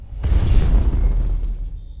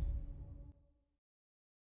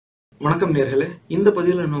வணக்கம் நேர்களே. இந்த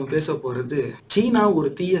பதிவில் நம்ம பேச போறது சீனா ஒரு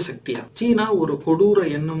தீய சக்தியா, சீனா ஒரு கொடூர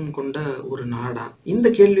எண்ணம் கொண்ட ஒரு நாடா? இந்த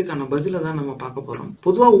கேள்விக்கான பதில தான் நம்ம பார்க்க போறோம்.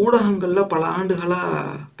 பொதுவா ஊடகங்கள்ல பல ஆண்டுகளா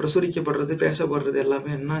பிரசுரிக்கப்படுறது, பேசப்படுறது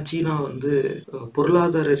எல்லாமே என்ன, சீனா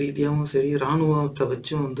பொருளாதார ரீதியாகவும் சரி, இராணுவத்தை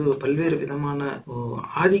வச்சும் பல்வேறு விதமான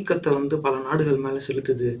ஆதிக்கத்தை பல நாடுகள் மேல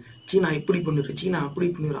செலுத்துது. சீனா இப்படி பண்ணிடும், சீனா அப்படி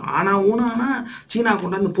பண்ணிடும். ஆனா சீனா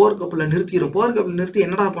கொண்டாந்து போர்க்கப்பல நிறுத்திடும். போர்க்கப்பல நிறுத்தி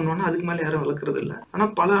என்னடா பண்ணுவான்னா அதுக்கு மேல யாரும் வளர்க்கறது இல்லை. ஆனா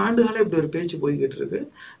பல ஆண்டுகளா இப்படி ஒரு பேச்சு போய்கிட்டு இருக்கு.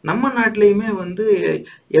 நம்ம நாட்டிலையுமே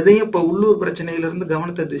எதையும் இப்போ உள்ளூர் பிரச்சனையில இருந்து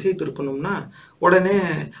கவனத்தை திசை திருப்பணும்னா உடனே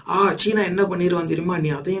சீனா என்ன பண்ணிடுவான் தெரியுமா, நீ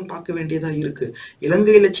அதையும் பார்க்க வேண்டியதா இருக்கு.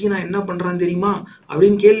 இலங்கையில சீனா என்ன பண்றான் தெரியுமா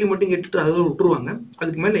அப்படின்னு கேள்வி மட்டும் கேட்டுட்டு அதை விட்டுருவாங்க.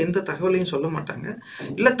 அதுக்கு மேல எந்த தகவலையும் சொல்ல மாட்டாங்க.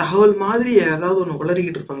 இல்ல தகவல் மாதிரி ஏதாவது ஒண்ணு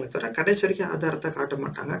உளறிக்கிட்டு இருப்பாங்களே தவிர கடைசி வரைக்கும் ஆதாரத்தை காட்ட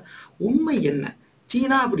மாட்டாங்க. உண்மை என்ன,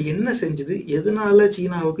 சீனா அப்படி என்ன செஞ்சது, எதனால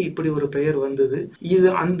சீனாவுக்கு இப்படி ஒரு பெயர் வந்தது, இது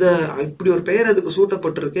இப்படி ஒரு பெயர் அதுக்கு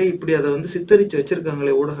சூட்டப்பட்டிருக்கே, இப்படி அதை சித்தரிச்சு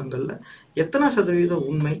வச்சிருக்காங்களே ஊடகங்கள்ல, எத்தனை சதவீதம்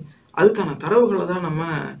உண்மை, அதுக்கான தரவுகளை தான் நம்ம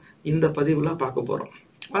இந்த பதிவுல பார்க்க போறோம்.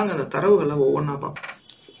 வாங்க அந்த தரவுகளை ஒவ்வொன்றா பார்ப்போம்.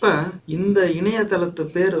 இப்போ இந்த இணையதளத்து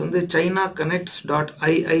பேர்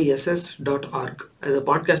ChinaConnects.iiss.org. அது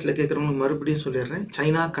பாட்காஸ்ட்ல கேட்குறவங்க மறுபடியும் சொல்லிடுறேன்,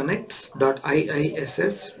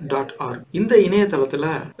 ChinaConnects.iiss.org. இந்த இணையதளத்துல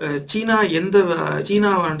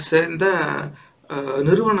சீனாவை சேர்ந்த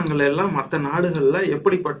நிறுவனங்கள் எல்லாம் மற்ற நாடுகளில்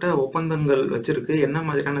எப்படிப்பட்ட ஒப்பந்தங்கள் வச்சிருக்கு, என்ன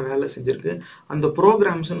மாதிரியான வேலை செஞ்சிருக்கு, அந்த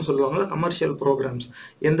ப்ரோக்ராம்ஸ்ன்னு சொல்லுவாங்கள்ல, கமர்ஷியல் ப்ரோக்ராம்ஸ்,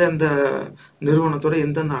 எந்தெந்த நிறுவனத்தோட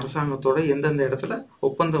எந்தெந்த அரசாங்கத்தோட எந்தெந்த இடத்துல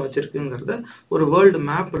ஒப்பந்தம் வச்சிருக்குங்கிறத ஒரு வேர்ல்டு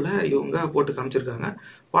மேப்பில் இவங்க போட்டு காமிச்சிருக்காங்க.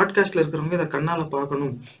 பாட்காஸ்ட்டில் இருக்கிறவங்க இதை கண்ணால்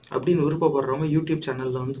பார்க்கணும் அப்படின்னு விருப்பப்படுறவங்க யூடியூப்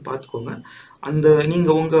சேனலில் பார்த்துக்கோங்க.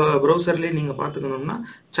 நீங்கள் உங்கள் ப்ரௌசர்லேயே நீங்கள் பார்த்துக்கணும்னா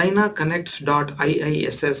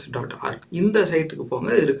ChinaConnects.iiss.org இந்த சைட்டுக்கு போங்க,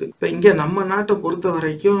 இருக்கு. இப்போ இங்கே நம்ம நாட்டை பொறுத்த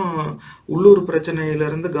வரைக்கும் உள்ளூர்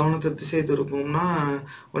பிரச்சனையிலேருந்து கவனத்தை திசை திருப்போம்னா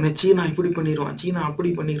உடனே சீனா இப்படி பண்ணிடுவான், சீனா அப்படி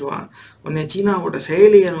பண்ணிடுவான், உடனே சீனாவோட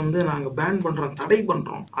செயலியை நாங்கள் பேன் பண்ணுறோம், தடை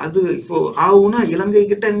பண்ணுறோம். அது இப்போ ஆகுனா இலங்கை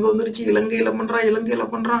கிட்ட எங்கே வந்துருச்சு, இலங்கையில்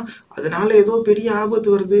பண்ணுறான், அதனால ஏதோ பெரிய ஆபத்து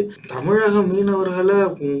வருது. தமிழக மீனவர்களை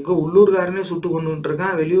உங்கள் உள்ளூர்காரனே சுட்டு கொண்டுகிட்டு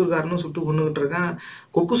இருக்கான், வெளியூர்காரனும் சுட்டு கொண்டுகிட்டு இருக்கான்,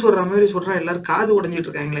 கொக்கு சொல்ற மாதிரி சொல்றான், எல்லாரும் காது உடைஞ்சிட்டு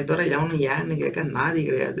இருக்காங்களே தவிர எவனும் ஏன்னு கேட்க நாதி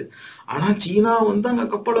கிடையாது. ஆனா சீனா அங்க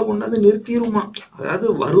கப்பலை கொண்டாந்து நிறுத்திடுமா, அதாவது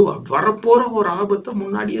வரப்போற ஒரு ஆபத்தை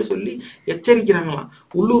முன்னாடியே சொல்லி எச்சரிக்கிறாங்களாம்.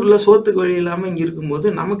 உள்ளூர்ல சோத்துக்கு வழி இல்லாம இங்க இருக்கும்போது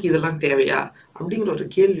நமக்கு இதெல்லாம் தேவையா அப்படிங்கிற ஒரு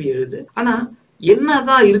கேள்வி எழுது. ஆனா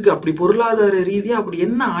என்னதான் இருக்கு, அப்படி பொருளாதார ரீதியா அப்படி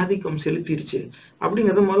என்ன ஆதிக்கம் செலுத்திருச்சு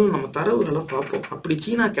அப்படிங்கிறத முதல்ல நம்ம தரவுகளை பார்ப்போம். அப்படி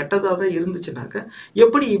சீனா கெட்டதாக தான் இருந்துச்சுனாக்க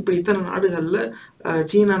எப்படி இப்படி இத்தனை நாடுகள்ல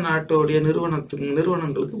சீனா நாட்டோடைய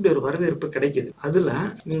நிறுவனங்களுக்கு இப்படி ஒரு வரவேற்பு கிடைக்குது. அதுல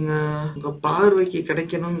நீங்க உங்க பார்வைக்கு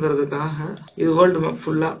கிடைக்கணுங்கிறதுக்காக இது வேர்ல்டு மேப்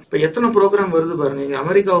ஃபுல்லா இப்ப எத்தனை ப்ரோக்ராம் வருது பாருங்க.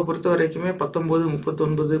 அமெரிக்காவை பொறுத்த வரைக்குமே 19,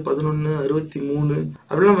 39, 11, 63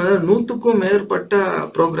 அப்படிலாம் 100க்கும் மேற்பட்ட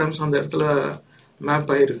ப்ரோக்ராம்ஸ் அந்த இடத்துல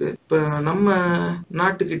மேப் ஆயிருக்கு. இப்போ நம்ம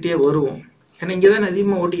நாட்டுக்கிட்டே வருவோம். ஏன்னா இங்கே தான்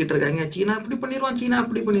அதிகமாக ஓட்டிக்கிட்டு இருக்காங்க, சீனா இப்படி பண்ணிடுவான், சீனா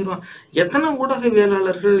அப்படி பண்ணிடுவான். எத்தனை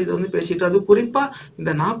ஊடகவியலாளர்கள் இதை பேசிட்டு, அது குறிப்பாக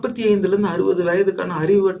இந்த 45லேருந்து 60 வயதுக்கான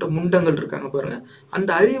அறிவுவட்ட முண்டங்கள் இருக்காங்க பாருங்க. அந்த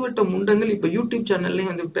அறிவுவட்ட முண்டங்கள் இப்போ யூடியூப்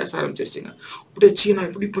சேனல்லையும் பேச ஆரம்பிச்சிருச்சுங்க. அப்படியே சீனா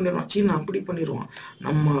இப்படி பண்ணிடுவான், சீனா அப்படி பண்ணிடுவான்,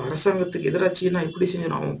 நம்ம அரசாங்கத்துக்கு எதிராக சீனா இப்படி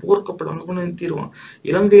செஞ்சிடும், அவன் போர்க்கப்பல் அங்கே கொண்டு நிறுத்திடுவான்,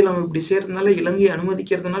 இலங்கையில் அவன் இப்படி சேர்றதுனால, இலங்கையை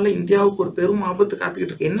அனுமதிக்கிறதுனால இந்தியாவுக்கு ஒரு பெரும் ஆபத்து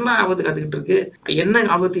காத்துக்கிட்டு இருக்கு. என்ன ஆபத்து காத்துக்கிட்டு இருக்கு, என்ன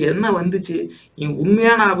ஆபத்து, என்ன வந்துச்சு,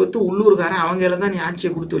 உண்மையான ஆபத்து உள்ளூர்காரன் அவங்கள தான் நீ ஆட்சியை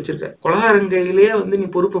கொடுத்து வச்சிருக்க. கொலகாரங்கையிலேயே நீ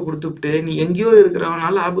பொறுப்பை கொடுத்துட்டு நீ எங்கேயோ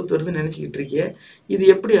இருக்கிறவனால ஆபத்து வருதுன்னு நினைச்சுக்கிட்டு இருக்கிய, இது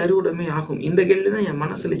எப்படி அறுவடமே ஆகும்? இந்த கேள்விதான் என்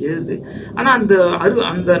மனசுல எழுது. ஆனா அந்த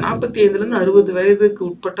 45லேருந்து 60 வயதுக்கு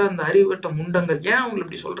உட்பட்ட அந்த அறிவுகட்ட முண்டங்கள் ஏன் அவங்க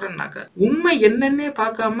இப்படி சொல்றேன்னாக்க, உண்மை என்னன்னே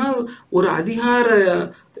பார்க்காம ஒரு அதிகார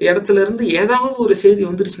இடத்துல இருந்து ஏதாவது ஒரு செய்தி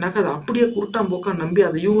வந்துருச்சுனாக்கா அதை அப்படியே குருட்டாம்போக்கா நம்பி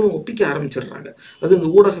அதை இவங்களும் ஒப்பிக்க ஆரம்பிச்சிடுறாங்க. அது இந்த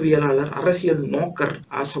ஊடகவியலாளர், அரசியல் நோக்கர்,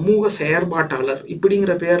 சமூக செயற்பாட்டாளர்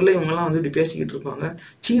இப்படிங்கிற பேர்ல இவங்கெல்லாம் இப்படி பேசிக்கிட்டு இருப்பாங்க.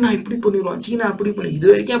 சீனா இப்படி பண்ணிடுவான், சீனா அப்படி பண்ணி, இது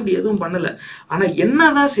வரைக்கும் அப்படி எதுவும் பண்ணல. ஆனா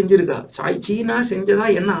என்னதான் செஞ்சிருக்கா, சீனா செஞ்சதா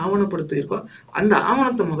என்ன ஆவணப்படுத்திருக்கோ அந்த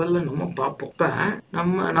ஆவணத்தை முதல்ல நம்ம பார்ப்போம். இப்ப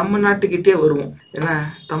நம்ம நாட்டுக்கிட்டே வருவோம். ஏன்னா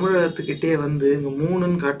தமிழகத்துக்கிட்டே இங்க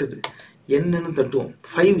 3ன்னு காட்டுது, என்னன்னு தட்டுவோம்.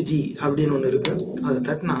 5G அப்படின்னு ஒன்று இருக்கு, அதை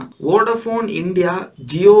தட்டினா Vodafone India,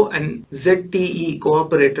 Jio and ZTE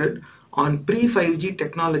cooperated on ப்ரீ-5G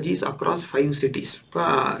technologies across 5 cities.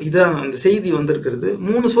 இதான் அந்த செய்தி வந்திருக்கிறது.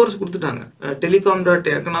 3 சோர்ஸ் கொடுத்துட்டாங்க.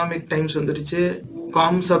 telecom.economic times வந்துருச்சு,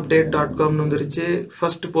 comsupdate.com வந்துருச்சு,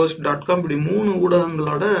 firstpost.com, இப்படி 3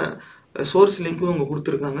 ஊடகங்களோட சோர்ஸ் லிங்க்கும் அவங்க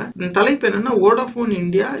கொடுத்துருக்காங்க. தலைப்பு என்னன்னா Vodafone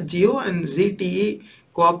India, Jio and ZTE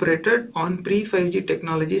cooperated on pre-5G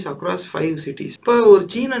technologies across 5 cities. இப்போ ஒரு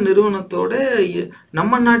சீன நிறுவனத்தோட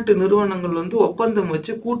நம்ம நாட்டு நிறுவனங்கள் வந்து ஒப்பந்தம்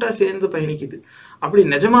வச்சு கூட்டா சேர்ந்து பயணிக்குது. அப்படி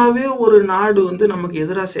நிஜமாவே ஒரு நாடு வந்து நமக்கு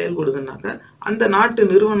எதிராக செயல்படுதுன்னாக்க அந்த நாட்டு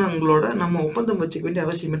நிறுவனங்களோட நம்ம ஒப்பந்தம் வச்சுக்க வேண்டிய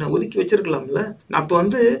அவசியம் என்ன? ஒதுக்கி வச்சிருக்கலாம்ல. அப்போ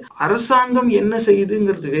வந்து அரசாங்கம் என்ன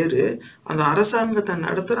செய்யுதுங்கிறது வேறு, அந்த அரசாங்கத்தை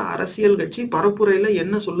நடத்துற அரசியல் கட்சி பரப்புரையில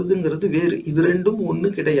என்ன சொல்லுதுங்கிறது வேறு. இது ரெண்டும்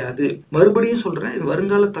ஒண்ணு கிடையாது. மறுபடியும் சொல்றேன், இது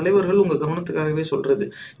வருங்கால தலைவர்கள் உங்க கவனத்துக்காகவே சொல்றது.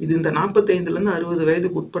 இது இந்த 45ல இருந்து 60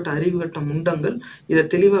 வயதுக்கு உட்பட்ட அறிவு கட்ட முண்டங்கள் இதை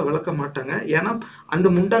தெளிவா விளக்க மாட்டாங்க. ஏன்னா அந்த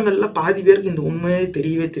முண்டங்கள்ல பாதி பேருக்கு இந்த உண்மையே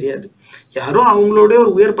தெரியவே தெரியாது. யாரோ அவங்களோட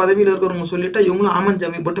ஒரு உயர் பதவியில இருக்கிறவங்க சொல்லிட்டா இவங்களும்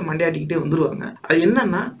ஆமஞ்சாமி போட்டு மண்டையாட்டிக்கிட்டே வந்துருவாங்க. அது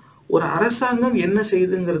என்னன்னா, ஒரு அரசாங்கம் என்ன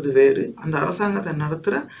செய்யுதுங்கிறது வேறு, அந்த அரசாங்கத்தை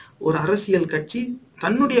நடத்துற ஒரு அரசியல் கட்சி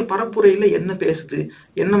தன்னுடைய பரப்புரையில என்ன பேசுது,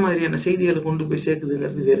 என்ன மாதிரியான செய்திகளை கொண்டு போய்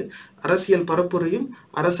சேர்க்குதுங்கிறது வேறு. அரசியல் பரப்புரையும்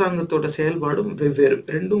அரசாங்கத்தோட செயல்பாடும் வெவ்வேறு,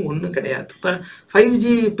 ரெண்டும் ஒன்றும் கிடையாது. இப்போ 5G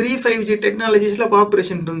ப்ரீ 5G டெக்னாலஜிஸ்ல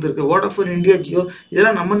கோஆப்ரேஷன் இருந்திருக்கு. வோடாஃபோன், இந்தியா, ஜியோ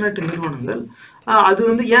இதெல்லாம் நம்ம நாட்டு நிறுவனங்கள். அது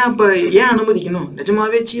வந்து ஏன் அனுமதிக்கணும்?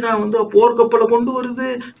 நிஜமாவே சீனா வந்து போர்க்கப்பலை கொண்டு வருது,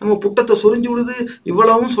 நம்ம புட்டத்தை சொரிஞ்சு விடுது,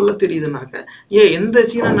 இவ்வளவும் சொல்ல தெரியுதுனாக்க எந்த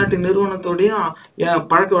சீனா நாட்டு நிறுவனத்தோடையும்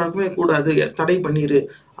பழக்க வழக்கமே கூடாது, தடை பண்ணிரு.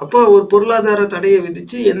 அப்போ ஒரு பொருளாதார தடையை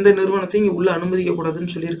விதிச்சு எந்த நிறுவனத்தையும் இங்க உள்ள அனுமதிக்க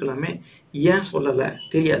கூடாதுன்னு சொல்லியிருக்கலாமே. ஏன் சொல்லல?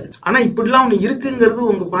 தெரியாது. ஆனா இப்படிலாம் ஒண்ணு இருக்குங்கிறது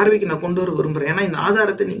உங்க பார்வைக்கு நான் கொண்டு வர விரும்புறேன். ஏன்னா இந்த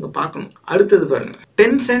ஆதாரத்தை நீங்க பார்க்கணும். அடுத்தது பாருங்க.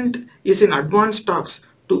 Tencent is in advanced talks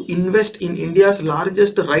to invest in India's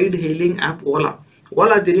largest ride hailing app Ola.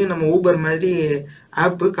 Ola தெரியும், நம்ம ஊபர் மாதிரி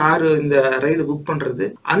ஆப்பு, காரு இந்த ரைடு புக் பண்றது.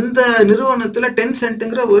 அந்த நிறுவனத்துல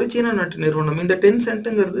டென்சென்ட்ங்கிற ஒரு சீன நாட்டு நிறுவனம். இந்த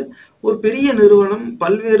டென்சென்ட்ங்கிறது ஒரு பெரிய நிறுவனம்,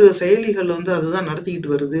 பல்வேறு செயலிகள் வந்து அதுதான்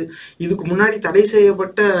நடத்திக்கிட்டு வருது. இதுக்கு முன்னாடி தடை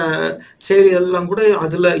செய்யப்பட்ட செயலிகள் எல்லாம் கூட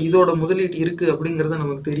அதுல இதோட முதலீட்டு இருக்கு அப்படிங்கறது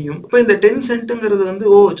நமக்கு தெரியும். இப்ப இந்த டென்சென்ட்ங்கிறது வந்து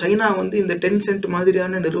சைனா வந்து இந்த டென்சென்ட்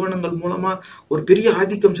மாதிரியான நிறுவனங்கள் மூலமா ஒரு பெரிய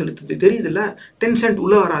ஆதிக்கம் செலுத்துது தெரியுதுல்ல. டென்சென்ட்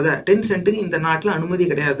உள்ள வராத, டென்சென்ட்டுக்கு இந்த நாட்டுல அனுமதி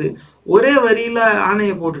கிடையாது. ஒரே வரியில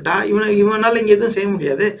ஆணையை போட்டுட்டா இவனால இங்க எதுவும் செய்ய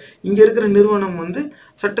முடியாது. இங்க இருக்கிற நிறுவனம் வந்து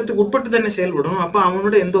சட்டத்துக்கு உட்பட்டு தானே செயல்படும். அப்ப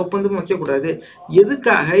அவனோட எந்த ஒப்பந்தமும் வைக்கக்கூடாது.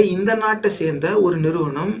 எதுக்காக இந்த நாட்டை சேர்ந்த ஒரு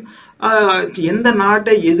நிறுவனம் எந்த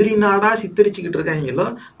நாட்டை எதிரி நாடா சித்தரிச்சுக்கிட்டு இருக்காங்களோ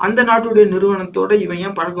அந்த நாட்டுடைய நிறுவனத்தோட இவன்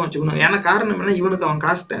ஏன் பழக்கம் வச்சுக்கணும்? ஏன்னா காரணம் என்ன? இவனுக்கு அவன்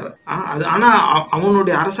காசு தேவை. அது ஆனா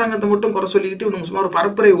அவனுடைய அரசாங்கத்தை மட்டும் குறை சொல்லிக்கிட்டு இவனுக்கு சும்மா ஒரு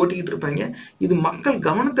பரப்புரை ஓட்டிக்கிட்டு இருப்பாங்க. இது மக்கள்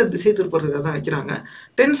கவனத்தை திசை திருப்பறதுக்காக தான் வைக்கிறாங்க.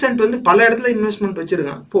 டென்சென்ட் வந்து பல இடத்துல இன்வெஸ்ட்மெண்ட்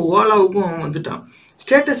வச்சிருக்கான். இப்போ ஓலாவுக்கும் அவன் வந்துட்டான்.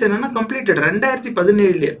 ஸ்டேட்டஸ் என்னன்னா கம்ப்ளீட்டட்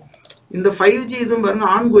 2017. இந்த 5G இதுவும் பாருங்க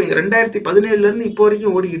ஆன்கோயிங் 2017ல இருந்து இப்போ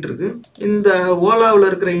வரைக்கும் ஓடிக்கிட்டு இருக்கு. இந்த ஓலாவில்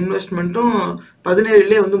இருக்கிற இன்வெஸ்ட்மெண்ட்டும்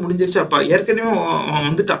 17லயே வந்து முடிஞ்சிருச்சு. அப்ப ஏற்கனவே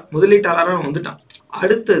வந்துட்டான், முதலீட்டாளராக வந்துட்டான்.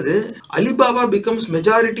 அடுத்தது, Alibaba becomes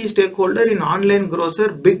majority stack holder in online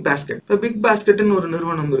grocer big basket. இப்போ பிக் பாஸ்கெட்னு ஒரு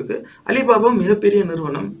நிறுவனம் இருக்கு. அலிபாபா மிகப்பெரிய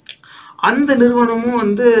நிறுவனம். அந்த நிறுவனமும்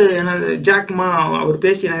வந்து ஜாக்மா அவர்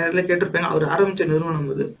பேசி நேரத்தில் கேட்டிருப்பாங்க, அவர் ஆரம்பிச்ச நிறுவனம்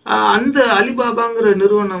அது. அந்த அலிபாபாங்கிற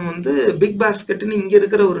நிறுவனம் வந்து பிக் பாஸ்கெட்னு இங்க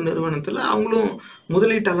இருக்கிற ஒரு நிறுவனத்துல அவங்களும்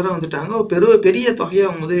முதலீட்டாளராக வந்துட்டாங்க. பெரிய தொகையை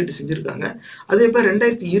அவங்க முதலீட்டு செஞ்சிருக்காங்க. அது இப்போ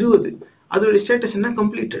 2020. அதோட ஸ்டேட்டஸ் என்ன?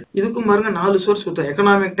 கம்ப்ளீட்டட். இதுக்கும் பாருங்க 4 சோர்ஸ் கொடுத்தோம்.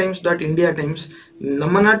 எக்கனாமிக் டைம்ஸ் .இந்தியா டைம்ஸ்,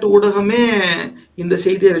 நம்ம நாட்டு ஊடகமே இந்த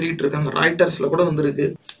செய்தியை வெளியிட்டு இருக்காங்க. ராய்டர்ஸ்ல கூட வந்திருக்கு.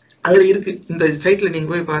 அதுல இருக்கு, இந்த சைட்ல நீங்க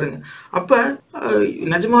போய் பாருங்க. அப்ப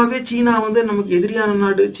நிஜமாவே சீனா வந்து நமக்கு எதிரியான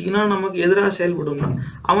நாடு, சீனா நமக்கு எதிராக செயல்படும்னா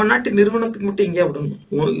அவன் நாட்டு நிறுவனத்துக்கு மட்டும் எங்கேயா விடணும்?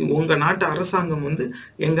 உங்க நாட்டு அரசாங்கம் வந்து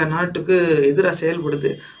எங்க நாட்டுக்கு எதிராக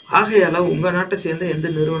செயல்படுது, ஆகையால உங்க நாட்டை சேர்ந்த எந்த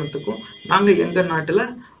நிறுவனத்துக்கும் நாங்க எங்க நாட்டுல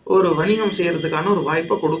ஒரு வணிகம் செய்யறதுக்கான ஒரு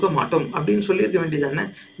வாய்ப்பை கொடுக்க மாட்டோம் அப்படின்னு சொல்லியிருக்க வேண்டியதானே?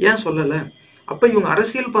 ஏன் சொல்லல? அப்ப இவங்க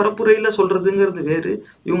அரசியல் பரப்புரையில சொல்றதுங்கிறது வேறு,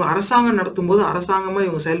 இவங்க அரசாங்கம் நடத்தும் போது அரசாங்கமா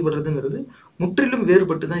இவங்க செயல்படுறதுங்கிறது முற்றிலும்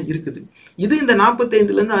வேறுபட்டு தான் இருக்குது. இது இந்த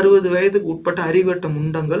 45ல இருந்து 60 வயதுக்கு உட்பட்ட அறிவட்ட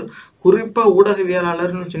முண்டங்கள், குறிப்பா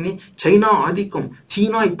ஊடகவியலாளர்னு சொல்லி சைனா ஆதிக்கம்,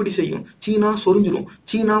 சீனா இப்படி செய்யும், சீனா சொரிஞ்சிரும்,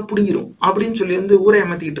 சீனா புடிங்கிரும் அப்படின்னு சொல்லி வந்து ஊரை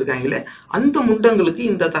ஏமாத்திக்கிட்டு இருக்காங்களே, அந்த முண்டங்களுக்கு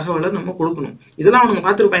இந்த தகவலை நம்ம கொடுக்கணும். இதெல்லாம் அவங்க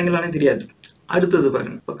பார்த்துருப்பாங்களானே தெரியாது. அடுத்தது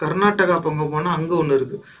பாருங்க, இப்போ கர்நாடகா பங்க போனா அங்க ஒண்ணு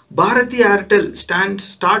இருக்கு. Bharathi Airtel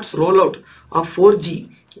starts roll out of 4G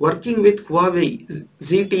working with Huawei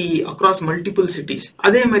ZTE across multiple cities.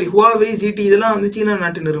 அதே மாதிரி Huawei ZTE இதெல்லாம் வந்து சீனா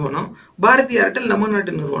நாட்டு நிறுவனம், பாரதி ஏர்டெல் நம்ம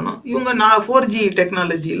நாட்டு நிறுவனம். இவங்க 4G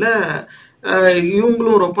டெக்னாலஜியில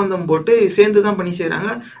இவங்களும் ஒரு ஒப்பந்தம் போட்டு சேர்ந்து தான் பணி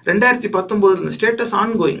செய்யறாங்க. 2019 ஸ்டேட்டஸ்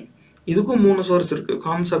ஆன்கோயிங். இதுக்கும் 3 சோர்ஸ் இருக்கு.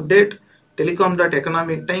 காம்ஸ் அப்டேட்,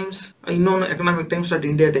 டெலிகாம்.எக்கனாமிக் டைம்ஸ், இன்னொன்று எக்கனாமிக்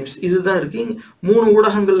டைம்ஸ்.இந்தியா டைம்ஸ். இதுதான் இருக்கு. 3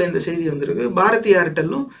 ஊடகங்கள்ல இந்த செய்தி வந்திருக்கு. பாரதி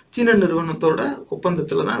ஏர்டெல்லும் சீன நிறுவனத்தோட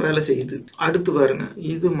ஒப்பந்தத்துல தான் வேலை செய்யுது. அடுத்து பாருங்க,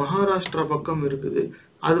 இது மகாராஷ்டிரா பக்கம் இருக்குது.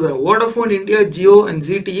 அது Vodafone India, Jio and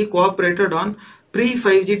ZTE cooperated on pre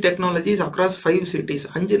 5G technologies across 5 cities.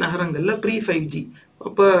 5 நகரங்கள்ல ப்ரீ 5G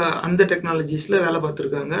அப்போ அந்த டெக்னாலஜிஸில் வேலை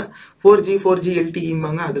பார்த்துருக்காங்க. 4G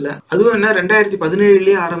LTEம்பாங்க அதில். அதுவும் என்ன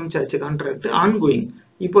 2017 ஆரம்பிச்சாச்சு கான்ட்ராக்ட், ஆன்கோயிங்.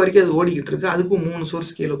 இப்போ வரைக்கும் அது ஓடிக்கிட்டு இருக்கு. அதுக்கும் 3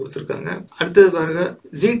 சோர்ஸ் கீழே கொடுத்துருக்காங்க. அடுத்தது பாருங்க,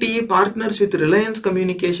 ZTE partners with Reliance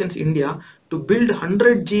Communications India to build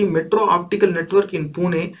 100G metro optical network in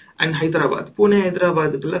Pune and Hyderabad. Pune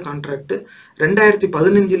ஹைதராபாத்துக்குள்ள கான்ட்ராக்ட்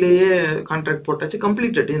 2015 கான்ட்ராக்ட் போட்டாச்சு,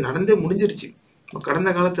 கம்ப்ளீட்டட். இது நடந்தே முடிஞ்சிருச்சு கடந்த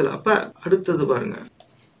காலத்தில். அப்போ அடுத்தது பாருங்க,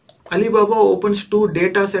 Alibaba opens 2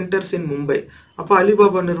 data centres in Mumbai. அப்போ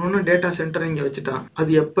அலிபாபா நிறுவனம் டேட்டா சென்டர் இங்கே வச்சுட்டான்.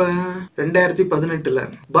 அது எப்போ? 2018.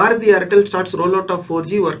 Bharathi Airtel starts roll out of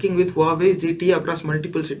 4G working with Huawei ZTE across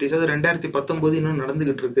multiple cities. அது 2019 இன்னும்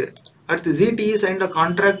நடந்துகிட்டு இருக்கு. அடுத்து ZTE signed a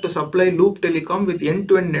contract to supply Loop Telecom with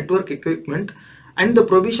end-to-end network equipment and the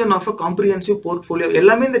provision of a comprehensive portfolio.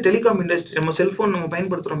 எல்லாமே இந்த telecom industry, நம்ம cellphone நம்ம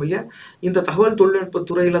பயன்படுத்துகிறோம் இல்லையா, இந்த தகவல் தொழில்நுட்ப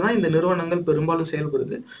துறையில் தான் இந்த நிறுவனங்கள் பெரும்பாலும்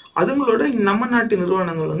செயல்படுது. அதுங்களோட நம்ம நாட்டு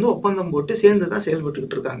நிறுவனங்கள் வந்து ஒப்பந்தம் போட்டு சேர்ந்து தான்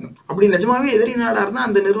செயல்பட்டுக்கிட்டு இருக்காங்க. அப்படி நிஜமாவே எதிரி நாடாக இருந்தால்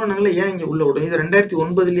அந்த நிறுவனங்களை ஏன் இங்கே உள்ள விடும்? இது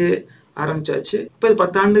 2009 ஆரம்பிச்சாச்சு. இப்போ இது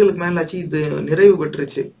 10 ஆண்டுகளுக்கு மேல ஆச்சு. இது நிறைவு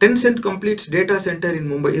பெற்றுச்சு. Tencent completes data center in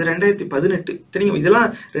Mumbai. இது 2018 தெரியும். இதெல்லாம்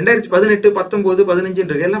 2018, 19,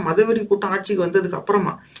 15 எல்லாம் மதவெறி கூட்டம் ஆட்சிக்கு வந்ததுக்கு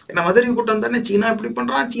அப்புறமா. ஏன்னா மதவெறி கூட்டம் தானே சீனா இப்படி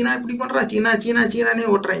பண்றான், சீனா இப்படி பண்றான், சீனானே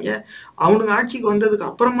ஓட்டுறாங்க. அவனுங்க ஆட்சிக்கு வந்ததுக்கு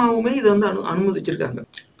அப்புறமாவுமே இதை வந்து அனுமதிச்சிருக்காங்க.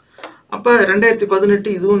 அப்ப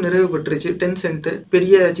 2018 இதுவும் நிறைவு பெற்றுச்சு. Tencent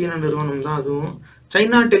பெரிய சீன நிறுவனம் தான் அதுவும்.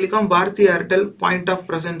 China telecom Bharathi Airtel point of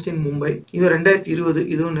presence இன் மும்பை. இது 2020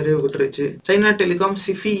 இதுவும் நிறைவு பெற்றுச்சு. China telecom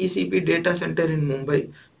சிஃபி ECP data centre in Mumbai.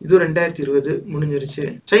 இது 2020 முடிஞ்சிருச்சு.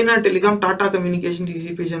 China telecom Tata communication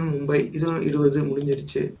டிசிபிஷன் Mumbai. இது 20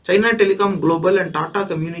 முடிஞ்சிருச்சு. China telecom global and Tata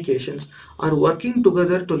communications are working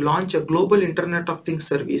together to launch a global internet of things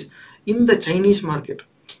service in the Chinese market.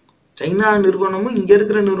 China நிறுவனமும் இங்க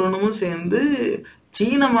இருக்கிற நிறுவனமும் சேர்ந்து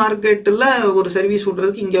சீன மார்க்கெட்டில் ஒரு சர்வீஸ்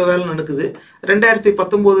விடுறதுக்கு இங்கே வேலை நடக்குது.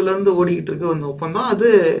 2019 ஓடிக்கிட்டு இருக்கு அந்த ஒப்பந்தம். அது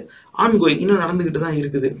ஆன்கோயிங், இன்னும் நடந்துக்கிட்டு தான்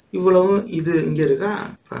இருக்குது. இவ்வளவும் இது இங்கே இருக்கா.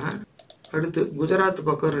 அடுத்து குஜராத்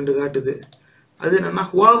பக்கம் 2 காட்டுது. அது என்னன்னா,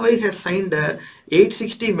 Huawei has signed a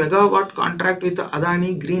 860 megawatt contract with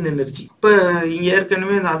Adani green energy. இப்போ இங்கே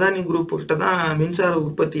ஏற்கனவே இந்த அதானி குரூப் கிட்ட தான் மின்சார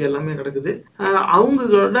உற்பத்தி எல்லாமே நடக்குது.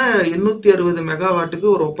 அவங்களோட 860 மெகாவாட்டுக்கு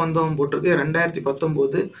ஒரு ஒப்பந்தம் போட்டிருக்கு.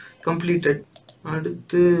 2019 கம்ப்ளீட்டட்.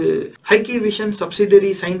 அடுத்து ஹைகிவிஷன் subsidiary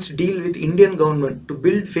science deal with Indian government to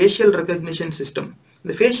build facial recognition system.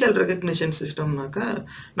 இந்த ஃபேஷியல் ரெகக்னிஷன் சிஸ்டம்னாக்கா,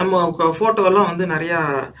 நம்ம ஃபோட்டோவெல்லாம் வந்து நிறையா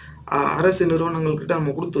அரசு நிறுவனங்கள்கிட்ட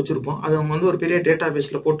நம்ம கொடுத்து வச்சுருப்போம். அது அவங்க வந்து ஒரு பெரிய டேட்டா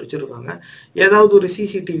பேஸில் போட்டு வச்சுருப்பாங்க. ஏதாவது ஒரு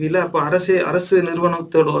சிசிடிவியில், அப்போ அரசு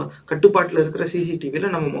நிறுவனத்தோட கட்டுப்பாட்டில் இருக்கிற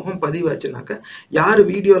சிசிடிவியில் நம்ம முகம் பதிவாச்சுனாக்கா, யார்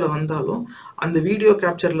வீடியோவில் வந்தாலும் அந்த வீடியோ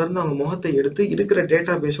கேப்சர்லேருந்து அவங்க முகத்தை எடுத்து இருக்கிற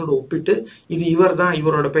டேட்டா பேஸோடு ஒப்பிட்டு, இது இவர் தான்,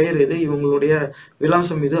 இவரோட பெயர் இது, இவங்களுடைய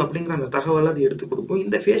விலாசம் இது அப்படிங்கிற அந்த தகவலை அது எடுத்து கொடுக்கும்.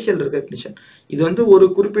 இந்த ஃபேஷியல் ரெகக்னிஷன் இது வந்து ஒரு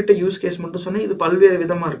குறிப்பிட்ட யூஸ் கேஸ் மட்டும் சொன்னால், இது பல்வேறு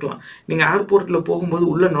விதமாக இருக்கலாம். நீங்கள் ஏர்போர்ட்டில் போகும்போது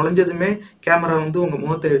உள்ளே நுழைஞ்சதுமே கேமரா வந்து உங்கள்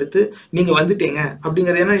முகத்தை எடுத்து நீங்கள் வந்துட்டீங்க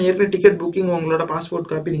அப்படிங்கிறது, ஏன்னா ஏற்கனவே டிக்கெட் புக்கிங் உங்களோட பாஸ்போர்ட்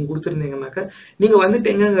காப்பி நீங்கள் கொடுத்துருந்தீங்கன்னாக்கா நீங்கள்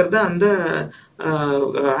வந்துட்டீங்கிறத அந்த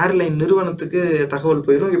ஏர்லைன் நிறுவனத்துக்கு தகவல்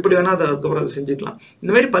போயிடும். எப்படி வேணால் அதை அதுக்கப்புறம் அதை செஞ்சுக்கலாம்.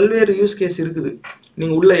 இந்த மாதிரி பல்வேறு யூஸ் கேஸ் இருக்குது.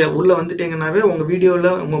 நீங்கள் உள்ளே வந்துட்டீங்கன்னாவே உங்கள்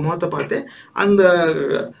வீடியோவில் உங்கள் முகத்தை பார்த்து அந்த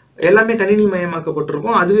எல்லாமே கணினி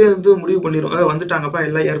மயமாக்கப்பட்டிருக்கும். அதுவே வந்து முடிவு பண்ணிடும், வந்துட்டாங்கப்பா,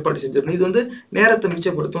 எல்லாம் ஏற்பாடு செஞ்சிடணும். இது வந்து நேரத்தை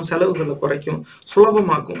மிச்சப்படுத்தும், செலவுகளை குறைக்கும்,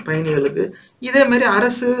 சுலபமாக்கும் பயணிகளுக்கு. இதே மாதிரி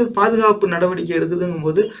அரசு பாதுகாப்பு நடவடிக்கை எடுக்குதுங்கும்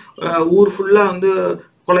போது ஊர் ஃபுல்லாக வந்து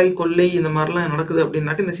கொலை கொள்ளை இந்த மாதிரிலாம் நடக்குது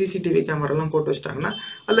அப்படின்னாட்டு இந்த சிசிடிவி கேமராலாம் போட்டு வச்சிட்டாங்கன்னா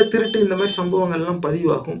அதில் திருட்டு இந்த மாதிரி சம்பவங்கள்லாம்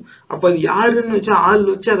பதிவாகும். அப்போ அது யாருன்னு வச்சு ஆள்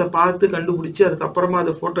வச்சு அதை பார்த்து கண்டுபிடிச்சி அதுக்கப்புறமா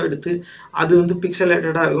அதை ஃபோட்டோ எடுத்து அது வந்து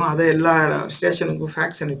பிக்சலேட்டடாக இருக்கும். அதை எல்லா ஸ்டேஷனுக்கும்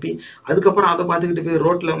ஃபேக்ஸ் அனுப்பி அதுக்கப்புறம் அதை பார்த்துக்கிட்டு போய்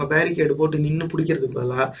ரோட்டில் அவங்க பேரிகேடு போட்டு நின்று பிடிக்கிறதுக்கு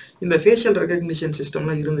பதிலாக இந்த ஃபேஷியல் ரெகக்னிஷன்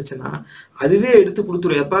சிஸ்டம்லாம் இருந்துச்சுன்னா அதுவே எடுத்து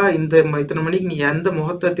கொடுத்துரும். எப்பா இத்தனை மணிக்கு நீ எந்த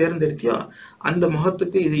முகத்தை தேர்ந்தெடுத்தியோ அந்த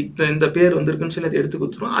முகத்துக்கு இது இந்த பேர் வந்திருக்குன்னு சொல்லி அதை எடுத்து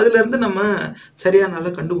கொடுத்துரும். அதுலேருந்து நம்ம சரியான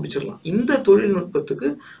கண்டுபிடிச்சிடலாம். இந்த தொழில்நுட்பத்துக்கு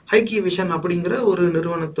ஹைகிவிஷன் அப்படிங்கிற ஒரு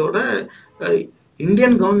நிறுவனத்தோட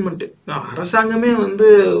இந்தியன் கவர்மெண்ட் அரசாங்கமே வந்து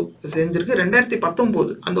செஞ்சிருக்கு.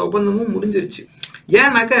 2019 அந்த ஒப்பந்தமும் முடிஞ்சிருச்சு.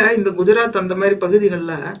 ஏன்னாக்க இந்த குஜராத் அந்த மாதிரி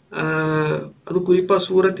பகுதிகளில், அது குறிப்பா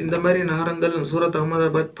சூரத் இந்த மாதிரி நகரங்கள், சூரத்,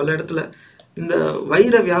 அகமதாபாத், பல இடத்துல இந்த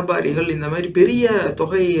வைர வியாபாரிகள் இந்த மாதிரி பெரிய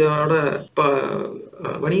தொகையோட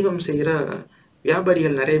வணிகம் செய்கிற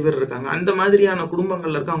வியாபாரிகள் நிறைய பேர் இருக்காங்க. அந்த மாதிரியான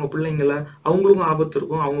குடும்பங்கள்ல இருக்க அவங்க பிள்ளைங்கள அவங்களுக்கும் ஆபத்து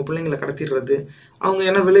இருக்கும். அவங்க பிள்ளைங்கள கடத்திடுறது. அவங்க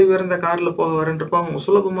ஏன்னா விலை உயர்ந்த கார்ல போக வரேன்றப்போ அவங்க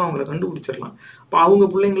சுலபமா அவங்கள கண்டுபிடிச்சிடலாம். அப்ப அவங்க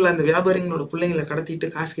பிள்ளைங்கள அந்த வியாபாரிங்களோட பிள்ளைங்கள கடத்திட்டு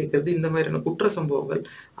காசு கேட்கறது இந்த மாதிரியான குற்ற சம்பவங்கள்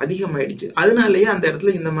அதிகமாயிடுச்சு. அதனாலேயே அந்த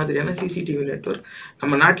இடத்துல இந்த மாதிரியான சிசிடிவி நெட்வொர்க்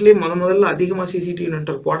நம்ம நாட்டிலேயே முதல்ல அதிகமா சிசிடிவி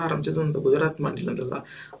நெட்வொர்க் போட ஆரம்பிச்சது இந்த குஜராத் மாநிலத்தில் தான்.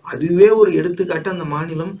 அதுவே ஒரு எடுத்துக்காட்டு அந்த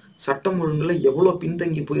மாநிலம் சட்டம் ஒழுங்குல எவ்வளவு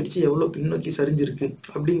பின்தங்கி போயிடுச்சு, எவ்வளவு பின்னோக்கி சரிஞ்சிருக்கு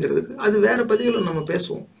அப்படிங்கிறதுக்கு. அது வேற பதிவுல நம்ம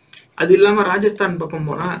பேசுவோம். அது இல்லாம ராஜஸ்தான் பக்கம்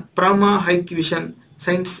போனா பிராமா ஹைக்விஷன்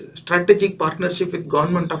science strategic partnership with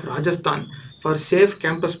government of Rajasthan for safe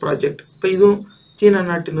campus project. இப்போ இதுவும் சீனா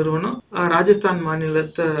நாட்டு நிறுவனம் ராஜஸ்தான்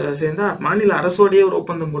மாநிலத்தை சேர்ந்தா மாநில அரசோடையே ஒரு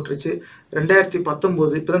ஒப்பந்தம் போட்டுருச்சு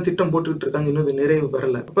 2019. இப்பதான் திட்டம் போட்டுக்கிட்டு இருக்காங்க, இன்னும் இது நிறைவு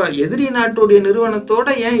பெறல. அப்ப எதிரி நாட்டுடைய நிறுவனத்தோட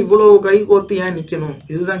ஏன் இவ்வளவு கை கோர்த்து ஏன் நிக்கணும்,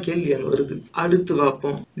 இதுதான் கேள்வி அங்க வருது. அடுத்து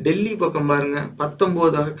பார்ப்போம். டெல்லி பக்கம் பாருங்க,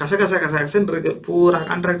 19 கசகசன்னு இருக்கு, பூரா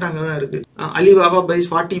கான்ட்ராக்ட் அங்கதான் இருக்கு. அலிபாபா பைஸ்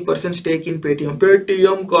 40% ஸ்டேக் இன்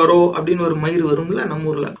பேடிஎம் கரோ அப்படின்னு ஒரு மயிர் வரும்ல நம்ம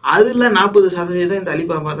ஊர்ல, அதுல 40% இந்த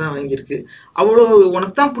அலிபாபா தான் வாங்கியிருக்கு. அவ்வளவு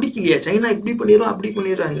உனக்கு தான் பிடிக்கலையா, சைனா இப்படி பண்ணிடும் அப்படி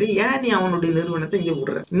பண்ணிடுறாங்க, ஏன் நீ அவனுடைய நிறுவனத்தை இங்க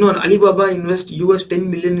விடுற? இன்னொரு அலிபாபா இன்வெஸ்ட் $10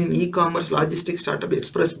 million இன் e-commerce logistic start up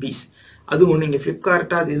express piece. அது ஒன்று இங்கே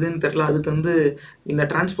ஃப்ளிப்கார்ட்டா அது இதுன்னு தெரியல. அதுக்கு வந்து இந்த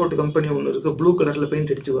டிரான்ஸ்போர்ட் கம்பெனி ஒன்று இருக்கு, ப்ளூ கலர்ல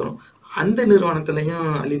பெயிண்ட் அடிச்சு வரும், அந்த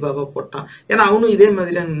நிறுவனத்திலையும் அலிபாபா போட்டான். ஏன்னா அவனும் இதே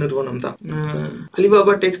மாதிரியான நிறுவனம் தான்.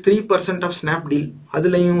 அலிபாபா டேக்ஸ் 3% ஆஃப் ஸ்னாப்டீல்,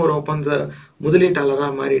 அதுலயும் ஒரு ஒப்பந்த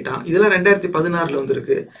முதலீட்டாளராக மாறிட்டான். இதெல்லாம் 2016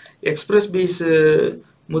 வந்திருக்கு. எக்ஸ்பிரஸ் பீஸ்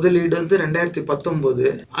முதலீடு வந்து 2019.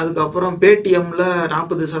 அதுக்கப்புறம் பேடிஎம்ல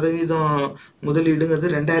 40% முதலீடுங்கிறது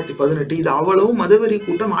 2018. இது அவ்வளவும் மதவெறி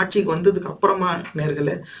கூட்டம் ஆட்சிக்கு வந்ததுக்கு அப்புறமா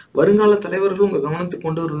நேர்களே, வருங்கால தலைவர்கள் உங்க கவனத்துக்கு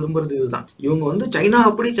கொண்டு வர விரும்புறது இதுதான். இவங்க வந்து சைனா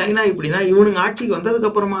அப்படி சைனா இப்படின்னா, இவனுங்க ஆட்சிக்கு வந்ததுக்கு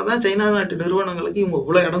அப்புறமா தான் சைனா நாட்டு நிறுவனங்களுக்கு இவங்க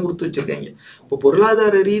இவ்வளவு இடம் கொடுத்து வச்சிருக்காங்க. இப்போ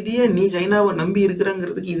பொருளாதார ரீதியே நீ சைனாவை நம்பி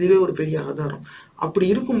இருக்கிறங்கிறதுக்கு இதுவே ஒரு பெரிய ஆதாரம். அப்படி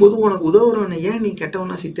இருக்கும்போது உனக்கு உதவுறவனை ஏன் நீ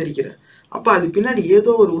கெட்டவனா சித்தரிக்கிற? அப்ப அது பின்னாடி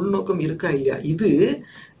ஏதோ ஒரு உள்நோக்கம் இருக்கா இல்லையா? இது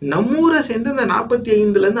நம்மூரை சேர்ந்து இந்த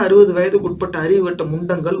 45 இருந்து 60 வயதுக்கு உட்பட்ட அறிவுகட்ட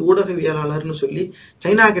முண்டங்கள் ஊடகவியலாளர்னு சொல்லி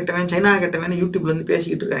சைனா கெட்டவன் யூடியூப்ல இருந்து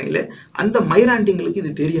பேசிக்கிட்டு இருக்காங்களே, அந்த மைராண்டிங்களுக்கு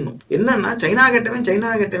இது தெரியணும். என்னன்னா சைனா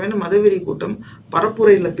கெட்டவன் மதவெறி கூட்டம்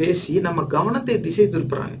பரப்புரையில பேசி நம்ம கவனத்தை திசை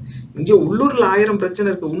திருப்புறாங்க. இங்கே உள்ளூர்ல 1000 பிரச்சனை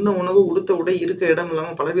இருக்கு. உண்ண உணவு, உடுத்த உடை, இருக்க இடம்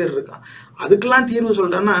இல்லாம பல பேர் இருக்கான். அதுக்கெல்லாம் தீர்வு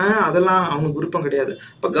சொல்றான்னா அதெல்லாம் அவனுக்கு விருப்பம் கிடையாது.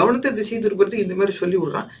 இப்ப கவனத்தை திசை திருப்புறதுக்கு இந்த மாதிரி சொல்லி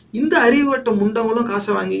விடுறான். இந்த அறிவுகட்ட முண்டங்களும்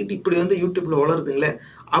காசை வாங்கிக்கிட்டு இப்படி வந்து யூடியூப்ல வளருதுங்களே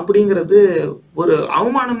அப்படிங்கிறது ஒரு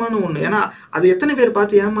அவமானமான ஒண்ணு. ஏன்னா அது எத்தனை பேர்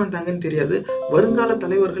பார்த்து ஏமாந்தாங்கன்னு தெரியாது. வருங்கால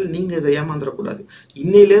தலைவர்கள் நீங்க இதை ஏமாந்துடக்கூடாது.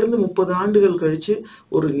 இன்னையிலிருந்து 30 ஆண்டுகள் கழிச்சு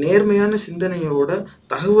ஒரு நேர்மையான சிந்தனையோட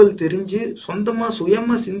தகவல் தெரிஞ்சு சொந்தமா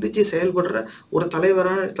சுயமா சிந்திச்சு செயல்படுற ஒரு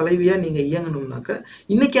தலைவியா நீங்க இயங்கணும்னாக்க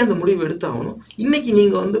இன்னைக்கு அந்த முடிவு எடுத்தாகணும். இன்னைக்கு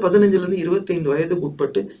நீங்க வந்து 15 இருந்து 25 வயதுக்கு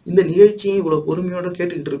உட்பட்டு இந்த நிகழ்ச்சியை இவ்வளவு பொறுமையோட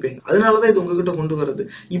கேட்டுக்கிட்டு இருப்பீங்க. அதனாலதான் இது உங்ககிட்ட கொண்டு வருது.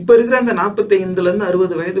 இப்ப இருக்கிற அந்த 45 இருந்து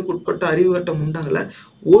 60 வயதுக்கு உட்பட்ட அறிவுகட்ட முண்டங்களை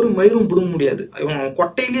ஒரு மயிரும் பிடுங்க முடியாது. அவன்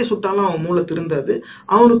கொட்டையிலேயே சுட்டாலும் அவன் மூளை திருந்தாது.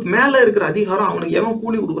 அவனுக்கு மேல இருக்கிற அதிகாரம், அவனுக்கு எவன்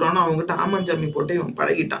கூலி கொடுக்குறானோ அவங்ககிட்ட ஆமாஞ்சாமி போட்டு இவன்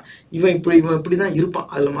பழகிட்டான். இவன் இப்படிதான் இருப்பான்.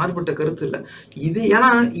 அதுல மாறுபட்ட கருத்து இல்லை. இது ஏன்னா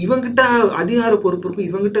இவங்கிட்ட அதிகார பொறுப்பு இருக்கும்,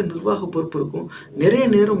 இவங்கிட்ட நிர்வாக பொறுப்பு இருக்கும். நிறைய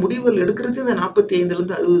நேரம் முடிவுகள் எடுக்கிறது இந்த 45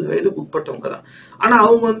 இருந்து 60 வயதுக்கு உட்பட்டவங்க தான். ஆனா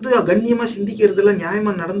அவங்க வந்து கண்ணியமா சிந்திக்கிறது இல்லை,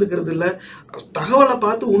 நியாயமா நடந்துக்கிறது இல்லை, தகவலை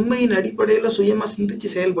பார்த்து உண்மையின் அடிப்படையில சுயமா சிந்திச்சு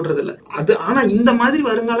செயல்படுறது இல்லை. அது ஆனா இந்த மாதிரி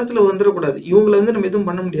வருங்காலத்துல வந்துடக்கூடாது. இவங்களை வந்து நம்ம எதுவும்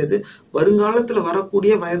பண்ண முடியாது. வருங்காலத்துல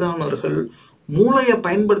வரக்கூடிய வயதானவர்கள் மூளையை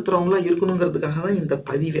பயன்படுத்துறவங்களா இருக்கணுங்கிறதுக்காக தான் இந்த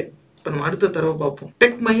பதிவே. இப்ப நம்ம அடுத்த தடவை பார்ப்போம்.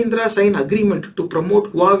 Tech Mahindra sign agreement to promote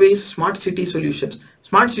Huawei's smart city solutions.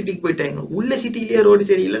 Smart சிட்டிக்கு போயிட்டாங்க. உள்ள சிட்டிலேயே ரோடு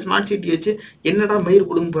சரியில்லை, ஸ்மார்ட் சிட்டி வச்சு என்னடா மயிர்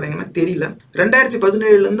கொடுங்க போறாங்கன்னா தெரியல.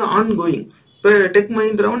 2017 இருந்து ஆன் கோயிங். இப்ப டெக்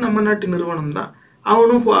மஹிந்திராவும் நம்ம நாட்டு நிறுவனம் தான்.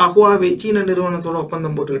 அவனும் ஹுவாவே சீன நிறுவனத்தோட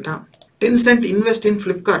ஒப்பந்தம் போட்டுக்கிட்டான். டென்சென்ட் இன்வெஸ்ட் இன்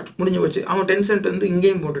ஃபிளிப்கார்ட் முடிஞ்சு போச்சு. அவன் டென்சென்ட் வந்து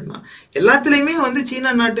இங்கேயும் போட்டுட்டான். எல்லாத்துலயுமே வந்து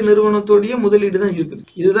சீனா நாட்டு நிறுவனத்தோடைய முதலீடு தான் இருக்குது.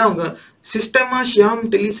 இதுதான் அவங்க சிஸ்டமா Shyam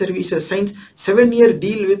Tele Services signs 7-year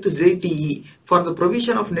deal with ZTE for the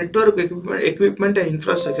provision of network equipment and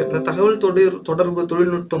infrastructure. இந்த தகவல் தொடர்பு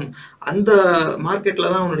தொழில்நுட்பம் அந்த மார்க்கெட்ல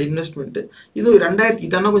தான் அவனோட இன்வெஸ்ட்மெண்ட். இது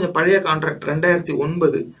இதெல்லாம் கொஞ்சம் பழைய கான்ட்ராக்ட்,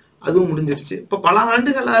 2009 அதுவும் முடிஞ்சிருச்சு. இப்போ பல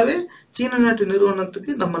ஆண்டுகளாகவே சீன நாட்டு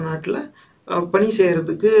நிறுவனத்துக்கு நம்ம நாட்டுல பணி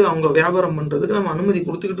செய்யறதுக்கு, அவங்க வியாபாரம் பண்றதுக்கு நம்ம அனுமதி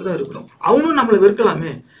கொடுத்துக்கிட்டு தான் இருக்கிறோம். அவனும் நம்மளை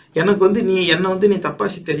வெறுக்கலாமே. எனக்கு வந்து நீ தப்பா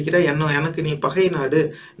சித்தரிக்கிற, எனக்கு நீ பகை நாடு,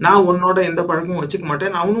 நான் உன்னோட எந்த பழக்கமும் வச்சுக்க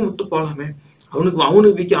மாட்டேன், அவனும் விட்டு போலாமே.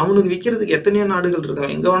 அவனுக்கு விற்கிறதுக்கு எத்தனையோ நாடுகள்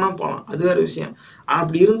இருக்கான், எங்க வேணா போகலாம், அது வேற விஷயம்.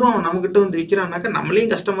 அப்படி இருந்தும் அவன் நம்ம கிட்ட வந்து விற்கிறான்னாக்கா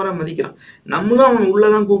நம்மளையும் கஸ்டமரா மதிக்கிறான். நம்மளும் அவன்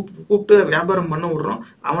உள்ளதான் கூப்பிட்டு வியாபாரம் பண்ண விடுறோம்.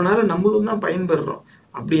 அவனால நம்மளும் தான் பயன்பெறுறோம்.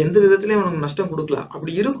 அப்படி எந்த விதத்திலயும் அவனுக்கு நஷ்டம் கொடுக்கல.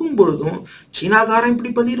 அப்படி இருக்கும் பொழுதும் சீனாக்காரன் இப்படி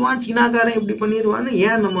பண்ணிடுவான், சீனாக்காரன் இப்படி பண்ணிடுவான்னு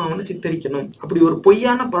ஏன் நம்ம அவனை சித்தரிக்கணும்? அப்படி ஒரு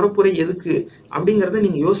பொய்யான பரப்புரை எதுக்கு அப்படிங்கிறத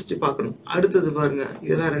நீங்க யோசிச்சு பார்க்கணும். அடுத்தது பாருங்க,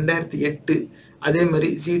 இதெல்லாம் 2008. அதே மாதிரி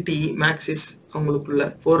ZTE Maxis அவங்களுக்குள்ள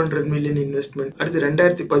 400 million இன்வெஸ்ட்மெண்ட். அடுத்து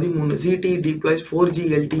 2013 ZTE deploys 4G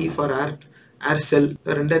LTE for Aircel.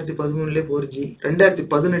 2013 4G.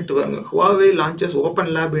 2018 வருங்க, Huawei launches open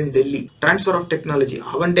lab in Delhi, transfer of technology.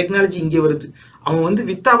 அவன் டெக்னாலஜி இங்கே வருது. அவன் வந்து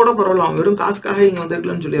வித்தா கூட பரவாயில்ல, அவன் வெறும் காசுக்காக இங்க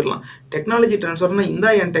வந்திருக்கலன்னு சொல்லிடலாம். டெக்னாலஜி டிரான்ஸ்ஃபர்னா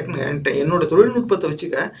இந்தா என்னோட தொழில்நுட்பத்தை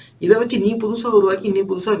வச்சுக்க, இதை வச்சு நீ புதுசா உருவாக்கி நீ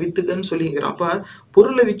புதுசா வித்துக்கன்னு சொல்லிக்கிறான். அப்ப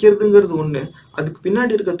பொருளை விற்கிறதுங்கிறது ஒண்ணு, அதுக்கு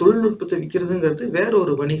பின்னாடி இருக்க தொழில்நுட்பத்தை விற்கிறதுங்கிறது வேற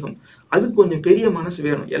ஒரு வணிகம். அதுக்கு கொஞ்சம் பெரிய மனசு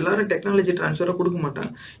வேணும். எல்லாரும் டெக்னாலஜி டிரான்ஸ்ஃபரை கொடுக்க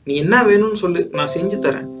மாட்டாங்க. நீ என்ன வேணும்னு சொல்லு, நான் செஞ்சு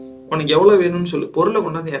தரேன், உனக்கு எவ்வளோ வேணும்னு சொல்லு, பொருளை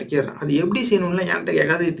கொண்டாந்து இறக்கிடுறேன். அது எப்படி செய்யணும்னா என்கிட்ட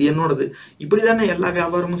கேட்காது, இது என்னோடது. இப்படி தானே எல்லா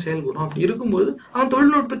வியாபாரமும் செயல்படும். அப்படி இருக்கும்போது அவன்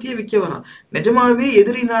தொழில்நுட்பத்தையே விற்க வரான். நிஜமாவே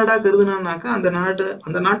எதிரி நாடா கருதுனானாக்கா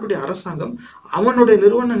அந்த நாட்டுடைய அரசாங்கம் அவனுடைய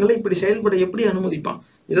நிறுவனங்களை இப்படி செயல்பட எப்படி அனுமதிப்பான்?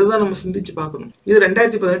 இதை தான் நம்ம சிந்திச்சு பார்க்கணும். இது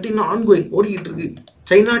 2018 இன்னும் ஆன்கோயிங் ஓடிக்கிட்டு இருக்கு.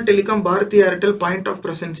 China telecom Bharathi Airtel point of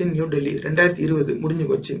presence in new Delhi. 2020 முடிஞ்சு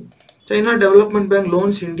போச்சு. China development bank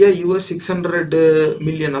loans India $600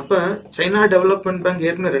 million. அப்ப சைனா டெவலப்மெண்ட் பேங்க்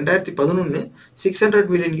ஏற்கனவே 2011 $600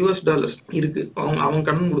 மில்லியன் இருக்கு. அவன்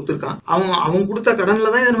கடன் கொடுத்துருக்கான். அவன் கொடுத்த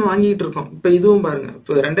கடன்ல தான் இதை நம்ம வாங்கிட்டு இருக்கோம். இப்ப இதுவும் பாருங்க,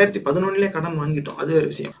 இப்ப 2011 கடன் வாங்கிட்டோம், அது ஒரு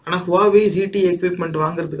விஷயம். ஆனா Huawei ZTE எக்யூப்மெண்ட்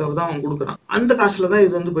வாங்குறதுக்காக தான் அவன் கொடுக்குறான். அந்த காசுல தான்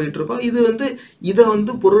இது வந்து போயிட்டு இருக்கோம். இதை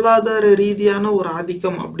வந்து பொருளாதார ரீதியான ஒரு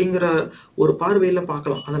ஆதிக்கம் அப்படிங்கிற ஒரு பார்வையில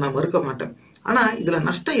பார்க்கலாம். அதை நான் மறுக்க மாட்டேன். ஆனா இதுல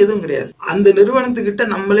நஷ்டம் எதுவும் கிடையாது. அந்த நிறுவனத்துக்கிட்ட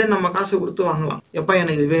நம்மளே நம்ம காசை கொடுத்து வாங்கலாம், எப்ப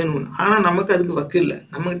எனக்கு இது வேணும்னு. ஆனா நமக்கு அதுக்கு வக்கு இல்லை,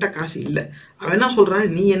 நம்ம கிட்ட காசு இல்லை. அவன் என்ன சொல்றான்,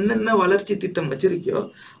 நீ என்னென்ன வளர்ச்சி திட்டம் வச்சிருக்கியோ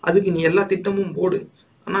அதுக்கு நீ எல்லா திட்டமும் போடு,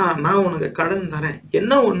 ஆனா நான் உனக்கு கடன் தரேன்.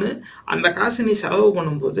 என்ன ஒண்ணு, அந்த காசு நீ செலவு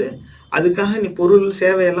பண்ணும்போது அதுக்காக நீ பொருள்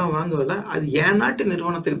சேவையெல்லாம் வாங்குவல, அது என் நாட்டு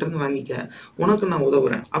நிறுவனத்துக்கிட்ட இருந்து வாங்கிக்க, உனக்கு நான்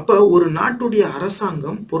உதவுறேன். அப்ப ஒரு நாட்டுடைய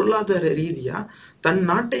அரசாங்கம் பொருளாதார ரீதியா தன்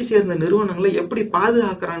நாட்டை சேர்ந்த நிறுவனங்களை எப்படி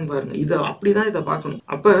பாதுகாக்கிறான்னு பாருங்க. அப்படிதான் இதை பார்க்கணும்.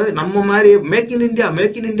 அப்ப நம்ம மாதிரி மேக் இன்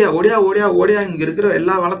இந்தியா ஓடியா இங்க இருக்கிற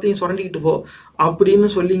எல்லா வளத்தையும் சுரண்டிக்கிட்டு போ அப்படின்னு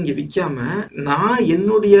சொல்லி இங்க விற்காம, நான்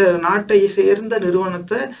என்னுடைய நாட்டை சேர்ந்த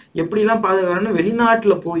நிறுவனத்தை எப்படிலாம் பாதுகாக்கிறேன்னு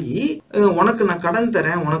வெளிநாட்டுல போய் உனக்கு நான் கடன்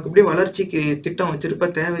தரேன், உனக்கு இப்படி வளர்ச்சிக்கு திட்டம் வச்சிருப்ப,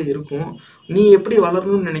 தேவை இருக்கும், நீ எப்படி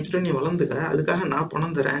வளரணும்னு நினைக்கிற நீ வளர்ந்துக்க, அதுக்காக நான்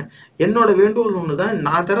பணம் தரேன், என்னோட வேண்டுகோள் ஒண்ணுதான்,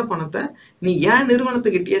 நான் தர பணத்தை நீ ஏன்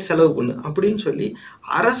நிறுவனத்துக்கிட்டயே செலவு பண்ணு அப்படின்னு சொல்லி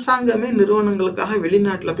அரசாங்கமே நிறுவனங்களுக்காக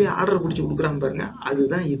வெளிநாட்டுல போய் ஆர்டர் பிடிச்சு கொடுக்குறாங்க பாருங்க.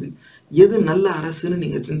 அதுதான் எது நல்ல அரசுன்னு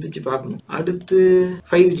நீங்க சிந்திச்சு பார்க்கணும். அடுத்து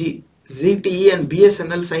 5G. ZTE and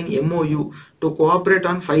BSNL sign MOU to cooperate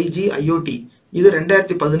on 5G IoT. இது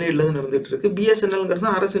 2017 நடந்துட்டு இருக்கு. BSNLங்கிறது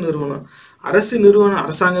அரசு நிறுவனம்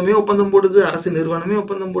அரசாங்கமே ஒப்பந்தம் போடுது, அரசு நிறுவனமே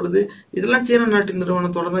ஒப்பந்தம் போடுது. இதெல்லாம் சீன நாட்டு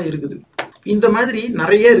நிறுவனத்தோட தான் இருக்குது. இந்த மாதிரி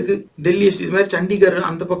நிறைய இருக்கு. டெல்லி இது மாதிரி சண்டிகர்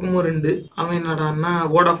அந்த பக்கமும் 2. அவன் என்னடான்னா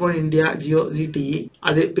வோடாஃபோன் இந்தியா, ஜியோ, ZTE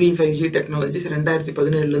அது ப்ரீ 5G டெக்னாலஜிஸ்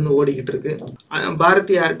 2017 ஓடிக்கிட்டு இருக்கு.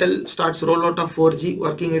 Bharathi Airtel starts roll out of 4G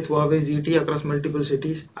working with Huawei ZTE across multiple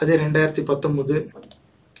cities. அதே 2019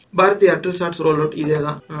 Bharathi Airtel starts roll out. இதே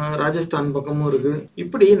தான் ராஜஸ்தான் பக்கமும் இருக்கு.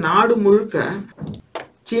 இப்படி நாடு முழுக்க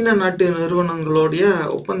சீன நாட்டு நிறுவனங்களுடைய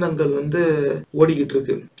ஒப்பந்தங்கள் வந்து ஓடிக்கிட்டு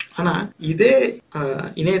இருக்கு. ஆனா இதே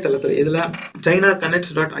இணையதளத்துல இதுல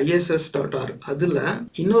china-connects.iss.org அதுல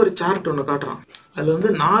இன்னொரு சார்ட் ஒண்ணு காட்டுறான். அதுல வந்து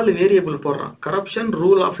 4 வேரியபிள் போடுறான். Corruption,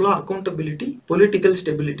 rule of law, accountability, political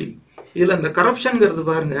stability. இதுல இந்த கரப்ஷன்ங்கிறது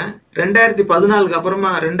பாருங்க, 2014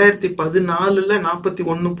 அப்புறமா 2014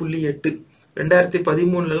 41.8,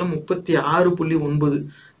 2013 36.9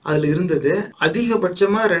 அதுல இருந்தது.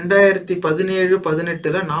 அதிகபட்சமா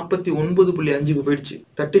 2017-18 49.5க்கு போயிடுச்சு.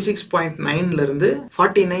 36.9 இருந்து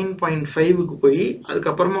 49.5க்கு போய்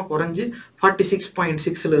அதுக்கப்புறமா குறைஞ்சு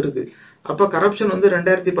 46.6ல இருக்கு. அப்ப கரப்ஷன் வந்து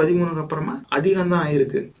 2013 அப்புறமா அதிகம் தான்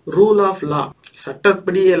ஆயிருக்கு. ரூல் ஆஃப் லா,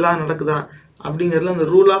 சட்டப்படி எல்லாம் நடக்குதா அப்படிங்கறதுல அந்த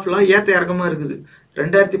ரூல் ஆஃப் லா ஏத்த இறக்கமா இருக்குது.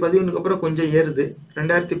 2011 அப்புறம் கொஞ்சம் ஏறுது.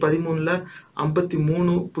 2013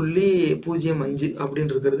 53.05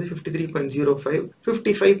 அப்படின்னு இருக்கிறது 53.05,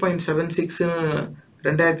 55.76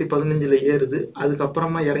 2015 ஏறுது.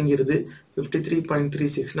 அதுக்கப்புறமா இறங்கிருது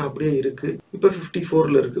 53.36 அப்படியே இருக்கு. இப்ப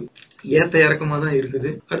 54ல இருக்கு. ஏத்த இறக்கமா தான் இருக்குது.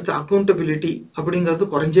 அடுத்து அக்கௌண்டபிலிட்டி அப்படிங்கிறது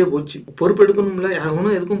குறைஞ்சே போச்சு. பொறுப்பு எடுக்கணும்ல,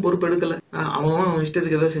 அவனும் எதுக்கும் பொறுப்பு எடுக்கல, அவன்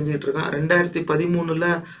இஷ்டத்துக்கு ஏதாவது செஞ்சுட்டு இருக்கான். 2013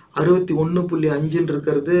 61.5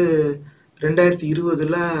 இருக்கிறது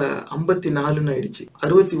 2020 54 ஆயிடுச்சு.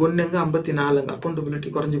 61 54 அக்கௌண்டபிலிட்டி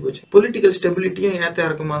குறைஞ்சு போச்சு. பொலிட்டிக்கல் ஸ்டெபிலிட்டியும் ஏத்த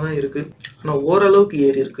இறக்கமா தான் இருக்கு. ஆனா ஓரளவுக்கு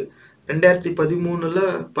ஏறி இருக்கு. 2013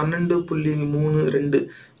 12.32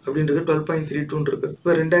 அப்படின்றது 12.32 இருக்கு.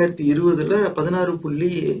 இப்ப 2020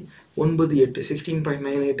 16.8 98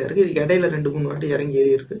 16.98 இருக்கு. இதுக்கு இடையில 2-3 வாட்டி இறங்கி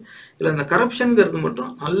ஏறி இருக்கு. இதுல அந்த கரப்ஷன்ங்கிறது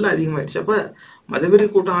மட்டும் நல்லா அதிகமாயிடுச்சு. அப்ப மதவெறி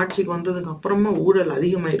கூட்டம் ஆட்சிக்கு வந்ததுக்கு அப்புறமா ஊழல்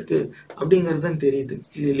அதிகமாயிருக்கு அப்படிங்கிறது தான் தெரியுது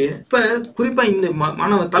இதுலயே. இப்ப குறிப்பா இந்த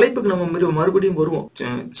தலைப்புக்கு நம்ம மறுபடியும் வருவோம்.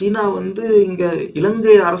 சீனா வந்து இங்க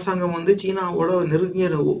இலங்கை அரசாங்கம் வந்து சீனாவோட நெருங்கிய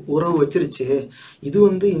உறவு வச்சிருச்சு. இது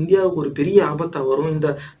வந்து இந்தியாவுக்கு ஒரு பெரிய ஆபத்தா வரும். இந்த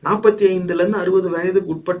 45ல இருந்து 60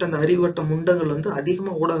 வயதுக்கு உட்பட்ட அந்த அறிவுகட்ட முண்டங்கள் வந்து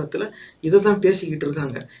அதிகமா ஊடகத்துல இதைதான் பேசிக்கிட்டு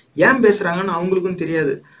இருக்காங்க. ஏன் பேசுறாங்கன்னு அவங்களுக்கும்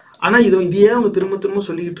தெரியாது. ஆனா இதையே அவங்க திரும்ப திரும்ப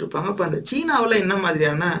சொல்லிக்கிட்டு இருப்பாங்க. அப்ப அந்த சீனாவுல என்ன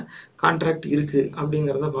மாதிரியான கான்ட்ராக்ட் இருக்கு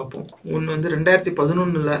அப்படிங்கிறத பார்ப்போம். ஒன்று வந்து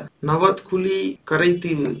 2011 நவாத் குலி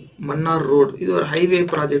கரைத்தீவு மன்னார் ரோடு, இது ஒரு ஹைவே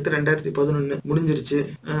ப்ராஜெக்ட் 2011 முடிஞ்சிருச்சு.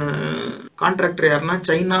 கான்ட்ராக்டர் யாருன்னா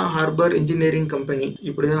சைனா ஹார்பர் இன்ஜினியரிங் கம்பெனி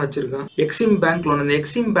இப்படிதான் வச்சிருக்கான். எக்ஸிம் பேங்க் லோன், அந்த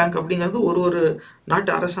எக்ஸிம் பேங்க் அப்படிங்கிறது ஒரு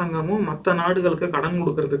நாட்டு அரசாங்கமும் மற்ற நாடுகளுக்கு கடன்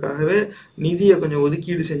கொடுக்கறதுக்காகவே நிதியை கொஞ்சம்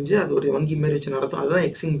ஒதுக்கீடு செஞ்சு அது ஒரு வங்கி மாரி வச்சு நடத்தும். அதுதான்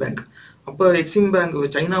எக்ஸிம் பேங்க். அப்போ எக்ஸிம் பேங்க்,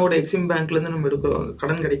 சைனாவோட எக்ஸிம் பேங்க்லேருந்து நம்ம எடுக்கிறோம்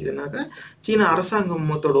கடன் கிடைக்குதுனாக்க சீன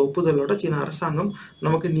அரசாங்கத்தோட ஒப்புதலோட சீன அரசாங்கம்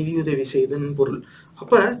நமக்கு நிதியுதவி செய்யுதுன்னு பொருள்.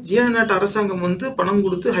 அப்போ சீன நாட்டு அரசாங்கம் வந்து பணம்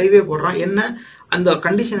கொடுத்து ஹைவே போடுறான். என்ன அந்த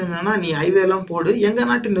கண்டிஷன் என்னன்னா, நீ ஹைவே எல்லாம் போடு, எங்க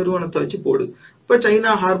நாட்டு நிறுவனத்தை வச்சு போடு. இப்போ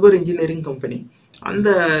சைனா ஹார்பர் இன்ஜினியரிங் கம்பெனி அந்த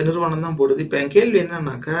நிறுவனம் தான் போடுது. இப்போ என் கேள்வி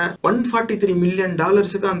என்னன்னாக்கா, $143 மில்லியன்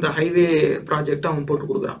அந்த ஹைவே ப்ராஜெக்ட் அவன் போட்டு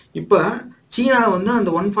கொடுக்குறான். இப்போ சீனா வந்து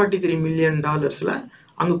அந்த $143 மில்லியன்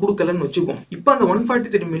அங்க கொடுக்கலன்னு வச்சுக்கோம். இப்ப அந்த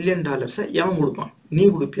 $143 மில்லியன் எவன் கொடுப்பான்? நீ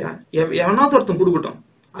கொடுப்பியா? எவனாவது ஒருத்தன் கொடுக்கட்டும்.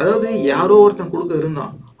 அதாவது யாரோ ஒருத்தன் கொடுக்க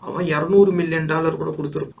இருந்தான், அவன் $200 மில்லியன் கூட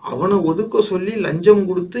கொடுத்துருப்பான். அவனை ஒதுக்க சொல்லி லஞ்சம்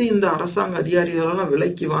கொடுத்து இந்த அரசாங்க அதிகாரிகளெல்லாம்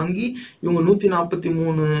விலைக்கு வாங்கி இவங்க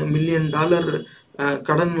 $143 மில்லியன்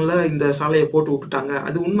கடன்ல இந்த சாலையை போட்டு விட்டுட்டாங்க.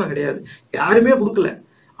 அது உண்மை கிடையாது. யாருமே கொடுக்கல.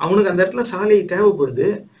 அவனுக்கு அந்த இடத்துல சாலை தேவைப்படுது,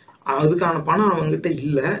 அதுக்கான பணம் அவங்ககிட்ட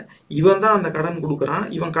இல்லை. இவன் தான் அந்த கடன் கொடுக்குறான்.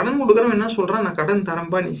 இவன் கடன் கொடுக்குறவன் என்ன சொல்றான், நான் கடன்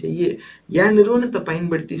தரம்பா, நீ செய்ய, என் நிறுவனத்தை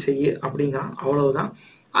பயன்படுத்தி செய்ய அப்படிங்கிறான். அவ்வளவுதான்.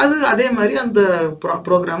 அது அதே மாதிரி அந்த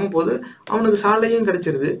ப்ரோக்ராமும் போது அவனுக்கு சாலையும்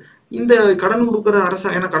கிடைச்சிருது. இந்த கடன் கொடுக்குற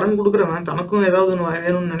அரசாங்கம், ஏன்னா கடன் கொடுக்குறவன் தனக்கும் ஏதாவது ஒன்று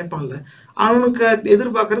வேணும்னு நினைப்பான்ல, அவனுக்கு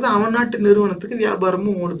எதிர்பார்க்கறது அவன் நாட்டு நிறுவனத்துக்கு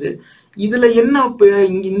வியாபாரமும் ஓடுது. இதுல என்ன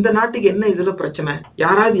இங்க இந்த நாட்டுக்கு என்ன இதுல பிரச்சனை?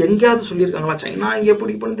 யாராவது எங்கேயாவது சொல்லியிருக்காங்களா சைனா இங்க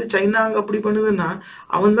எப்படி பண்ணுது, சைனா அங்க அப்படி பண்ணுதுன்னா?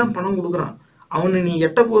 அவன் தான் பணம் கொடுக்குறான். அவனை நீ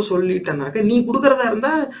எட்ட போ சொல்லிட்டனாக்க, நீ கொடுக்கறதா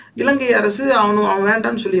இருந்தா இலங்கை அரசு அவன்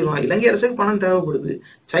வேண்டான்னு சொல்லிடுவான். இலங்கை அரசுக்கு பணம் தேவைப்படுது,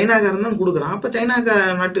 சைனாக்காரன் தான் கொடுக்குறான். அப்ப சைனாக்க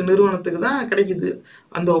நாட்டு நிறுவனத்துக்கு தான் கிடைக்குது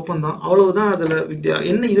அந்த ஒப்பந்தம். அவ்வளவுதான். அதுல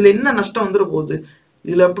இதுல என்ன நஷ்டம் வந்துட போகுது?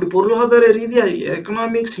 இதுல அப்படி பொருளாதார ரீதியா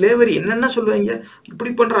எக்கனாமிக் ஸ்லேவரி என்னென்ன சொல்லுவாங்க,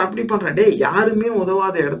 இப்படி பண்றான் அப்படி பண்றான். டே, யாருமே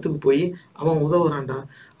உதவாத இடத்துக்கு போய் அவன் உதவுறான்டா.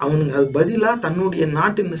 அவனுக்கு அது பதிலா தன்னுடைய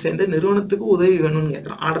நாட்டின் சேர்ந்த நிறுவனத்துக்கு உதவி வேணும்னு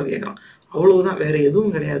கேட்கறான், ஆர்டர் கேட்கறான். அவ்வளவுதான், வேற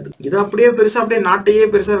எதுவும் கிடையாது. இது அப்படியே பெருசா அப்படியே நாட்டையே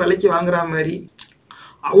பெருசா விலைக்கு வாங்குற மாதிரி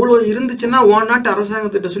அவ்வளவு இருந்துச்சுன்னா உன் நாட்டு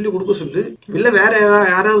அரசாங்கத்திட்ட சொல்லி கொடுக்க சொல்லு, இல்ல வேற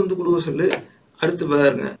யாராவது வந்து கொடுக்க சொல்லு. அடுத்து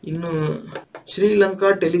பாருங்க, இன்னும்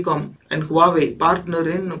Sri Lanka telecom and Huawei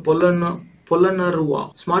partner in பொல்லனருவா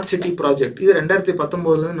smart city project. இது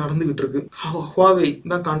 2019 நடந்துகிட்டு இருக்கு. ஹுவாவே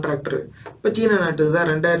தான் கான்ட்ராக்டர். இப்ப சீன நாட்டு தான்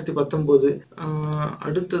 2019.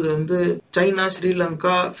 அடுத்தது வந்து China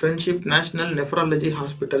Sri Lanka friendship national nephrology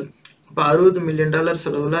hospital. இப்போ $60 மில்லியன்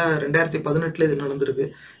செலவுல 2018 இது நடந்திருக்கு.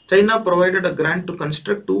 China provided a grand to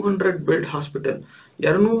construct 200 bed hospital.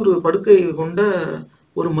 200 படுக்கை கொண்ட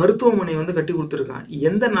ஒரு மருத்துவமனை வந்து கட்டி கொடுத்துருக்கான்.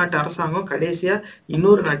 எந்த நாட்டு அரசாங்கம் கடைசியா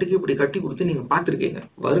இன்னொரு நாட்டுக்கு இப்படி கட்டி கொடுத்து நீங்க பார்த்துருக்கீங்க?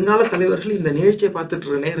 வருங்கால தலைவர்கள், இந்த நிகழ்ச்சியை பார்த்துட்டு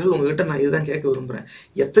இருக்க நேயர்கள், உங்ககிட்ட நான் இதுதான் கேட்க விரும்புறேன்.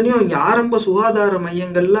 எத்தனையோ இங்க ஆரம்ப சுகாதார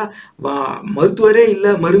மையங்கள்ல மருத்துவரே இல்ல,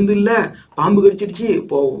 மருந்து இல்ல, பாம்பு கடிச்சிருச்சு,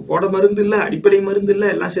 போட மருந்து இல்ல, அடிப்படை மருந்து இல்ல,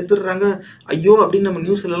 எல்லாம் செத்துடுறாங்க, ஐயோ அப்படின்னு நம்ம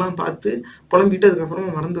நியூஸ்ல எல்லாம் பார்த்து புலம்பிட்டு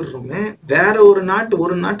அதுக்கப்புறமா மறந்துடுறோமே. வேற ஒரு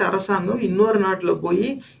நாட்டு அரசாங்கம் இன்னொரு நாட்டுல போய்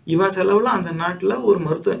இவன் செலவுல அந்த நாட்டுல ஒரு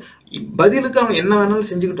மருத்துவ பதிலுக்கு அவன் என்ன வேணாலும்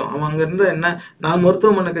செஞ்சுக்கிட்டோம். அவன் அங்க இருந்தா என்ன, நான்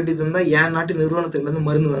மருத்துவமனை கட்டி தந்தா என் நாட்டு நிறுவனத்துல இருந்து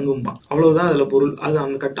மருந்து வாங்கும்பான். அவ்வளவுதான் அதுல பொருள். அது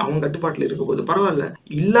அவன் கட்டுப்பாட்டுல இருக்க போது பரவாயில்ல.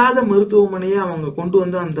 இல்லாத மருத்துவமனையை அவங்க கொண்டு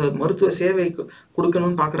வந்து அந்த மருத்துவ சேவை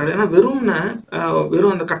கொடுக்கணும்னு பாக்குறாரு. ஏன்னா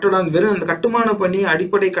வெறும் அந்த கட்டடம், வெறும் அந்த கட்டுமான பணி,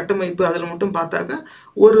 அடிப்படை கட்டமைப்பு அதுல மட்டும் பார்த்தாக்க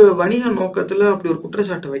ஒரு வணிக நோக்கத்துல அப்படி ஒரு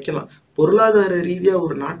குற்றச்சாட்டை வைக்கலாம். பொருளாதார ரீதியா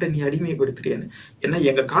ஒரு நாட்டை நீ அடிமைப்படுத்துறியான்னு. ஏன்னா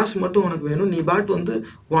எங்க காசு மட்டும் உனக்கு வேணும், நீ பாட்டு வந்து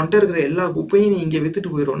உன்கிட்ட இருக்கிற எல்லா குப்பையும் நீ இங்க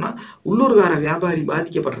வித்துட்டு போயிடும்னா உள்ளூர்கார வியாபாரி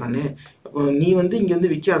பாதிக்கப்படுறானே. நீ வந்து இங்க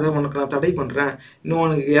வந்து விற்காத, உனக்கு நான் தடை பண்றேன், இன்னும்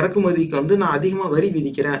உனக்கு இறக்குமதிக்கு வந்து நான் அதிகமா வரி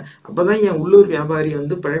விதிக்கிறேன், அப்பதான் என் உள்ளூர் வியாபாரி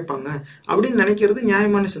வந்து பிழைப்பாங்க அப்படின்னு நினைக்கிறது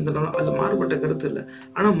நியாயமான சிந்தனை தான். அது மாறுபட்ட கருத்து இல்லை.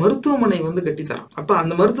 ஆனா மருத்துவமனை வந்து கட்டித்தரான். அப்ப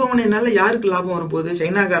அந்த மருத்துவமனைனால யாருக்கு லாபம் வரப்போகுது?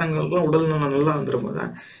 சைனாக்காரங்களுக்குலாம் உடல் நலம் நல்லா வந்துடும் போதா?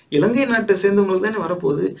 இலங்கை நாட்டை சேர்ந்தவங்களுக்கு தானே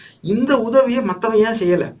வரப்போகுது. இந்த உதவியை மற்றவன் ஏன்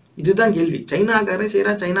செய்யலை? இதுதான் கேள்வி. சைனாக்காரன்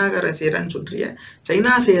செய்யறான்னு சொல்றிய,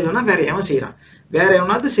 சைனா செய்யலைன்னா வேற எவன் செய்யறான்? வேற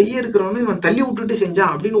எவனாவது செய்ய இருக்கிறவனு இவன் தள்ளி விட்டுட்டு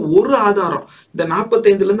செஞ்சான் அப்படின்னு ஒரு ஆதாரம், இந்த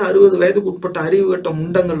 45லேருந்து 60 வயதுக்கு உட்பட்ட அறிவு கட்ட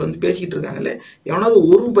முண்டங்கள் பேசிக்கிட்டு இருக்காங்களே, எவனாவது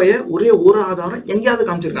ஒரே ஒரு ஆதாரம் எங்கேயாவது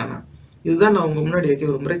காமிச்சிருக்காங்க? இதுதான் நான் உங்க முன்னாடி வைக்க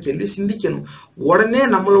விரும்புற கேள்வி. சிந்திக்கணும். உடனே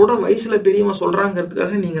நம்மளோட வயசுல பெரியவன்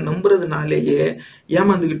சொல்றாங்கிறதுக்காக நீங்க நம்புறதுனாலேயே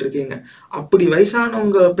ஏமாந்துகிட்டு இருக்கீங்க. அப்படி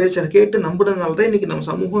வயசானவங்க பேச்சை கேட்டு நம்புறதுனாலதான் இன்னைக்கு நம்ம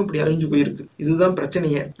சமூகம் இப்படி அழிஞ்சு போயிருக்கு. இதுதான்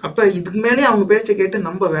பிரச்சனையே. அப்ப இதுக்கு மேலே அவங்க பேச்சை கேட்டு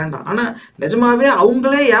நம்ப வேண்டாம். ஆனா நிஜமாவே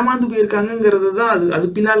அவங்களே ஏமாந்து போயிருக்காங்கிறது தான் அது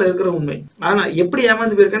பின்னால இருக்கிற உண்மை. ஆனா எப்படி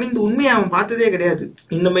ஏமாந்து போயிருக்கான்னு இந்த உண்மையை அவன் பார்த்ததே கிடையாது.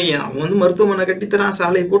 இன்னுமே அவன் மருத்துவமனை கட்டித்தரான்,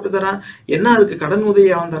 சாலை போட்டு தரான், என்ன அதுக்கு கடன்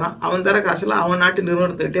உதவி அவன் தரான். அவன் தர காசுல அவன் நாட்டு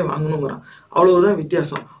நிறுவனத்துக்கிட்டே வாங்கணும். அவ்வளவுதான்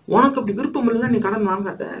வித்தியாசம். உனக்கு அப்படி விருப்பம் இல்லைன்னா நீ கடன்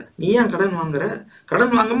வாங்காத. நீ ஏன் கடன் வாங்குற?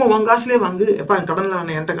 கடன் வாங்காம உன் காசுலயே வாங்கு. எப்ப கடன்ல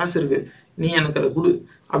என்கிட்ட காசு இருக்கு, நீ எனக்கு அதை கொடு.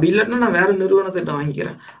 அப்படி இல்லைன்னா நான் வேற நிறுவனத்திட்ட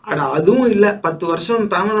வாங்கிக்கிறேன். அதுவும் இல்லை, 10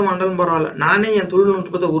 வருஷம் தாமதம் ஆண்டாலும் பரவாயில்ல, நானே என்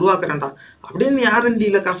தொழில்நுட்பத்தை உருவாக்குறேன்டா அப்படின்னு நீ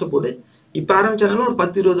R&Dல காசை போடு. இப்ப ஆரம்பிச்சாலும் ஒரு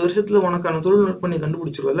 10-20 வருஷத்துல உனக்கான தொழில்நுட்பம் நீ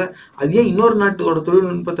கண்டுபிடிச்சிருவல. அது ஏன் இன்னொரு நாட்டோட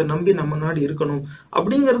தொழில்நுட்பத்தை நம்பி நம்ம நாடு இருக்கணும்?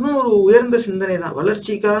 அப்படிங்கிறதும் ஒரு உயர்ந்த சிந்தனை தான்.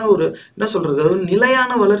 வளர்ச்சிக்கான ஒரு என்ன சொல்றது, அது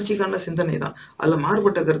நிலையான வளர்ச்சிக்கான சிந்தனை தான். அதுல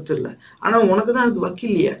மாறுபட்ட கருத்து இல்லை. ஆனா உனக்கு தான் அதுக்கு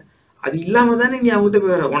வக்கில்லையே. அது இல்லாம தானே நீ அவங்ககிட்ட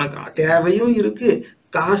போய் வர. உனக்கு தேவையும் இருக்கு,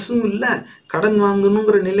 காசும் இல்லை, கடன்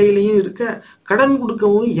வாங்கணுங்கிற நிலையிலையும் இருக்க, கடன்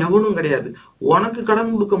கொடுக்கவும் எவனும் கிடையாது. உனக்கு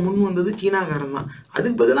கடன் கொடுக்க முன் வந்தது சீனாக்காரன் தான்.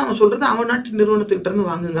 அதுக்கு பதிலாக அவன் சொல்றது அவன் நாட்டு நிறுவனத்துக்கிட்ட இருந்து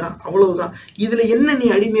வாங்குங்கிறான். அவ்வளவுதான். இதுல என்ன நீ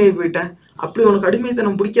அடிமையாகி போயிட்ட? அப்படி உனக்கு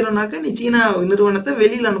அடிமைத்தனம் பிடிக்கலனாக்க நீ சீனா நிறுவனத்தை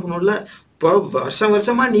வெளியில அனுப்பணும்ல. இப்போ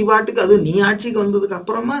வருஷமா நீ பாட்டுக்கு, அதுவும் நீ ஆட்சிக்கு வந்ததுக்கு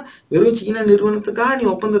அப்புறமா வெறும் சீனா நிறுவனத்துக்காக நீ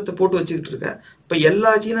ஒப்பந்தத்தை போட்டு வச்சுக்கிட்டு இருக்க. இப்ப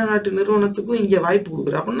எல்லா சீனா நாட்டு நிறுவனத்துக்கும் இங்க வாய்ப்பு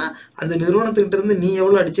கொடுக்குற அப்படின்னா அந்த நிறுவனத்துக்கிட்ட இருந்து நீ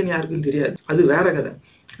எவ்வளவு அடிச்சேன்னு யாருக்கும் தெரியாது. அது வேற கதை.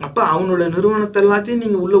 அப்ப அவனோட நிறுவனத்தை எல்லாத்தையும்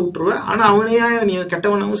நீங்க உள்ள விட்டுருவ. ஆனா அவனையா நீ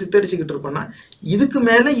கெட்டவனாவும் சித்தரிச்சுக்கிட்டு இருப்பானா? இதுக்கு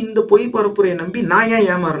மேல இந்த பொய் பரப்புரையை நம்பி நான் ஏன்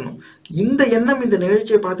ஏமாறணும்? இந்த எண்ணம் இந்த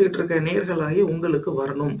நிகழ்ச்சியை பார்த்துக்கிட்டு இருக்க நேயர்களாகி உங்களுக்கு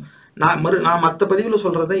வரணும். நான் மற்ற பதிவுல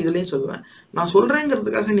சொல்றத இதுலயும் சொல்லுவேன். நான்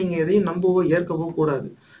சொல்றேங்கிறதுக்காக நீங்க எதையும் நம்பவோ ஏற்கவோ கூடாது.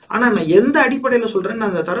 ஆனா நான் எந்த அடிப்படையில சொல்றேன்னு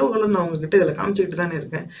அந்த தரவுகளை நான் உங்ககிட்ட இதுல காமிச்சுக்கிட்டு தானே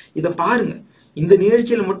இருக்கேன். இதை பாருங்க. இந்த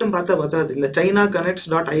நிகழ்ச்சியில மட்டும் பார்த்தா பத்தாது. இந்த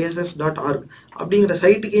chinaconnects.iss.org அப்படிங்கிற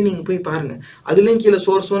சைட்டுக்கே நீங்க போய் பாருங்க. அதுலயும் கீழே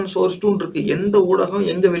source 1 source 2 இருக்கு. எந்த ஊடகம்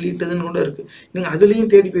எங்க வெளியிட்டதுன்னு கூட இருக்கு. நீங்க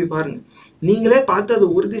அதுலயும் தேடி போய் பாருங்க. நீங்களே பார்த்து அதை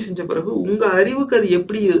உறுதி செஞ்ச பிறகு உங்க அறிவுக்கு அது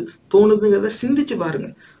எப்படி தோணுதுங்கிறத சிந்திச்சு பாருங்க.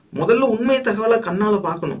 முதல்ல உண்மை தகவலை கண்ணால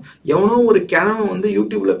பார்க்கணும். எவனோ ஒரு கிழவன்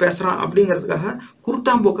யூடியூப்ல பேசுறான் அப்படிங்கிறதுக்காக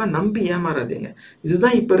குருட்டாம்போக்கா நம்பி ஏமாறாதீங்க.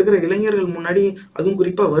 இதுதான் இப்ப இருக்கிற இளைஞர்கள் முன்னாடி, அதுவும்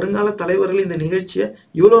குறிப்பா வருங்கால தலைவர்கள் இந்த நிகழ்ச்சியை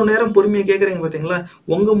இவ்வளவு நேரம் பொறுமையா கேட்கறீங்க பாத்தீங்களா?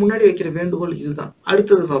 உங்க முன்னாடி வைக்கிற வேண்டுகோள் இதுதான்.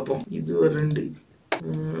 அடுத்தது பார்ப்போம். இது ஒரு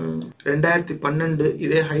 2012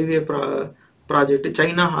 இதே highway project,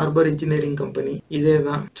 China Harbour Engineering company. இதே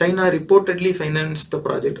தான். China reportedly finance the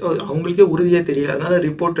project. அவங்களுக்கே உறுதியா தெரியல, அதனால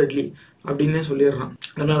ரிப்போர்ட்டட்லி அப்படின்னே சொல்லிடுறான்.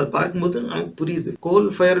 அதனால பார்க்கும்போது நமக்கு புரியுது. Coal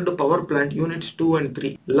fired power plant units 2 and 3,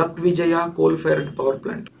 Lak Vijaya coal fired power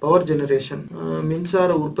plant, power generation, மின்சார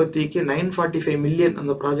உற்பத்திக்கு 945 மில்லியன்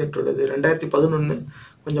அந்த ப்ராஜெக்டோடது. 2011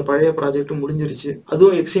 கொஞ்சம் பழைய ப்ராஜெக்டும் முடிஞ்சிருச்சு.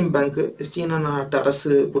 அதுவும் எக்ஸிம் பேங்க், சீனா நாட்டு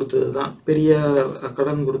அரசு கொடுத்தது தான். பெரிய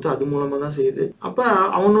கடன் கொடுத்து அது மூலமா தான் செய்யுது. அப்ப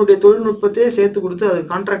அவனுடைய தொழில்நுட்பத்தையே சேர்த்து கொடுத்து அது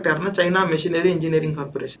கான்ட்ராக்ட் யாருன்னா சைனா மெஷினரி இன்ஜினியரிங்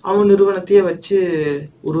கார்பரேஷன். அவன் நிறுவனத்தையே வச்சு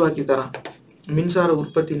உருவாக்கி தரான். மின்சார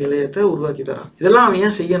உற்பத்தி நிலையத்தை உருவாக்கி தரான். இதெல்லாம் அவன்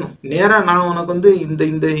ஏன் செய்யணும்? நேரா நான் உனக்கு இந்த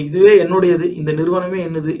இதுவே என்னுடையது, இந்த நிறுவனமே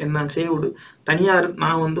என்னது, என்ன செய்ய விடு, தனியார்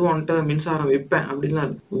நான் உன்கிட்ட மின்சாரம் வைப்பேன் அப்படின்னா,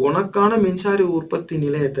 உனக்கான மின்சார உற்பத்தி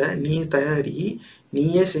நிலையத்தை நீ தயாரி,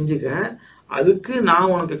 நீயே செஞ்சுக்க, அதுக்கு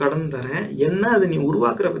நான் உனக்கு கடன் தரேன். என்ன அதை நீ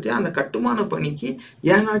உருவாக்குற பத்தியா அந்த கட்டுமான பணிக்கு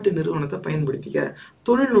என் நாட்டு நிறுவனத்தை பயன்படுத்திக்க.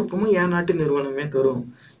 தொழில்நுட்பமும் என் நாட்டு நிறுவனமே தரும்.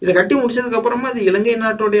 இதை கட்டி முடிச்சதுக்கு அப்புறமா அது இலங்கை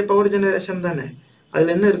நாட்டுடைய பவர் ஜெனரேஷன் தானே.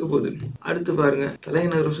 அதுல என்ன இருக்க போகுது? அடுத்து பாருங்க.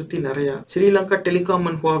 தலைநகரை சுத்தி நிறைய. Sri Lanka telecom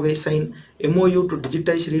and Huawei sign MOU to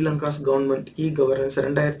digitise Sri Lanka's government e-governance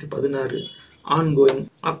 2016 ongoing.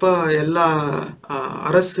 அப்ப எல்லா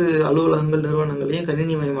அரசு அலுவலகங்கள் நிறுவனங்களையும்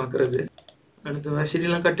கணினிமயமாக்குறது. அடுத்து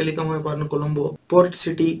ஸ்ரீலங்கா டெலிகாம் பாருங்க. கொலம்போ போர்ட்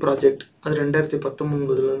சிட்டி ப்ராஜெக்ட், அது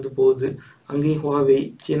 2019 இருந்து போகுது. அங்கேயும் ஹுவாவே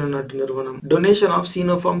சீன நாட்டு நிறுவனம். Donation of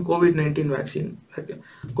Sinopharm COVID-19 vaccine.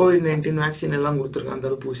 COVID-19 vaccine எல்லாம் கொடுத்துருக்காங்க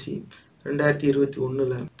தடுப்பூசி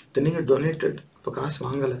 2021. நீங்க டொனேட்டட், இப்போ காசு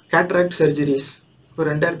வாங்கல. கேட்ராக்ட் சர்ஜரிஸ் இப்போ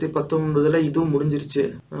 2019 இதுவும் முடிஞ்சிருச்சு.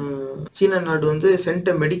 சீன நாடு sent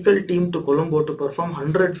medical team to Colombo to perform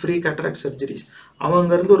 100 free cataract surgeries.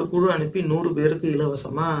 அவங்க இருந்து ஒரு குழு அனுப்பி 100 பேருக்கு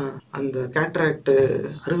இலவசமா அந்த கேட்ராக்ட்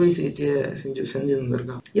அறுவை சிகிச்சையை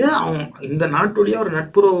செஞ்சிருந்திருக்கான். இதை அவன் இந்த நாட்டுடைய ஒரு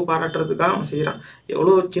நட்புறவு பாராட்டுறதுக்காக அவன் செய்யறான்.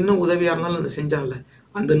 எவ்வளவு சின்ன உதவியா இருந்தாலும் அதை செஞ்சான்ல,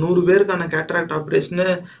 அந்த 100 பேருக்கான கேட்ராக்ட் ஆப்ரேஷனு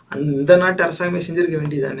அந்த நாட்டு அரசாங்கமே செஞ்சிருக்க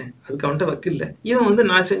வேண்டியதானே. அதுக்கு அவன்கிட்ட வக்கில்ல. இவன் வந்து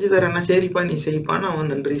நான் செஞ்சு தரேன்னா சரிப்பா நீ செய்ப்பான்னு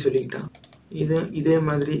அவன் நன்றி சொல்லிக்கிட்டான். இதே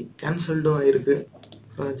மாதிரி கேன்சல்டும் ஆயிருக்கு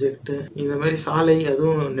ப்ராஜெக்ட். இந்த மாதிரி சாலை,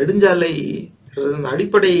 அதுவும் நெடுஞ்சாலை அந்த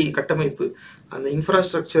அடிப்படை கட்டமைப்பு, அந்த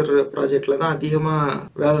இன்ஃப்ராஸ்ட்ரக்சர் ப்ராஜெக்ட்ல தான் அதிகமாக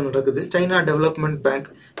வேலை நடக்குது. China development bank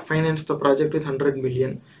finance the project with 100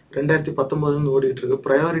 million 2019 ஓடிட்டு இருக்கு.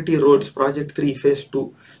 ப்ரையாரிட்டி ரோட்ஸ் ப்ராஜெக்ட் 3 phase 2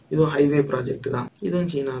 இதுவும் ஹைவே ப்ராஜெக்ட் தான். இதுவும்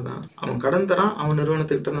சீனா தான். அவன் கடன் தரான், அவன்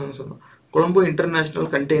நிறுவனத்துக்கிட்ட தான் சொல்றான். கொலம்போ இன்டர்நேஷனல்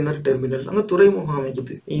கண்டெய்னர் டெர்மினல், அங்கே துறைமுகம்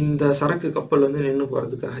அமைக்குது இந்த சரக்கு கப்பல் வந்து நின்று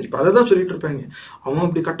போகிறதுக்காக. இப்போ அதை தான் சொல்லிட்டு இருப்பாங்க, அவன்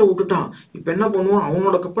அப்படி கட்ட விட்டுட்டான், இப்போ என்ன பண்ணுவான்,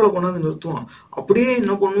 அவனோட கப்பலை கொண்டாந்து நிறுத்துவான், அப்படியே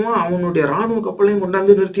என்ன பண்ணுவான், அவனுடைய ராணுவ கப்பலையும்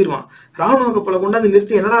கொண்டாந்து நிறுத்திடுவான். ராணுவ கப்பலை கொண்டாந்து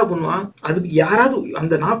நிறுத்தி என்னடா பண்ணுவான், அதுக்கு யாராவது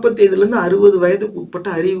அந்த 45லேருந்து 60 வயதுக்கு உட்பட்ட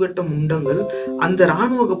அறிவுகட்ட முண்டங்கள் அந்த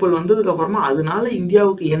ராணுவ கப்பல் வந்ததுக்கு அப்புறமா அதனால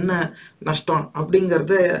இந்தியாவுக்கு என்ன நஷ்டம்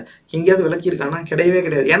அப்படிங்கிறத எங்கேயாவது விளக்கியிருக்கானா? கிடையவே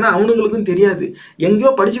கிடையாது. ஏன்னா அவனுங்களுக்கும் தெரியாது,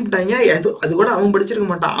 எங்கேயோ படிச்சு விட்டாங்க, அது கூட அவன் படிச்சிருக்க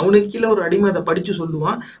மாட்டான், அவனுக்கு கீழே ஒரு அடிமை அதை படிச்சு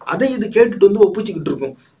சொல்லுவான், அதை இது கேட்டுட்டு வந்து ஒப்பிச்சுக்கிட்டு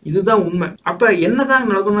இருக்கும். இதுதான் உண்மை. அப்ப என்னதான்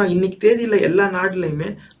நடக்கும்னா, இன்னைக்கு தேதியில எல்லா நாட்டிலையுமே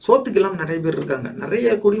சோத்துக்கு இல்லாம நிறைய பேர் இருக்காங்க,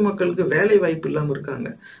 நிறைய குடிமக்களுக்கு வேலை வாய்ப்பு இல்லாம இருக்காங்க,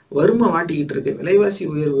 வறுமை வாட்டிக்கிட்டு இருக்கு, விலைவாசி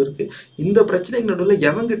உயர்வு இருக்கு. இந்த பிரச்சனைக்கு நடுவில்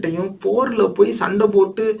எவங்கிட்டையும் போர்ல போய் சண்டை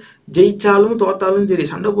போட்டு ஜெயிச்சாலும் தோத்தாலும் சரி,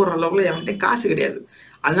 சண்டை போடுற அளவுல எவன்கிட்டையும் காசு கிடையாது.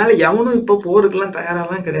 அதனால எவனும் இப்போ போருக்கெல்லாம்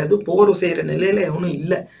தயாராலாம் கிடையாது, போர் செய்யற நிலையில எவனும்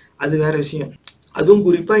இல்லை. அது வேற விஷயம். அதுவும்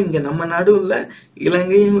குறிப்பா இங்க நம்ம நாடும் இல்லை,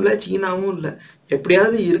 இலங்கையும் இல்லை, சீனாவும் இல்லை.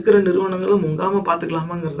 எப்படியாவது இருக்கிற நிறுவனங்களும் முங்காம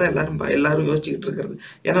பாத்துக்கலாமாங்கிறத எல்லாரும் யோசிச்சுக்கிட்டு இருக்கிறது.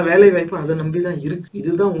 ஏன்னா வேலை வாய்ப்பு அதை நம்பிதான் இருக்கு.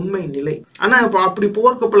 இதுதான் உண்மை நிலை. ஆனா இப்போ அப்படி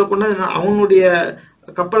போர்க்கப்பலை கொண்டாந்து அவனுடைய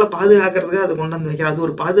கப்பலை பாதுகாக்கிறதுக்காக அதை கொண்டாந்து வைக்கிறேன். அது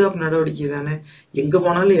ஒரு பாதுகாப்பு நடவடிக்கை தானே, எங்க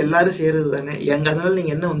போனாலும் எல்லாரும் செய்யறது தானே. அதனால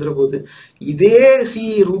நீங்க என்ன வந்துட போகுது? இதே சி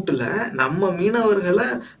ரூட்ல நம்ம மீனவர்களை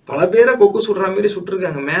பல பேரை கொக்கு சுடுற மாதிரி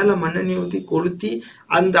சுட்டிருக்காங்க. மேல மண்ணெண்ணி ஊற்றி கொளுத்தி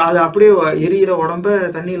அதை அப்படியே எரியிற உடம்ப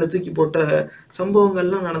தண்ணியில தூக்கி போட்ட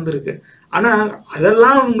சம்பவங்கள்லாம் நடந்திருக்கு. ஆனா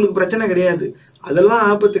அதெல்லாம் உங்களுக்கு பிரச்சனை கிடையாது, அதெல்லாம்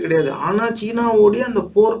ஆபத்து கிடையாது. ஆனா சீனாவோடைய அந்த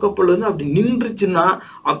போர்க்கப்பல் வந்து அப்படி நின்றுச்சுன்னா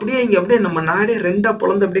அப்படியே இங்க அப்படியே நம்ம நாடே ரெண்டா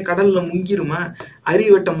பொழந்து அப்படியே கடல்ல முங்கிருமா?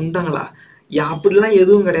 அறிவட்ட முண்டங்களா? அப்படிலாம்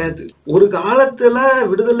எதுவும் கிடையாது. ஒரு காலத்துல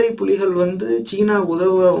விடுதலை புலிகள் வந்து சீனா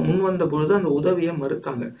உதவ முன் வந்த பொழுது அந்த உதவியை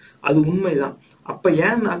மறுத்தாங்க, அது உண்மைதான். அப்ப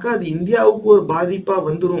ஏன்னாக்கா அது இந்தியாவுக்கு ஒரு பாதிப்பா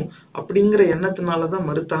வந்துடும் அப்படிங்கிற எண்ணத்தினாலதான்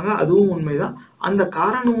மறுத்தாங்க, அதுவும் உண்மைதான். அந்த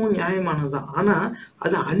காரணமும் நியாயமானதுதான். ஆனா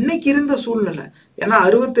அது அன்னைக்கு இருந்த சூழ்நிலை. ஏன்னா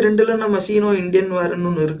 62ல நம்ம சீனோ இந்தியன் வார்னு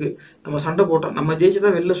ஒன்று இருக்கு, நம்ம சண்டை போட்டோம், நம்ம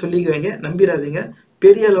ஜெயிச்சுதான் வெளில சொல்லிக்குவாங்க, நம்பிடாதீங்க.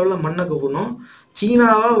 பெரிய அளவுல மண்ணை கவணும்.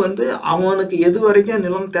 சீனாவா வந்து அவனுக்கு எது வரைக்கும்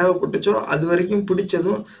நிலம் தேவைப்பட்டுச்சோ அது வரைக்கும்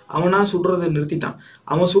பிடிச்சதும் அவனா சுடுறதை நிறுத்திட்டான்.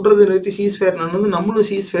 அவன் சுடுறதை நிறுத்தி சீஸ்ஃபேர் நடந்து நம்மளும்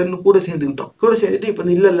சீஸ்ஃபேர்னு கூட சேர்ந்துட்டு இப்போ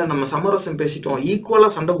இல்லை நம்ம சமரசம் பேசிட்டோம், ஈக்குவலா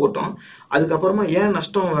சண்டை போட்டோம், அதுக்கப்புறமா ஏன்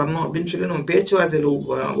நஷ்டம் வரணும் அப்படின்னு சொல்லி நம்ம பேச்சுவார்த்தையில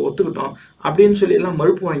ஒத்துக்கிட்டோம் அப்படின்னு சொல்லி எல்லாம்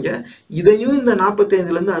மழுப்புவாங்க. இதையும் இந்த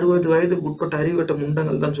 45லேருந்து 60 வயதுக்கு உட்பட்ட அறிவுகட்ட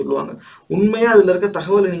முண்டங்கள் தான் சொல்லுவாங்க. உண்மையா அதுல இருக்க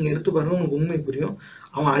தகவலை நீங்க எடுத்து பாருங்க, உங்களுக்கு உண்மை புரியும்.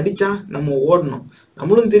 அவன் அடிச்சான், நம்ம ஓடணும்,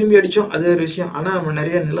 நம்மளும் திரும்பி அடிச்சோம், அது ஒரு விஷயம். ஆனா நம்ம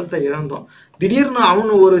நிறைய நிலத்தை இழந்தோம். திடீர்னு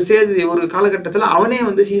அவனு ஒரு காலகட்டத்துல அவனே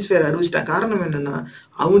வந்து சீஸ்ஃபயர் அறிவிச்சிட்டான். காரணம் என்னன்னா,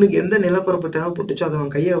 அவனுக்கு எந்த நிலப்பரப்பு தேவைப்பட்டுச்சோ அதை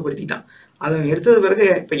அவன் கையகப்படுத்திட்டான். அதை அவன் எடுத்தது பிறகு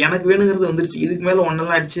இப்ப எனக்கு வேணுங்கிறது வந்துருச்சு, இதுக்கு மேல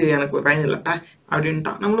ஒன்னெல்லாம் அடிச்சு எனக்கு பயன் இல்லட்டா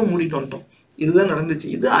அப்படின்ட்டான், நம்மளும் மூடிட்டு வந்துட்டோம். இதுதான் நடந்துச்சு.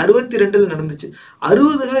 இது 62ல் நடந்துச்சு.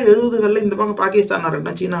 60கள் 70களில் இந்த பக்கம் பாகிஸ்தானா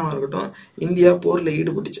இருக்கட்டும், சீனாவா இருக்கட்டும், இந்தியா போர்ல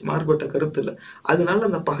ஈடுபட்டுச்சு மாறுபட்ட கருத்துல. அதனால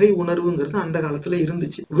அந்த பகை உணர்வுங்கிறது அந்த காலத்துல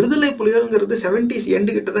இருந்துச்சு. விடுதலை புலிகள்ங்கிறது 70s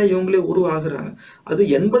எண்டு கிட்ட தான் இவங்களே உருவாகுறாங்க. அது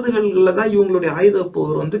 80களில் தான் இவங்களுடைய ஆயுத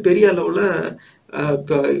போர் வந்து பெரிய அளவுல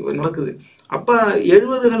நடக்குது. அப்ப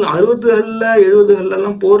 70கள்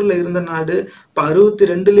 60கள் போர்ல இருந்த நாடு இப்ப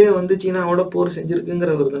 62லயே வந்து சீனாவோட போர்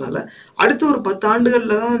செஞ்சிருக்குங்கிறதுனால அடுத்த ஒரு 10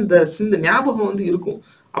 ஆண்டுகள்ல தான் இந்த ஞாபகம் வந்து இருக்கும்.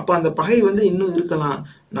 அப்ப அந்த பகை வந்து இன்னும் இருக்கலாம்.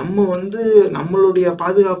 நம்ம வந்து நம்மளுடைய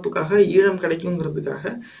பாதுகாப்புக்காக ஈழம்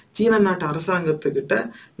கிடைக்குங்கிறதுக்காக சீன நாட்டு அரசாங்கத்துக்கிட்ட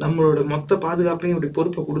நம்மளோட மொத்த பாதுகாப்பையும் இப்படி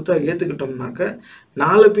பொறுப்பை கொடுத்தா ஏத்துக்கிட்டோம்னாக்க,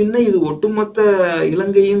 நாளை பின்ன இது ஒட்டுமொத்த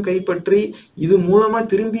இலங்கையும் கைப்பற்றி இது மூலமா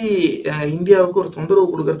திரும்பி இந்தியாவுக்கு ஒரு தொந்தரவு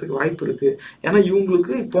கொடுக்கறதுக்கு வாய்ப்பு இருக்கு. ஏன்னா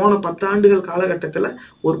இவங்களுக்கு போன 10 ஆண்டுகள் காலகட்டத்துல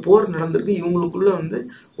ஒரு போர் நடந்திருக்கு, இவங்களுக்குள்ள வந்து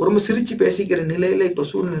ரொம்ப சிரிச்சு பேசிக்கிற நிலையில இப்ப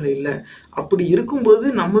சூழ்நிலை இல்லை. அப்படி இருக்கும்போது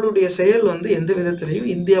நம்மளுடைய செயல் வந்து எந்த விதத்திலையும்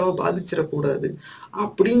இந்தியாவை பாதிச்சிடக்கூடாது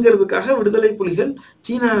அப்படிங்கிறதுக்காக விடுதலை புலிகள்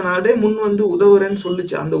சீனா நாடே முன் வந்து உதவுறேன்னு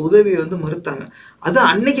சொல்லிச்சு. அந்த உதவியை வந்து மறுத்தாங்க. அது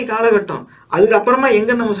அன்னைக்கு காலகட்டம். அதுக்கப்புறமா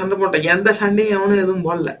எங்க நம்ம சண்டை போட்டோம்? எந்த சண்டையும் எவனும் எதுவும்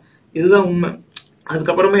போடல. இதுதான் உண்மை.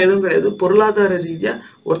 அதுக்கப்புறமா எதுவும் கிடையாது. பொருளாதார ரீதியா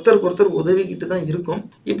ஒருத்தருக்கு ஒருத்தர் உதவிக்கிட்டு தான் இருக்கும்.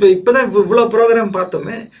 இப்பதான் இவ்வளவு ப்ரோக்ராம்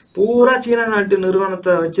பார்த்தோமே, பூரா சீனா நாட்டு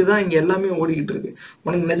நிறுவனத்தை வச்சுதான் இங்க எல்லாமே ஓடிக்கிட்டு இருக்கு.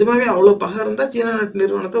 உனக்கு நிஜமாவே அவ்வளவு பகை இருந்தா சீனா நாட்டு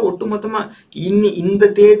நிறுவனத்தை ஒட்டுமொத்தமா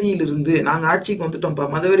இந்த தேதியிலிருந்து நாங்க ஆட்சிக்கு வந்துட்டோம்ப்பா,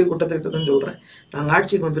 மதவெறி கூட்டத்திட்ட தான் சொல்றேன். நாங்க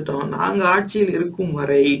ஆட்சிக்கு வந்துட்டோம். நாங்க ஆட்சியில் இருக்கும்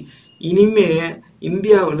வரை இனிமே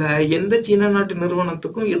இந்தியாவில் எந்த சீன நாட்டு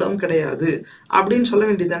நிறுவனத்துக்கும் இடம் கிடையாது அப்படின்னு சொல்ல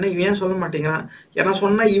வேண்டியதானே. இவன் சொல்ல மாட்டேங்கிறான். ஏன்னா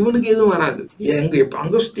சொன்னா இவனுக்கு எதுவும் வராது.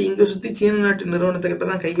 அங்க சுத்தி இங்க சுத்தி சீன நாட்டு நிறுவனத்துக்கிட்ட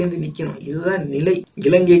தான் கையேந்தி நிக்கணும். இதுதான் நிலை.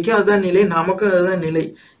 இலங்கைக்கும் அதுதான் நிலை, நமக்கும் அதுதான் நிலை.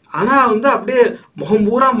 ஆனா அப்படியே முகம்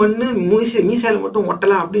பூரா மண்ணு, மீசையில மட்டும்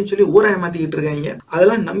ஒட்டலாம் அப்படின்னு சொல்லி ஊரை ஏமாத்திக்கிட்டு இருக்காங்க.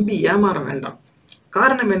 அதெல்லாம் நம்பி ஏமாற வேண்டாம்.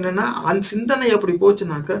 காரணம் என்னன்னா, அந்த சிந்தனை அப்படி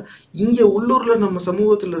போச்சுனாக்கா இங்க உள்ளூர்ல நம்ம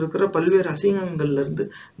சமூகத்துல இருக்கிற பல்வேறு அசிங்கங்கள்ல இருந்து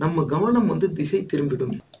நம்ம கவனம் திசை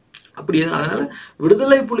திரும்பிடும். அப்படி அதனால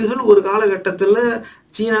விடுதலை புலிகள் ஒரு காலகட்டத்துல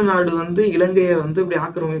சீன நாடு இலங்கையை இப்படி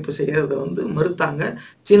ஆக்கிரமிப்பு செய்யறத மறுத்தாங்க.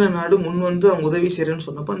 சீன நாடு முன் அவங்க உதவி செய்யறேன்னு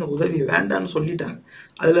சொன்னப்போ அந்த உதவி வேண்டான்னு சொல்லிட்டாங்க.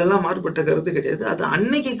 அதுல எல்லாம் மாறுபட்ட கருத்து கிடையாது. அது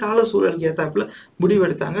அன்னைக்கு கால சூழலுக்கு ஏத்தாப்புல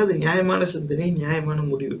முடிவெடுத்தாங்க. அது நியாயமான சிந்தனை, நியாயமான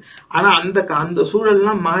முடிவு. ஆனா அந்த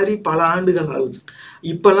சூழல்லாம் மாறி பல ஆண்டுகள் ஆகுது.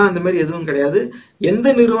 இப்பெல்லாம் அந்த மாதிரி எதுவும் கிடையாது. எந்த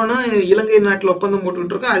நிறுவனம் இலங்கை நாட்டுல ஒப்பந்தம்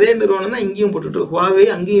போட்டுக்கிட்டு இருக்கோ அதே நிறுவனம் தான் இங்கேயும் போட்டுட்டு இருக்கு. ஹுவாவே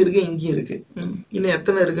அங்கேயும் இருக்கு, இங்கேயும் இருக்கு. இன்னும்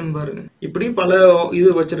எத்தனை இருக்குன்னு பாருங்க. இப்படி பல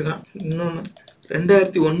இது வச்சிருக்கான். இன்னொன்னு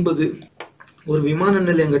 2009 ஒரு விமான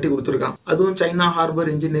நிலையம் கட்டி கொடுத்துருக்கான். அதுவும் China Harbour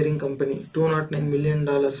Engineering company $209 million.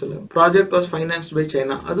 Project was ஃபைனான்ஸ்ட் by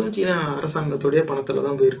China. அதுவும் சீனா அரசாங்கத்துடைய பணத்துல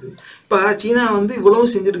தான் போயிருக்கு. இப்ப சீனா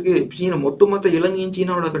இவ்வளவு செஞ்சிருக்கு. சீனா ஒட்டுமொத்த இலங்கையும்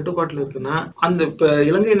சீனாவோட கட்டுப்பாட்டுல இருக்குன்னா அந்த இப்ப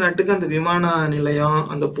இலங்கை நாட்டுக்கு அந்த விமான நிலையம்,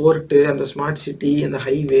 அந்த போர்ட்டு, அந்த ஸ்மார்ட் சிட்டி, அந்த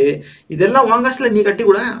ஹைவே இதெல்லாம் வாங்காசுல நீ கட்டி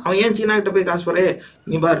கூட. அவன் ஏன் சீனா கிட்ட போய் காசு வரே,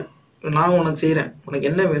 நீ பார் நான் உனக்கு செய்யறேன்,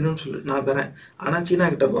 உனக்கு என்ன வேணும்னு சொல்லு, நான் தரேன். ஆனா சீனா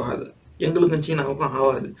கிட்ட போகாது, எங்களுக்கும் சீனாவுக்கும்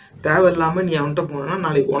ஆகாது. தேவையில்லாம நீ அவன்கிட்ட போனா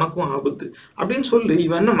நாளைக்கு உனக்கும் ஆபத்து அப்படின்னு சொல்லு.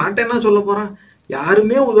 இவன் என்ன மாட்டேன்னா சொல்ல போறான்.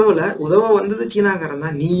 யாருமே உதவல, உதவ வந்தது சீனாக்காரன்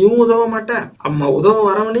தான். நீயும் உதவ மாட்ட, அம்மா உதவ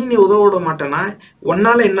வரவனையும் நீ உதவ விட மாட்டேன்னா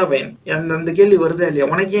உன்னால என்ன பயன்? அந்த கேள்வி வருதா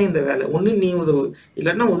இல்லையா? உனக்கே இந்த வேலை, ஒண்ணு நீ உதவு,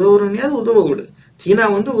 இல்லைன்னா உதவுறனையாவது உதவ விடு. சீனா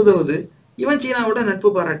உதவுது, இவன் சீனாவோட நட்பு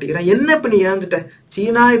பாராட்டிக்கிறான். என்ன இப்ப நீ இழந்துட்ட?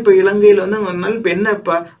 சீனா இப்ப இலங்கையில இப்ப என்ன,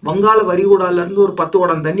 இப்ப வங்காள வரிகுடால இருந்து ஒரு 10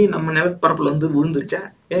 குடம் தண்ணி நம்ம நிலப்பரப்புல விழுந்துருச்சா?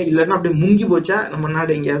 இல்லைன்னா அப்படியே முங்கி போச்சா நம்ம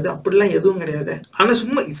நாடு எங்கேயாவது? அப்படிலாம் எதுவும் கிடையாது. ஆனா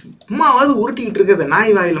சும்மாவது உருட்டிக்கிட்டு இருக்கிறத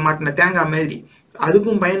நாய் வாயில மாட்டின தேங்காய் மாதிரி.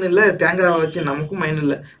 அதுக்கும் பயன் இல்லை, தேங்காவை வச்சு நமக்கும் பயன்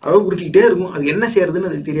இல்லை. உருட்டிக்கிட்டே இருக்கும். அது என்ன செய்யறதுன்னு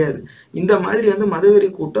அதுக்கு தெரியாது. இந்த மாதிரி மதவெறி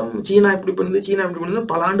கூட்டம் சீனா இப்படி பண்ணுது, சீனா இப்படி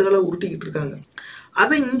பண்ணுது பல ஆண்டுகளா உருட்டிக்கிட்டு இருக்காங்க.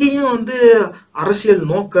 அதை இங்கேயும் அரசியல்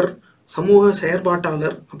நோக்கர், சமூக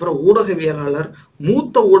செயற்பாட்டாளர், அப்புறம் ஊடகவியலாளர்,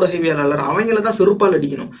 மூத்த ஊடகவியலாளர், அவங்கள தான் செருப்பால்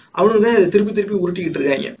அடிக்கணும். அவனுங்க தான் இதை திருப்பி திருப்பி உருட்டிக்கிட்டு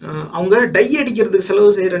இருக்காங்க. அவங்க டை அடிக்கிறதுக்கு செலவு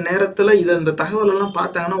செய்யற நேரத்துல இந்த தகவல் எல்லாம்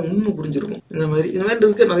பார்த்தாங்கன்னா உண்மை புரிஞ்சிருக்கும். இந்த மாதிரி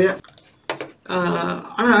இருக்கு நிறைய.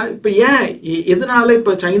 ஆனா இப்ப ஏன் எதனால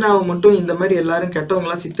இப்ப சைனாவை மட்டும் இந்த மாதிரி எல்லாரும்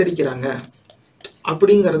கெட்டவங்களா சித்தரிக்கிறாங்க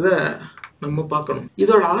அப்படிங்கிறத நம்ம பார்க்கணும்.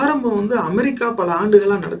 இதோட ஆரம்பம் அமெரிக்கா பல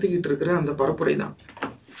ஆண்டுகளா நடத்திக்கிட்டு இருக்கிற அந்த பரப்புரை தான்.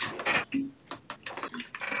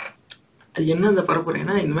 அது என்ன அந்த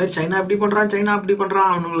பரப்புரைன்னா, இந்த மாதிரி சைனா இப்படி பண்றான், சைனா அப்படி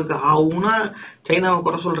பண்றான், அவனுங்களுக்கு ஆகும்னா சைனாவை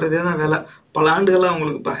குறை சொல்றதே தான் வேலை. பல ஆண்டுகளாக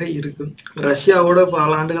அவங்களுக்கு பகை இருக்கு. ரஷ்யாவோட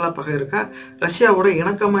பல ஆண்டுகளாக பகை இருக்கா. ரஷ்யாவோட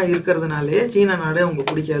இணக்கமாக இருக்கிறதுனாலேயே சீனா நாடே அவங்க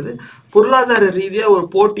பிடிக்காது. பொருளாதார ரீதியாக ஒரு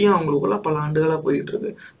போட்டியும் அவங்களுக்குள்ள பல ஆண்டுகளாக போயிட்டு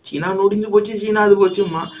இருக்கு. சீனா நொடிஞ்சு போச்சு, சீனா அது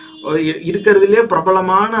போச்சுமா. இருக்கிறதுலே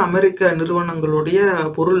பிரபலமான அமெரிக்க நிறுவனங்களுடைய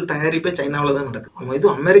பொருள் தயாரிப்பே சைனாவில் தான் நடக்குது. அவன் இது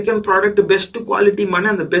அமெரிக்கன் ப்ராடக்ட் பெஸ்ட் குவாலிட்டி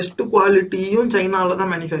மாதிரி, அந்த பெஸ்ட் குவாலிட்டியும் சைனாவில்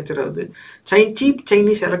தான் மேனுஃபேக்சர் ஆகுது. சீப்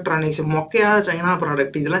சைனீஸ் எலக்ட்ரானிக்ஸ், மொக்கையா சைனா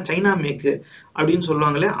ப்ராடக்ட், இதெல்லாம் சைனா மேக்கு அப்படின்னு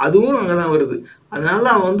சொல்லுவாங்களே, அதுவும் அங்கதான் வருது. அதனால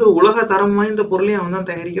அவன் உலக தரம் வாய்ந்த பொருளையும் அவன் தான்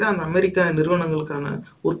தயாரிக்கிறான். அந்த அமெரிக்க நிறுவனங்களுக்கான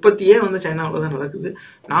உற்பத்தியே சைனாவில் தான் நடக்குது.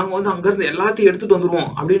 நாங்கள் அங்கேருந்து எல்லாத்தையும் எடுத்துட்டு வந்துருவோம்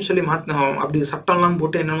அப்படின்னு சொல்லி மாற்றினோம். அப்படி சட்டம்லாம்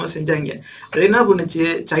போட்டு என்னென்னமோ செஞ்சாங்க. அது என்ன பண்ணுச்சு,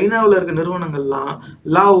 சைனாவில் இருக்க நிறுவனங்கள்லாம்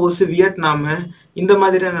லாவோஸ், வியட்நாமு இந்த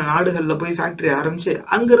மாதிரியான நாடுகளில் போய் ஃபேக்டரி ஆரம்பிச்சு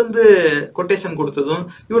அங்கிருந்து கொட்டேஷன் கொடுத்ததும்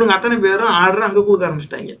இவனுங்க அத்தனை பேரும் ஆர்டர் அங்கே கொடுக்க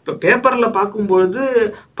ஆரம்பிச்சிட்டாங்க. இப்போ பேப்பரில் பார்க்கும்பொழுது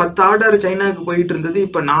 10 ஆர்டர் சைனாவுக்கு போயிட்டு இருந்தது.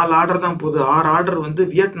 இப்போ 4 ஆர்டர் தான் போகுது. 6 ஆர்டர்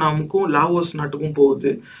வியட்நாமுக்கும் லாவோஸ் நாட்டுக்கும்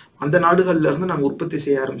போகுது. அந்த நாடுகள்ல இருந்து நாங்கள் உற்பத்தி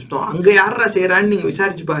செய்ய ஆரம்பிச்சிட்டோம். அங்க யாரா செய்யறான்னு நீங்க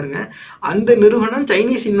விசாரிச்சு பாருங்க, அந்த நிறுவனம்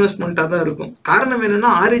சைனீஸ் இன்வெஸ்ட்மெண்ட்டா தான் இருக்கும். காரணம் என்னன்னா,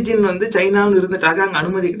 ஆரிஜின் சைனான்னு இருந்துட்டாங்க, அங்க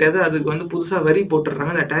அனுமதி கிடையாது. அதுக்கு புதுசா வரி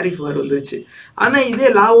போட்டுடுறாங்க, அந்த டேரிஃப் வரி வந்துருச்சு. ஆனா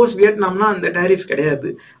இதே லாவோஸ், வியட்நாம்னா அந்த டேரிஃப்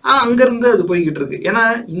கிடையாது. அங்க இருந்து அது போய்கிட்டு இருக்கு. ஏன்னா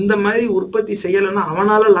இந்த மாதிரி உற்பத்தி செய்யலைன்னா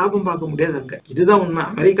அவனால லாபம் பார்க்க முடியாது அங்க. இதுதான் உண்மை.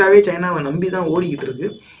 அமெரிக்காவே சைனாவை நம்பி தான் ஓடிக்கிட்டு இருக்கு.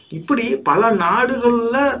 இப்படி பல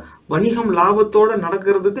நாடுகள்ல வணிகம் லாபத்தோட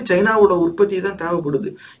நடக்கிறதுக்கு சைனாவோட உற்பத்தி தான் தேவைப்படுது.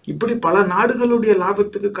 இப்படி பல நாடுகளுடைய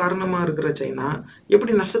லாபத்துக்கு காரணமா இருக்கிற சைனா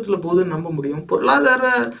எப்படி நஷ்டத்துல போகுதுன்னு நம்ப முடியும்? பொருளாதார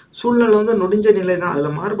சூழ்நிலை வந்து நொடிஞ்ச நிலை தான்,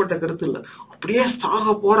 அதுல மாறுபட்ட கருத்து இல்லை. அப்படியே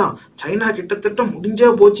சாக போறான், சைனா கிட்டத்தட்ட முடிஞ்சே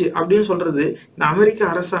போச்சு அப்படின்னு சொல்றது இந்த அமெரிக்க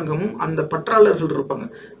அரசாங்கமும் அந்த பற்றாளர்கள் இருப்பாங்க.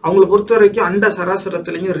 அவங்கள பொறுத்த வரைக்கும் அண்ட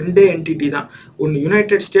சராசரத்திலையும் ரெண்டே என்டிட்டி தான், ஒன்னு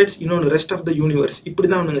யுனைடெட் ஸ்டேட்ஸ், இன்னொன்று ரெஸ்ட் ஆஃப் த யூனிவர்ஸ்.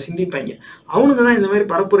 இப்படிதான் அவனுங்க சிந்திப்பாங்க. அவனுங்க தான் இந்த மாதிரி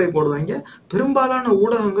பரப்புரை போடுவாங்க. பெரும்பாலான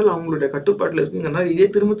ஊடகங்கள் அவங்களுடைய கட்டுப்பாட்டுல இருக்குங்கிறனால இதே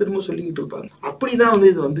திரும்ப திரும்ப சொல்லிக்கிட்டு இருப்பாங்க. அப்படிதான்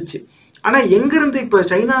வந்து இது வந்துச்சு. ஆனா எங்க இருந்து இப்ப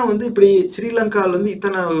சைனா வந்து இப்படி ஸ்ரீலங்கால இருந்து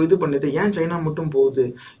இத்தனை இது பண்ணுது? ஏன் சைனா மட்டும் போகுது?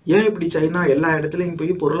 ஏன் இப்படி சைனா எல்லா இடத்துலயும்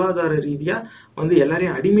போய் பொருளாதார ரீதியா வந்து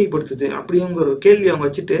எல்லாரையும் அடிமைப்படுத்துது அப்படிங்கிற ஒரு கேள்வி அவங்க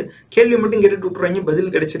வச்சுட்டு கேள்வி மட்டும் கேட்டுட்டு விட்டுறாங்க,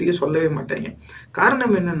 பதில் கிடைச்சிருக்கு சொல்லவே மாட்டாங்க.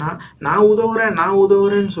 காரணம் என்னன்னா, நான்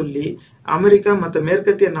உதவுறேன்னு சொல்லி அமெரிக்கா மற்ற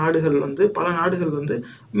மேற்கத்திய நாடுகள் வந்து பல நாடுகள் வந்து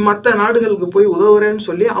மற்ற நாடுகளுக்கு போய் உதவுறேன்னு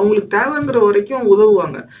சொல்லி அவங்களுக்கு தேவைங்கிற வரைக்கும்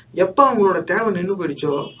உதவுவாங்க. எப்போ அவங்களோட தேவை நின்று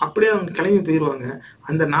போயிடுச்சோ அப்படியே அவங்க கிளம்பி போயிடுவாங்க.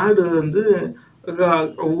 அந்த நாடு வந்து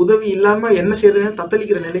உதவி இல்லாம என்ன செய்யறதுன்னு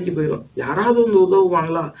தத்தளிக்கிற நிலைக்கு போயிடும். யாராவது வந்து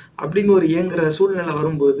உதவுவாங்களா அப்படின்னு ஒரு இயங்குற சூழ்நிலை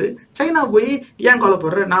வரும்போது சைனா போய் ஏன்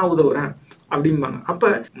கவலைப்படுற, நான் உதவுறேன் அப்படிம்பாங்க. அப்ப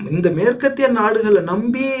இந்த மேற்கத்திய நாடுகளை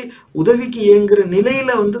நம்பி உதவிக்கு இயங்குற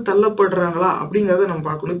நிலையில வந்து தள்ளப்படுறாங்களா அப்படிங்கிறத நம்ம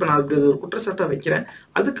பார்க்கணும். இப்ப நான் அப்படி ஒரு குற்றச்சாட்டை வைக்கிறேன்,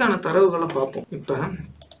 அதுக்கான தரவுகளை பார்ப்போம். இப்ப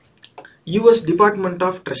யூஎஸ் டிபார்ட்மெண்ட்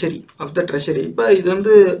ஆஃப் ட்ரெஷரி இப்ப இது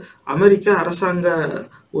வந்து அமெரிக்க அரசாங்க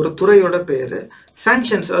ஒரு துறையோட பேரு.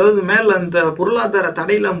 சாங்ஷன்ஸ், அதாவது மேல அந்த பொருளாதார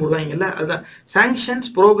தடையெல்லாம் போடுவாங்கல்ல, அதுதான் sanctions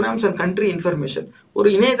programs and country information. ஒரு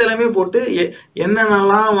இணையதளமே போட்டு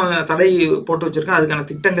என்னென்னலாம் அவன் தடை போட்டு வச்சிருக்கான், அதுக்கான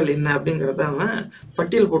திட்டங்கள் என்ன அப்படிங்கிறத அவன்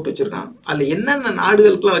பட்டியல் போட்டு வச்சிருக்கான். அதுல என்னென்ன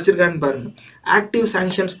நாடுகளுக்குலாம் வச்சிருக்கான்னு பாருங்க. ஆக்டிவ்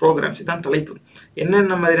சாங்ஷன்ஸ் ப்ரோக்ராம்ஸ் தான் தலைப்பு.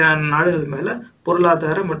 என்னென்ன மாதிரியான நாடுகள் மேல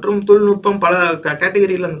பொருளாதார மற்றும் தொழில்நுட்பம் பல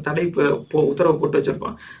கேட்டகரியில் அந்த தடை உத்தரவு போட்டு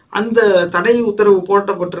வச்சிருப்பான். அந்த தடை உத்தரவு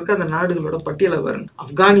போட்டப்பட்டிருக்க அந்த நாடுகளோட பட்டியலை பாருங்க.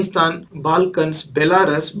 Afghanistan, Balkans,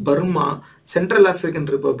 Belarus, Burma, Central African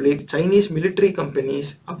Republic, Chinese military companies,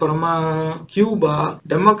 அப்புறமா Cuba,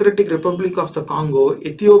 Democratic Republic of the Congo,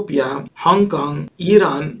 Ethiopia, Hong Kong,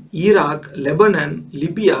 Iran, Iraq, Lebanon,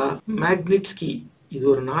 Libya, Magnitsky, இது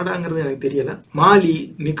ஒரு நாடாங்கிறது எனக்கு தெரியல, Mali,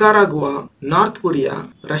 Nicaragua, North Korea,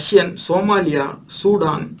 Russian, Somalia,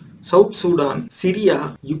 Sudan, South Sudan, Syria,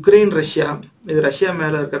 Ukraine, Russia, இது Russia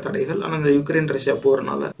மேல இருக்க தடைகள், ஆனா இந்த யுக்ரைன் ரஷ்யா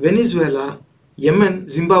போறனால, வெனிசுவேலா, யெமன்,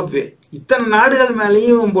 ஜிம்பாப்வே, இத்தனை நாடுகள்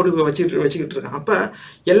மேலேயும் போட்டு வச்சுக்கிட்டு இருக்கான். அப்ப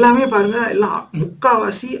எல்லாமே பாருங்க, எல்லாம்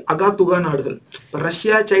முக்காவாசி அகாத்துகா நாடுகள். இப்ப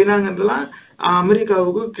ரஷ்யா, சைனாங்கிறதுலாம்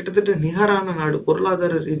அமெரிக்காவுக்கு கிட்டத்தட்ட நிகரான நாடு,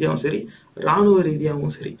 பொருளாதார ரீதியாகவும் சரி, இராணுவ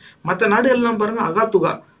ரீதியாகவும் சரி. மற்ற நாடுகள்லாம் பாருங்க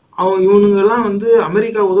அகாத்துகா. இவனுங்கெல்லாம் வந்து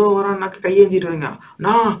அமெரிக்கா உதவ வரான்னாக்க கையேந்திடுவாங்க.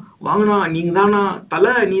 நான் வாங்கினா நீங்க தானா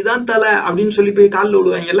தலை, நீ தான் தலை அப்படின்னு சொல்லி போய் காலில்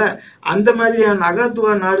விடுவாங்கல்ல. அந்த மாதிரியான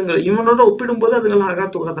அகாத்துகா நாடுகள் இவனோட ஒப்பிடும்போது அதுங்கெல்லாம்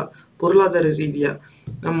அகாத்துகா தான் பொருளாதார ரீதியா.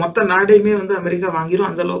 மொத்த நாடையுமே வந்து அமெரிக்கா வாங்கிடும்,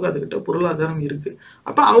 அந்த அளவுக்கு அதுகிட்ட பொருளாதாரம் இருக்கு.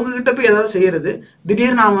 அப்ப அவங்க கிட்ட போய் ஏதாவது செய்யறது,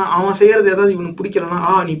 திடீர்னு அவன் செய்யறது ஏதாவது இவனுக்கு பிடிக்கலன்னா,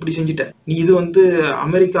 நீ இப்படி செஞ்சுட்ட, நீ இது வந்து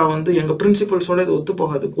அமெரிக்கா வந்து எங்க பிரின்சிபல்ஸோட இது ஒத்து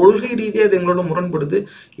போகாது, கொள்கை ரீதியா இது எங்களோட முரண்படுது,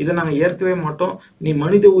 இதை நாங்க ஏற்கவே மாட்டோம், நீ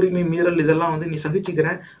மனித உரிமை மீறல் இதெல்லாம் வந்து நீ சகிச்சுக்கிற,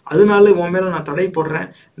 அதனால உன் மேல நான் தடை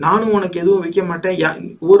போடுறேன், நானும் உனக்கு எதுவும் வைக்க மாட்டேன்.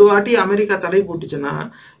 ஒரு வாட்டி அமெரிக்கா தடை போட்டுச்சுன்னா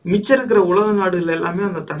மிச்சம் இருக்கிற உலக நாடுகள் எல்லாமே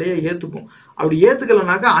அந்த தடையை ஏத்துக்கும். அப்படி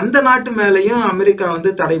ஏத்துக்கலனாக்கா அந்த நாட்டு மேலையும் அமெரிக்கா வந்து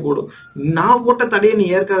தடை போடும். நான் போட்ட தடையை நீ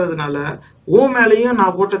ஏற்காததுனால ஓ மேலையும்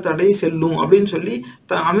நான் போட்ட தடை செல்லும் அப்படின்னு சொல்லி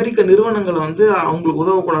அமெரிக்க நிறுவனங்களை வந்து அவங்களுக்கு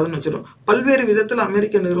உதவக்கூடாதுன்னு வச்சிடும். பல்வேறு விதத்துல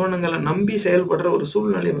அமெரிக்க நிறுவனங்களை நம்பி செயல்படுற ஒரு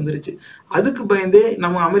சூழ்நிலை வந்துருச்சு. அதுக்கு பயந்தே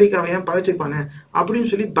நம்ம அமெரிக்காவை ஏன் பகைச்சிப்பானே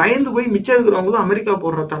அப்படின்னு சொல்லி பயந்து போய் மிச்சம் இருக்கிறவங்களும் அமெரிக்கா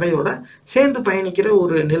போடுற தடையோட சேர்ந்து பயணிக்கிற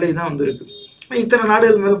ஒரு நிலை தான் வந்திருக்கு. இத்தனை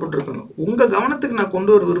நாடுகள் மேல போட்டிருக்காங்க. உங்க கவனத்துக்கு நான்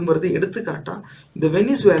கொண்டு வர விரும்புறது எடுத்துக்காட்டா இந்த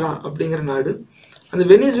வெனிசுவேலா அப்படிங்கிற நாடு. அந்த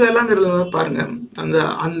வெனிசுவேலாங்கிறது பாருங்க,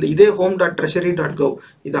 அந்த இதே home.treasury.gov,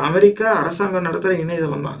 இது அமெரிக்கா அரசாங்கம் நடத்துற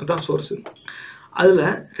இணையதளம் தான், அதான் சோர்ஸ். அதுல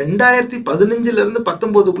 2015 இருந்து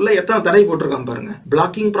 19 எத்தனை தடை போட்டிருக்கான் பாருங்க.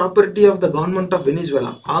 Blocking property of the government of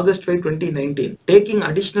Venezuela, August 5, 2019. Taking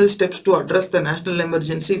additional steps to address the national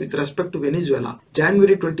emergency with respect to Venezuela,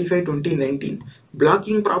 January 25, 2019.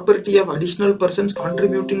 Blocking property of additional persons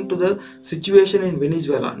contributing to the situation in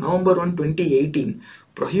Venezuela, November 1, 2018.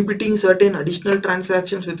 Prohibiting certain additional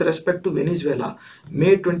transactions with respect to Venezuela,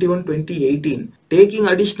 May 21, 2018. Taking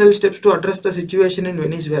additional steps to address the situation in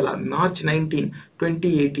Venezuela, March 19,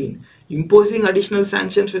 2018. imposing additional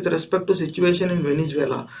sanctions with respect to situation in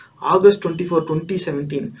Venezuela, August 24,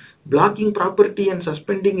 2017, blocking property and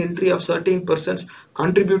suspending entry of certain persons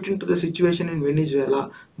contributing to the situation in Venezuela,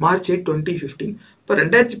 March 8, 2015. இப்போ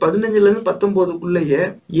 2015 19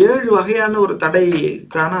 7 வகையான ஒரு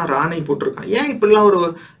தடைக்கான ஆணை போட்டிருக்கான். ஏன் இப்படிலாம் ஒரு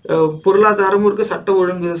பொருளாதாரமும் இருக்கு, சட்ட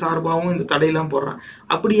ஒழுங்கு சார்பாகவும் இந்த தடையெல்லாம் போடுறான்?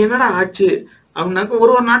 அப்படி என்னடா ஆச்சு அப்படின்னாக்க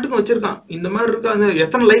ஒரு நாட்டுக்கும் வச்சிருக்கான். இந்த மாதிரி இருக்க அந்த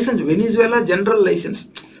எத்தனை லைசன்ஸ், வெனிசுவேலா ஜெனரல் லைசன்ஸ்,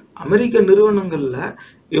 அமெரிக்க நிறுவனங்கள்ல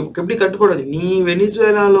எப்படி கட்டுப்பாடு, நீ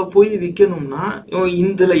வெனிசுவேலால போய் விற்கணும்னா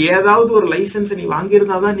இதுல ஏதாவது ஒரு லைசன்ஸ் நீ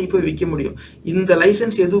வாங்கியிருந்தாதான் நீ போய் விற்க முடியும். இந்த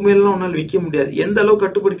லைசன்ஸ் எதுவுமே எல்லாம் உன்னால் விற்க முடியாது. எந்த அளவு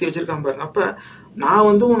கட்டுப்படுத்தி வச்சிருக்கான் பாருங்க. அப்ப நான்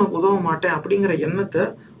உனக்கு உதவ மாட்டேன் அப்படிங்கிற எண்ணத்தை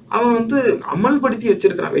அவன் அமல்படுத்தி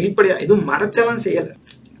வச்சிருக்கான் வெளிப்படையா, எதுவும் மறைச்செல்லாம் செய்யல,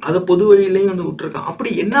 அதை பொது வழியிலையும் விட்டுருக்கான். அப்படி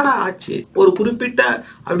என்னடா ஆச்சு? ஒரு குறிப்பிட்ட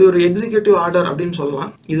அப்படி ஒரு எக்ஸிக்யூட்டிவ் ஆர்டர் அப்படின்னு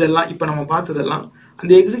சொல்லலாம். இதெல்லாம் இப்ப நம்ம பார்த்ததெல்லாம்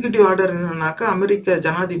அந்த எக்ஸிக்யூட்டிவ் ஆர்டர் என்னன்னாக்கா, அமெரிக்க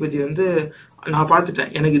ஜனாதிபதி நான்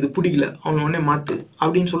பார்த்துட்டேன், எனக்கு இது பிடிக்கல, அவன் உடனே மாத்து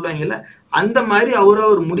அப்படின்னு சொல்லுவாங்கல்ல, அந்த மாதிரி அவரா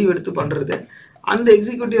ஒரு முடிவு எடுத்து பண்றது. அந்த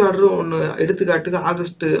எக்ஸிக்யூட்டிவ் ஆர்டர் ஒன்று எடுத்துக்காட்டுக்கு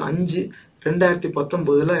ஆகஸ்ட் 5,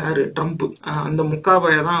 2019 யாரு, ட்ரம்ப், அந்த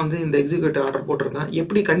முக்காபையை தான் இந்த எக்ஸிக்யூட்டிவ் ஆர்டர் போட்டிருக்கான்.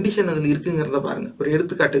 எப்படி கண்டிஷன் அதுல இருக்குங்கிறத பாருங்க. ஒரு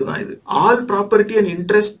எடுத்துக்காட்டுக்கு தான் இது. All property and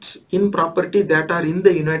interest in property that are in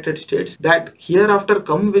the United States that hereafter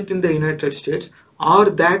come within the United States or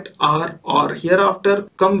that are or hereafter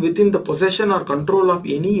come within the possession or control of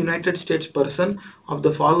any United States person of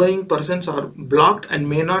the following persons are blocked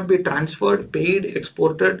and may not be transferred, paid,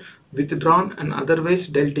 exported, withdrawn and otherwise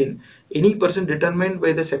dealt in. Any person determined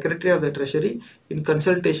by the Secretary of the Treasury in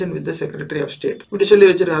consultation with the Secretary of State. இப்படி சொல்லி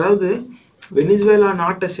வச்சிருக்க. அதாவது Venezuela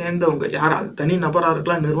நாட்டை சேர்ந்தவங்க யாரா, தனி நபரா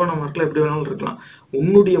இருக்கலாம், நிறுவனமா இருக்கலாம், எப்படி வேணாலும் இருக்கலாம்,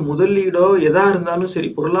 உன்னுடைய முதலீடோ எதா இருந்தாலும் சரி,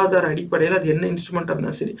 பொருளாதார அடிப்படையில் அது என்ன இன்ஸ்ட்ருமெண்டா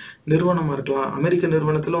இருந்தாலும் சரி, நிறுவனமா இருக்கலாம், அமெரிக்க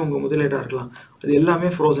நிறுவனத்துல உங்க முதலீடா இருக்கலாம், அது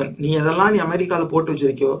எல்லாமே ஃப்ரோசன். நீ எதெல்லாம் நீ அமெரிக்கால போட்டு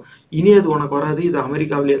வச்சிருக்கியோ இனி அது உனக்கு வராது, இது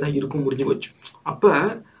அமெரிக்காவிலேயே தான் இருக்கும், முடிஞ்சு போச்சு. அப்ப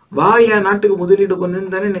வா என் நாட்டுக்கு முதலீடு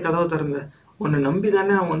பண்ணுன்னு தானே நீ கதவை திறந்த, உன்னை நம்பி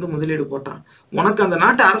தானே அவன் முதலீடு போட்டான். உனக்கு அந்த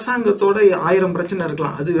நாட்டு அரசாங்கத்தோட 1000 பிரச்சனை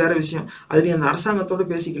இருக்கலாம், அது வேற விஷயம், அது நீ அந்த அரசாங்கத்தோட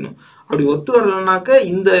பேசிக்கணும். அப்படி ஒத்து வரலனாக்க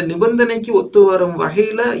இந்த நிபந்தனைக்கு ஒத்து வரும்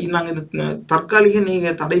வகையில நாங்க இந்த தற்காலிக நீங்க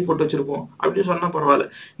தடை போட்டு வச்சிருப்போம் அப்படின்னு சொன்னா பரவாயில்ல.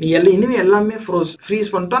 நீ இனிமே எல்லாமே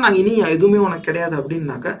ஃப்ரீஸ் பண்ணிட்டோம், நாங்க இனி எதுவுமே உனக்கு கிடையாது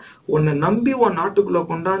அப்படின்னாக்க உன்னை நம்பி உன் நாட்டுக்குள்ள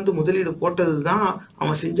கொண்டாந்து முதலீடு போட்டதுதான்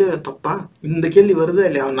அவன் செஞ்ச தப்பா? இந்த கேள்வி வருதா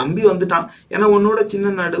இல்லையா? அவன் நம்பி வந்துட்டான். ஏன்னா உன்னோட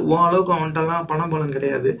சின்ன நாடு, உன் அளவுக்கு அவன்கிட்டலாம் பணம் பலம்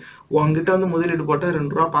கிடையாது. உன்கிட்ட முதலீடு போட்டா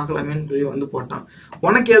 2 ரூபா பார்க்கலாமேன்னு சொல்லி போட்டான்.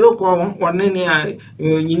 உனக்கு ஏதோ கோபம், உடனே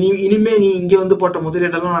நீ இனிமே நீ இங்க போட்ட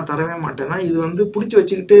முதலீடெல்லாம் நான் தரவே மாட்டேன்னா இது புடிச்சு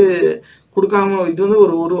வச்சுக்கிட்டு கொடுக்காம, இது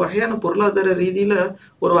ஒரு வகையான பொருளாதார ரீதியில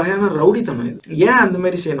ஒரு வகையான ரவுடித்தனம். இது ஏன் அந்த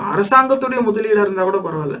மாதிரி செய்யணும்? அரசாங்கத்துடைய முதலீடா இருந்தா கூட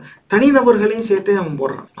பரவாயில்ல, தனிநபர்களையும் சேர்த்தே அவன்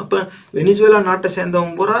போடுறான். அப்ப வெனிசுவேலா நாட்டை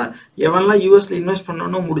சேர்ந்தவன் போறா, எவன்லாம் யூஎஸ்ல இன்வெஸ்ட்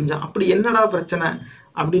பண்ணணும் முடிஞ்சான். அப்படி என்னடா பிரச்சனை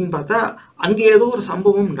அப்படின்னு பார்த்தா அங்கே ஏதோ ஒரு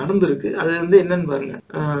சம்பவம் நடந்திருக்கு. அது என்னன்னு பாருங்க.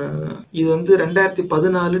 இது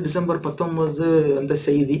 2014 டிசம்பர் 19 அந்த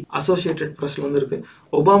செய்தி அசோசியேட்டட் பிரஸ்ல இருக்கு.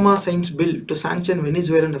 Obama signs bill to sanction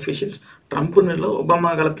Venezuelan officials. ட்ரம்ப்னு இல்லை, ஒபாமா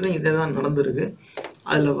காலத்துல இதே தான் நடந்திருக்கு.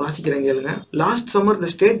 அதுல வாசிக்கிறேன் கேளுங்க. Last summer the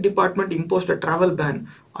State Department imposed a travel ban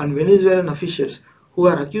on Venezuelan officials who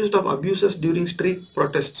are accused of abuses during street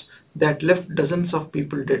protests that left dozens of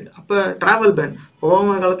people dead. அப்ப டிராவல் பேன்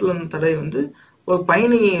ஒபாமா காலத்துல இந்த தடை ஒரு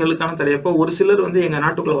பயணிகளுக்கான தடை. அப்போ ஒரு சிலர் எங்க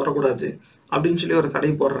நாட்டுக்குள்ள வரக்கூடாது அப்படின்னு சொல்லி ஒரு தடை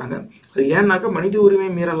போடுறாங்க. அது ஏன்னாக்கா மனித உரிமை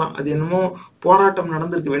மீறலாம். அது என்னமோ போராட்டம்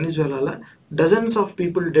நடந்திருக்கு வெனிசுவேலால, டசன்ஸ் ஆஃப்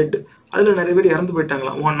பீப்புள் டெட், அதுல நிறைய பேர் இறந்து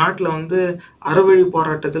போயிட்டாங்களாம். உன் நாட்டுல அறவழி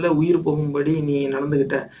போராட்டத்துல உயிர் போகும்படி நீ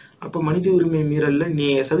நடந்துகிட்ட, அப்ப மனித உரிமை மீறல்ல நீ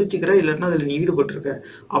சதிச்சுக்கிற, இல்லைன்னா அதுல நீ ஈடுபட்டிருக்க.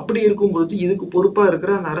 அப்படி இருக்கும்பொழுது இதுக்கு பொறுப்பா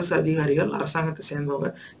இருக்கிற அந்த அரசு அதிகாரிகள், அரசாங்கத்தை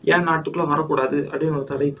சேர்ந்தவங்க ஏன் நாட்டுக்குள்ள வரக்கூடாது அப்படின்னு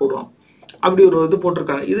ஒரு தடை போடுவான். அப்படி ஒரு இது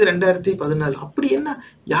போட்டிருக்காங்க. இது 2014. அப்படி என்ன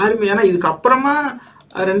யாருமே, ஏன்னா இதுக்கு அப்புறமா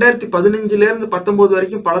 2015 இருந்து 19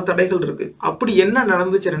 வரைக்கும் பல தடைகள் இருக்கு. அப்படி என்ன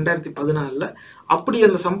நடந்துச்சு 2014? அப்படி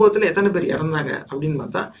அந்த சம்பவத்துல எத்தனை பேர் இறந்தாங்க அப்படின்னு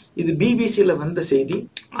பார்த்தா, இது பிபிசியில வந்த செய்தி.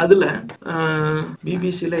 அதுல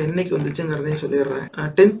பிபிசியில என்னைக்கு வந்துச்சுங்கிறதையும் சொல்லிடுறேன்.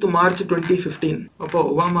 10th March 2015, அப்போ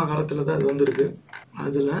ஒபாமா காலத்துல தான் அது வந்திருக்கு.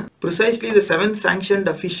 அதுல precisely the 7 sanctioned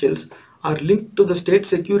officials are linked to the state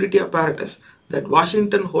security apparatus that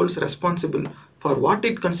Washington holds responsible for what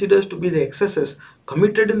it considers to be the excesses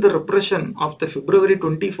committed in the repression of the February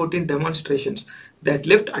 2014 demonstrations that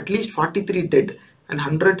left at least 43 dead and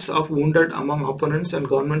hundreds of wounded among opponents and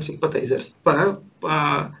government sympathizers. இப்ப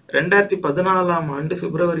 2014ஆம் ஆண்டு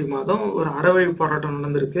பிப்ரவரி மாதம் ஒரு அறவழி போராட்டம்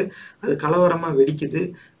நடந்திருக்கு. அது கலவரமா வெடிக்குது.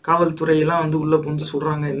 காவல்துறையெல்லாம் வந்து உள்ள புகுந்து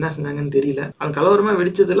சுடுறாங்க. என்ன செஞ்சாங்கன்னு தெரியல. அது கலவரமா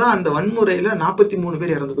வெடிச்சதுல அந்த வன்முறையில 43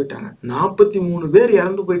 பேர் இறந்து போயிட்டாங்க. 43 பேர்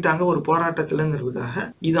இறந்து போயிட்டாங்க ஒரு போராட்டத்துலங்கிறதுக்காக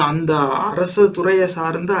இது அந்த அரசு துறையை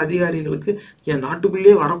சார்ந்த அதிகாரிகளுக்கு என்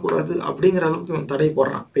நாட்டுக்குள்ளேயே வரக்கூடாது அப்படிங்கிற அளவுக்கு இவன் தடை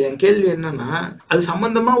போடுறான். இப்ப என் கேள்வி என்னன்னா, அது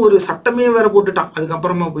சம்பந்தமா ஒரு சட்டமே வேற போட்டுட்டான்.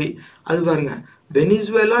 அதுக்கப்புறமா போய் அது பாருங்க,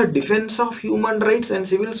 Venezuela defence of human rights and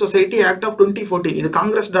civil society act of 2014. இது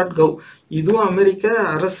congress.gov. இதுவும் அமெரிக்க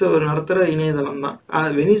அரசு நடத்துற இணையதளம் தான்.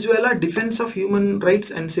 Venezuela defence of human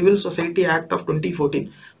rights and civil society act of 2014.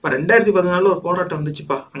 இப்ப 2014 ஒரு போராட்டம்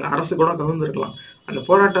வந்துச்சுப்பா. அங்க அரசு கூட கலந்துருக்கலாம். அந்த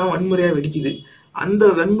போராட்டம் வன்முறையா வெடிக்குது. அந்த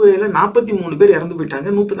வன்முறையில 43 பேர் இறந்து போயிட்டாங்க.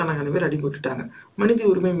 நூத்துக்கணக்கான பேர் அடிபட்டுட்டாங்க. மனித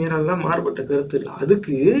உரிமை மீறலாம் மாறுபட்ட கருத்து இல்லை.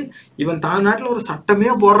 அதுக்கு இவன் தான் நாட்டுல ஒரு சட்டமே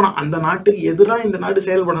போடுறான். அந்த நாட்டுக்கு எதிராக இந்த நாடு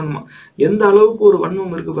செயல்படணுமா? எந்த அளவுக்கு ஒரு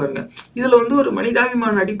வன்மம் இருக்கு பாருங்க. இதுல வந்து ஒரு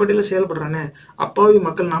மனிதாபிமான அடிப்படையில செயல்படுறானே. அப்பாவி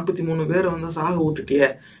மக்கள் 43 பேரை வந்து சாக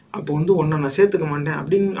விட்டுட்டியே, அப்போ வந்து உன்னை நான் சேர்த்துக்க மாட்டேன்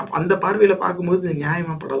அப்படின்னு அந்த பார்வையில பார்க்கும்போது இது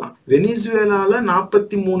நியாயமா படலாம். வெனிசுவேலால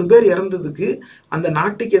 43 பேர் இறந்ததுக்கு அந்த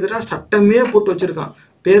நாட்டுக்கு எதிராக சட்டமே போட்டு வச்சிருக்கான்.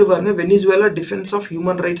 பேர் பாருங்க, Venezuela defence of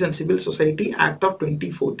human rights and civil society act of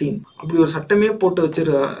 2014. அப்படி ஒரு சட்டமே போட்டு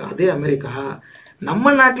வச்சிரு அதே அமெரிக்கா,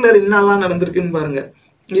 நம்ம நாட்டுல என்னெல்லாம் நடந்திருக்குன்னு பாருங்க.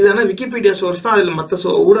 இதெல்லாம் விக்கிபீடியா சோர்ஸ் தான். அதுல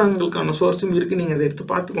மற்ற ஊடகங்களுக்கான சோர்ஸும் இருக்கு. நீங்க அதை எடுத்து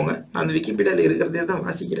பார்த்துக்கோங்க. நான் அந்த விக்கிபீடியால இருக்கிறதே தான்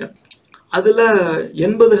வாசிக்கிறேன். அதுல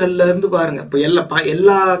 80கள்ல இருந்து பாருங்க, இப்ப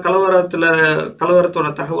எல்லா கலவரத்தோட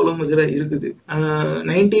தகவலும் இதுல இருக்குது.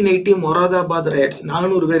 1980 மொராதாபாத் ரயட்ஸ்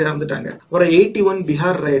 400 பேர் இறந்துட்டாங்க. அப்புறம் 81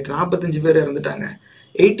 பீகார் ரயட் 45 பேர் இறந்துட்டாங்க.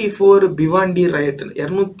 84 பிவாண்டி ரயட்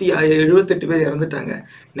 278 பேர் இறந்துட்டாங்க.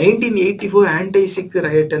 1984 ஆன்டி சிக்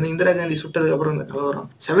ரயட், அந்த இந்திரா காந்தி சுட்டதுக்கு அப்புறம் அந்த கலவரம்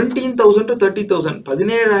 17,000 to 30,000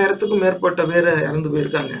 17,000க்கும் மேற்பட்ட பேர் இறந்து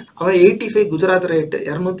போயிருக்காங்க. அப்புறம் 85 குஜராத் ரயட்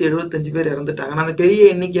 275 பேர் இறந்துட்டாங்க. நான் அந்த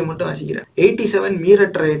பெரிய எண்ணிக்கையை மட்டும் வாசிக்கிறேன். 87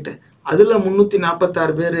 மீரட் ரயட், அதுல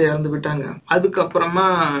 346 பேர் இறந்து போயிட்டாங்க. அதுக்கப்புறமா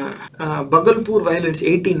பகல்பூர் வயலன்ஸ்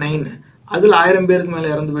 89, அதுல 1000 பேருக்கு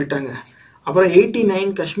மேல இறந்து போயிட்டாங்க. அப்புறம்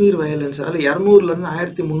 89 காஷ்மீர் வயலன்ஸ், அதில் 200ல இருந்து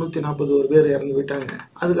 1341 பேர் இறந்து போயிட்டாங்க.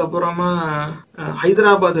 அதுக்கப்புறமா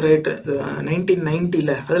ஹைதராபாத் ரைட்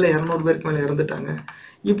 1990ல அதுல 200 பேருக்கு மேல இறந்துட்டாங்க.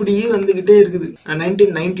 இப்படி வந்துகிட்டே இருக்குது.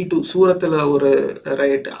 1992 சூரத்துல ஒரு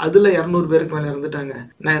ரைட், அதுல 200 பேருக்கு மேல இறந்துட்டாங்க.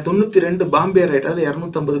 92 பாம்பே ரைட், அதுல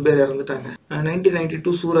 250 பேர் இறந்துட்டாங்க.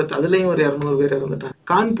 1992 சூரத், அதுலயும் ஒரு 200 பேர் இறந்துட்டாங்க.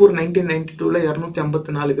 கான்பூர் 1992ல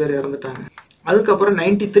 254 பேர் இறந்துட்டாங்க. அதுக்கப்புறம்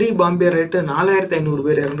 93 பாம்பே ரேட்டு 4500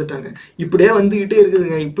 பேர் இறந்துட்டாங்க. இப்படியே வந்துகிட்டே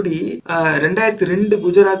இருக்குதுங்க. இப்படி 2002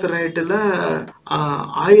 குஜராத் ரேட்டுல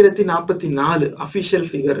 1044 அபிஷியல்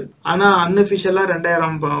ஃபிகர். ஆனா அன்அபிஷியலா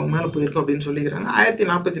 2000 மேல போயிருக்கும் அப்படின்னு சொல்லிக்கிறாங்க.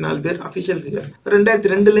 1044 பேர் அபிஷியல் ஃபிகர்.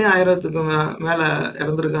 2002லயும் 1000க்கு மேல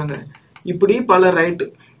இறந்துருக்காங்க. இப்படி பல ரைட்டு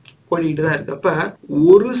போயிட்டு தான் இருக்கு. அப்ப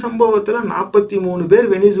ஒரு சம்பவத்துல 43 பேர்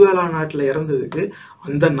வெனிசுவேலா நாட்டுல இறந்ததுக்கு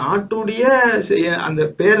அந்த நாட்டுடைய அந்த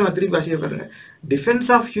பேரை நான் திருப்பி வாசிக்க பாருங்க, defence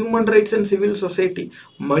of human rights and civil society,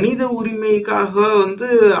 மனித உரிமைக்காக வந்து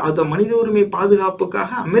அத மனித உரிமை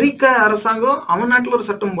பாதுகாப்புக்காக அமெரிக்க அரசாங்கம் அவன் நாட்டுல ஒரு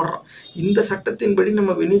சட்டம் போடுறான். இந்த சட்டத்தின்படி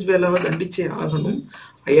நம்ம வெனிசுவேலாவை தண்டிச்சே ஆகணும்.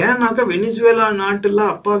 ஏன்னாக்கா வெனிசுவேலா நாட்டுல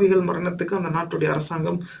அப்பாவிகள் மரணத்துக்கு அந்த நாட்டுடைய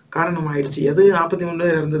அரசாங்கம் காரணம் ஆயிடுச்சு. எது 43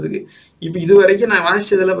 பேர் இறந்ததுக்கு. இப்ப இது வரைக்கும் நான்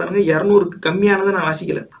வாசிச்சதுல பாருங்க 200க்கு கம்மியானதை நான்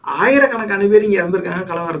வாசிக்கல. ஆயிரக்கணக்கான பேர் இங்க இறந்திருக்காங்க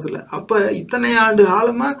கலவரத்துல. அப்ப இத்தனை ஆண்டு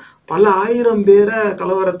காலமா பல ஆயிரம் பேரை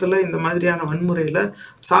கலவரத்துல இந்த மாதிரியான வன்முறையில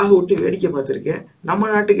சாக விட்டு வேடிக்கை பார்த்திருக்கேன். நம்ம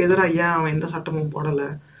நாட்டுக்கு எதிராக ஏன் அவன் எந்த சட்டமும் போடல?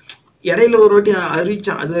 இடையில ஒரு வாட்டி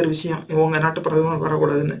அறிவிச்சான், அது ஒரு விஷயம், உங்க நாட்டு பிரதமர்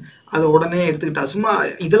வரக்கூடாதுன்னு. அதை உடனே எடுத்துக்கிட்டா. சும்மா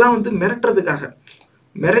இதெல்லாம் வந்து மிரட்டுறதுக்காக,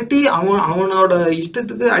 மிரட்டி அவனோட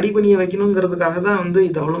இஷ்டத்துக்கு அடிபணிய வைக்கணுங்கிறதுக்காக தான் வந்து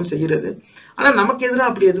இது அவ்வளவு செய்யறது. ஆனா நமக்கு எதிராக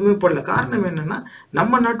அப்படி எதுவுமே போடல. காரணம் என்னன்னா,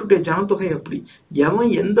 நம்ம நாட்டுடைய ஜனத்தொகை அப்படி. எவன்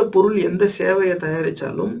எந்த பொருள் எந்த சேவையை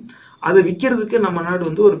தயாரிச்சாலும் அதை விற்கிறதுக்கு நம்ம நாடு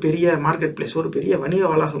வந்து ஒரு பெரிய மார்க்கெட் பிளேஸ், ஒரு பெரிய வணிக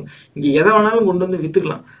வளாகம். இங்க எதை வேணாலும் கொண்டு வந்து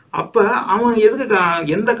வித்துக்கலாம். அப்ப அவன் எதுக்கு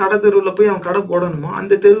எந்த கடை தெருவில் போய் அவன் கடை போடணுமோ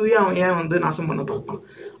அந்த தெருவையே அவன் ஏன் வந்து நாசம் பண்ண பார்ப்பான்?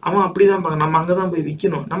 அவன் அப்படிதான் பார்க்க, நம்ம அங்கதான் போய்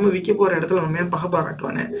விற்கணும், நம்ம விற்க போற இடத்துல நம்ம ஏன் பகை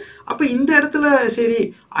பாராட்டுவானே? அப்ப இந்த இடத்துல சரி,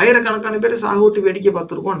 ஆயிரக்கணக்கான பேர் சாகுட்டு வேடிக்கை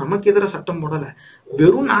பார்த்துருக்கோம், நமக்கு எதிராக சட்டம் போடல.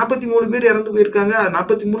 வெறும் 43 பேர் இறந்து போயிருக்காங்க.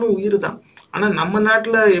 43 உயிர் தான். ஆனா நம்ம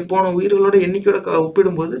நாட்டுல போன உயிர்களோட எண்ணிக்கையோட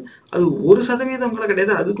ஒப்பிடும்போது அது 1% கூட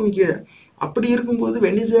கிடையாது, அதுக்கும் கீழே. அப்படி இருக்கும்போது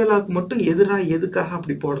வெனிசுவேலாவுக்கு மட்டும் எதிராக எதுக்காக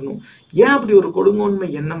அப்படி போடணும்? ஏன் அப்படி ஒரு கொடுங்கோன்மை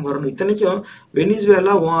எண்ணம் வரணும்? இத்தனைக்கும்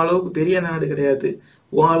வெனிசுவேலா உன் அளவுக்கு பெரிய நாடு கிடையாது,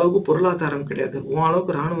 உன் அளவுக்கு பொருளாதாரம் கிடையாது, உன்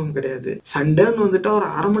அளவுக்கு ராணுவம் கிடையாது. சண்டைன்னு வந்துட்டா ஒரு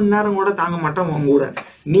 1/2 மணி நேரம் கூட தாங்க மாட்டான் உன் கூட.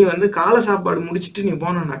 நீ வந்து காலை சாப்பாடு முடிச்சுட்டு நீ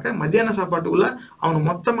போனோம்னாக்கா மத்தியான சாப்பாட்டுக்குள்ள அவங்க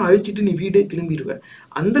மொத்தமா அழிச்சிட்டு நீ வீடே திரும்பிடுவ.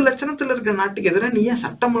 அந்த லட்சணத்துல இருக்க நாட்டுக்கு எதிராக நீ ஏன்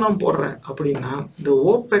சட்டமெல்லாம் போடுற அப்படின்னா, இந்த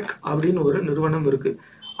ஓபெக் அப்படின்னு ஒரு நிறுவனம் இருக்கு,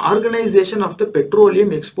 organisation of the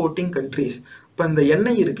petroleum exporting countries. இப்போ இந்த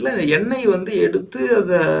எண்ணெய் இருக்குல்ல, இந்த எண்ணெய் வந்து எடுத்து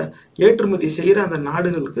அதை ஏற்றுமதி செய்கிற அந்த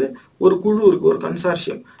நாடுகளுக்கு ஒரு குழு இருக்கு, ஒரு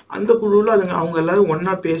கன்சார்ஷியம். அந்த குழுவில் அவங்க எல்லாரும்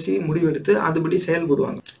ஒன்னா பேசி முடிவெடுத்து அதுபடி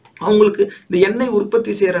செயல்படுவாங்க. அவங்களுக்கு இந்த எண்ணெய்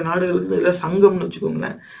உற்பத்தி செய்யற நாடுகளுக்கு இல்லை சங்கம்னு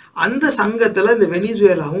வச்சுக்கோங்களேன். அந்த சங்கத்துல இந்த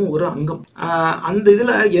வெனிசுவேலாவும் ஒரு அங்கம். அந்த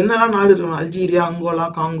இதுல என்னெல்லாம் நாடு இருக்கணும், Algeria, Angola,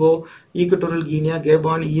 Congo, equatorial Kenya,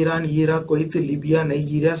 கேபான், Iran, Iraq, Kuwait, Libya,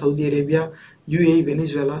 Nigeria, Saudi Arabia, UAE,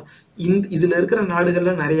 Venezuela. இதுல இருக்கிற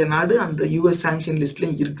நாடுகள்ல நிறைய நாடு அந்த யூஎஸ் சாங்ஷன்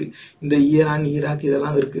லிஸ்ட்லயும் இருக்கு. இந்த ஈரான், ஈராக்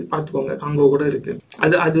இதெல்லாம் இருக்கு, பாத்துக்கோங்க. காங்கோ கூட இருக்கு.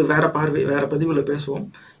 அது வேற பார்வை, வேற பதிவுல பேசுவோம்.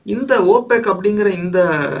 இந்த ஓபெக் அப்படிங்கிற இந்த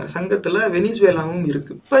சங்கத்துல வெனிசுவேலாவும்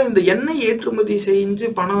இருக்கு. இப்ப இந்த எண்ணெய் ஏற்றுமதி செஞ்சு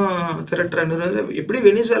பணம் திரட்டுற நிறுவனம், எப்படி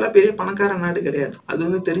வெனிசுவேலா பெரிய பணக்கார நாடு கிடையாது, அது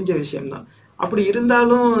வந்து தெரிஞ்ச விஷயம்தான். அப்படி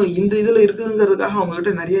இருந்தாலும் இந்த இதுல இருக்குதுங்கிறதுக்காக அவங்க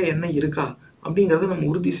கிட்ட நிறைய எண்ணெய் இருக்கா அப்படிங்கறத நம்ம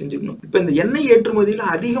உறுதி செஞ்சுக்கணும். இப்ப இந்த எண்ணெய் ஏற்றுமதியில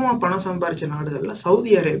அதிகமா பணம் சம்பாரிச்ச நாடுகள்ல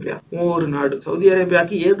சவுதி அரேபியா ஒரு நாடு. சவுதி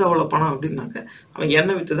அரேபியாவுக்கு ஏது அவ்வளவு பணம் அப்படின்னாக்க அவன்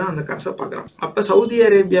எண்ணெய் வித்துதான் அந்த காசை பாக்குறான். அப்ப சவுதி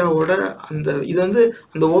அரேபியாவோட அந்த இது வந்து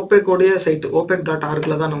அந்த ஓபெக்கோடைய சைட் OPEC.org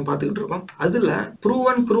தான் நம்ம பாத்துக்கிட்டு இருக்கோம். அதுல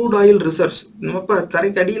ப்ரூவன் க்ரூட் ஆயில் ரிசர்வ்ஸ், நம்ம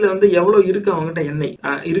தரைக்கு அடியில வந்து எவ்வளவு இருக்கு அவங்ககிட்ட எண்ணெய்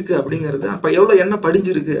இருக்கு அப்படிங்கிறது, அப்ப எவ்வளவு எண்ணெய்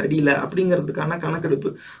படிஞ்சிருக்கு அடியில அப்படிங்கிறதுக்கான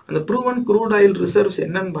கணக்கெடுப்பு. அந்த ப்ரூவன் க்ரூட் ஆயில் ரிசர்வ்ஸ்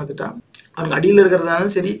என்னன்னு பார்த்துட்டா, அவங்க அடியில்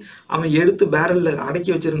இருக்கிறதாலும் சரி, அவன் எடுத்து பேரல்ல அடக்கி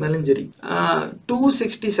வச்சிருந்தாலும் சரி,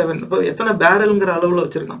 267, இப்போ எத்தனை பேரல்ங்கிற அளவுல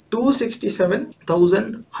வச்சிருக்கான்,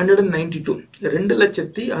 267,192,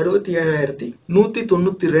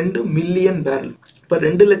 2,67,192 மில்லியன் பேரல். இப்ப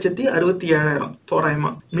 2,67,000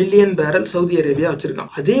 தோராயமா மில்லியன் பேரல் சவுதி அரேபியா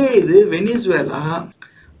வச்சிருக்கான். அதே இது Venezuela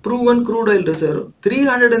proven crude oil reserve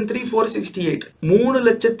 303,468,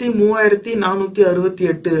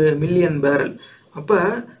 3,03,468 million barrel. அப்ப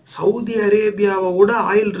சவுதி அரேபியாவோட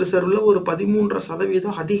ஆயில் ரிசர்வ்ல ஒரு 13%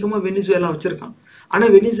 அதிகமா வெனிசுவேலா வச்சிருக்கான். ஆனா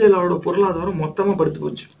வெனிசுவேலாவோட பொருளாதாரம் மொத்தமா படுத்து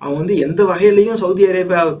போச்சு. அவன் வந்து எந்த வகையிலையும் சவுதி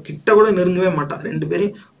அரேபியா கிட்ட கூட நெருங்கவே மாட்டான். ரெண்டு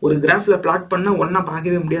பேரையும் ஒரு கிராஃப்ல பிளாட் பண்ண ஒன்னா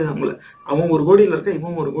பார்க்கவே முடியாது அவங்கள. அவன் 1 கோடியில இருக்கான்,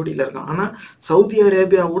 இவன் 1 கோடியில இருக்கான். ஆனா சவுதி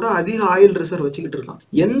அரேபியாவோட அதிக ஆயில் ரிசர்வ் வச்சுக்கிட்டு இருக்கான்.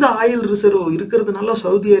 எந்த ஆயில் ரிசர்வ் இருக்கிறதுனால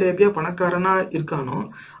சவுதி அரேபியா பணக்காரனா இருக்கானோ,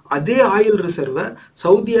 அதே ஆயில் ரிசர்வை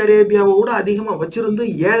சவுதி அரேபியாவோட அதிகமா வச்சிருந்து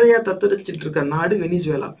ஏழையா தத்தரிச்சிட்டு இருக்க நாடு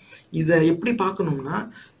வெனிசுவேலா. இதை எப்படி பார்க்கணும்னா,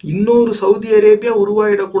 இன்னொரு சவுதி அரேபியா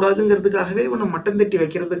உருவாயிடக்கூடாதுங்கிறதுக்காகவே இவனை மட்டம் தட்டி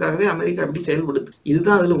வைக்கிறதுக்காகவே அமெரிக்கா அப்படி செயல்படுது.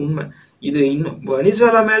 இதுதான் அதுல உண்மை. இது இன்னும்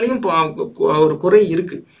வெனிசுவேலா மேலேயும் ஒரு குறை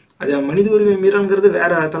இருக்கு. அது மனித உரிமை மீறல்ங்கிறது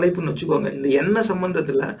வேற தலைப்புன்னு வச்சுக்கோங்க. இந்த எண்ணெய்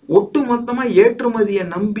சம்பந்தத்துல ஒட்டு மொத்தமா ஏற்றுமதியை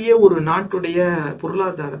நம்பிய ஒரு நாட்டுடைய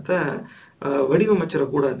பொருளாதாரத்தை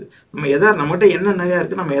வடிவமைச்சிடக்கூடாது. நம்மகிட்ட என்ன நகையா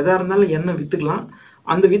இருக்கு, நம்ம எதா இருந்தாலும் எண்ணெய் வித்துக்கலாம்,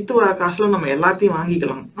 அந்த வித்து வர காசுல நம்ம எல்லாத்தையும்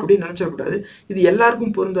வாங்கிக்கலாம் அப்படின்னு நினைச்சிடக்கூடாது. இது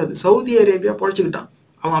எல்லாருக்கும் பொருந்தாது. சவுதி அரேபியா பொழைச்சுக்கிட்டான்,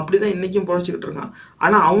 அவன் அப்படிதான் இன்னைக்கும் பொழைச்சிக்கிட்டு இருக்கான்.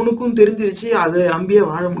 ஆனா அவனுக்கும் தெரிஞ்சிருச்சு அதை நம்பியே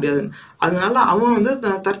வாழ முடியாதுன்னு. அதனால அவன் வந்து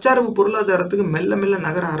தற்சார்பு பொருளாதாரத்துக்கு மெல்ல மெல்ல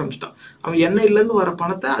நகர ஆரம்பிச்சிட்டான். அவன் எண்ணெயில இருந்து வர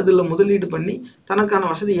பணத்தை அதுல முதலீடு பண்ணி தனக்கான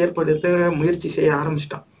வசதி ஏற்படுத்த முயற்சி செய்ய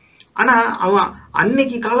ஆரம்பிச்சிட்டான். ஆனா அவன்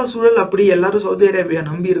அன்னைக்கு கால சூழல் அப்படி எல்லாரும் சவுதி அரேபியா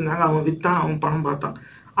நம்பி இருந்தாங்க. அவன் வித்தான், அவன் பணம் பார்த்தான்.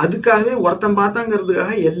 அதுக்காகவே ஒருத்தன்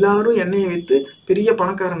பார்த்தாங்கிறதுக்காக எல்லாரும் எண்ணெயை வித்து பெரிய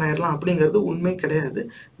பணக்காரன் ஆயிரலாம் அப்படிங்கிறது உண்மை கிடையாது.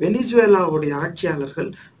 வெனிசுவேலாவுடைய ஆட்சியாளர்கள்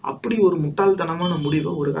அப்படி ஒரு முட்டாள்தனமான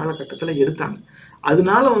முடிவை ஒரு காலகட்டத்துல எடுத்தாங்க.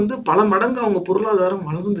 அதனால வந்து பல மடங்கு அவங்க பொருளாதாரம்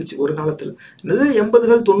வளர்ந்துச்சு ஒரு காலத்துல. இது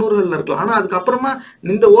 80கள் 90கள்ல இருக்கலாம். ஆனா அதுக்கப்புறமா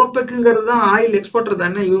இந்த ஓபெக்குங்கிறது தான் ஆயில் எக்ஸ்போர்ட்டர்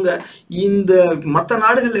தானே. இவங்க இந்த மற்ற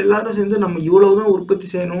நாடுகள் எல்லாரும் சேர்ந்து நம்ம இவ்வளவுதான் உற்பத்தி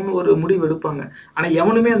செய்யணும்னு ஒரு முடிவு எடுப்பாங்க. ஆனா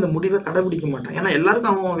எவனுமே அந்த முடிவை கடைபிடிக்க மாட்டான். ஏன்னா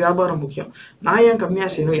எல்லாருக்கும் அவன் வியாபாரம் முக்கியம். நான் ஏன் கம்மியா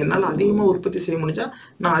செய்யணும், என்னால அதிகமா உற்பத்தி செய்ய முடிஞ்சா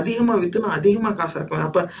நான் அதிகமா வித்து நான் அதிகமா காசு ஆக்குவேன்.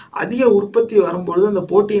 அப்ப அதிக உற்பத்தி வரும்பொழுது அந்த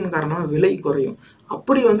போட்டியின் காரணமா விலை குறையும்.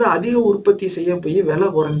 அப்படி வந்து அதிக உற்பத்தி செய்ய போய் விலை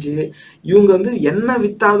குறைஞ்சு இவங்க வந்து எண்ணெய்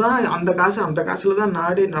வித்தாதான் அந்த காசுலதான்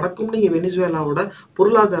நாடே நடக்கும்னு இங்க வெனிசுவேலாவோட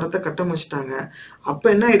பொருளாதாரத்தை கட்டமைச்சிட்டாங்க. அப்ப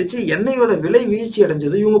என்ன ஆயிடுச்சு, எண்ணெயோட விலை வீழ்ச்சி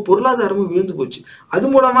அடைஞ்சது, இவங்க பொருளாதாரமும் விழுந்து போச்சு. அது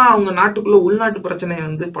மூலமா அவங்க நாட்டுக்குள்ள உள்நாட்டு பிரச்சனை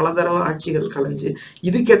வந்து பல தடவை ஆட்சிகள் கலைஞ்சு,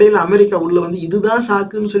 இதுக்கிடையில அமெரிக்கா உள்ள வந்து இதுதான்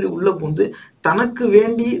சாக்குன்னு சொல்லி உள்ள பூந்து தனக்கு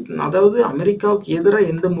வேண்டி, அதாவது அமெரிக்காவுக்கு எதிராக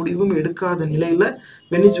எந்த முடிவும் எடுக்காத நிலையில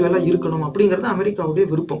வெனிசுவேலா இருக்கணும் அப்படிங்கிறது அமெரிக்காவுடைய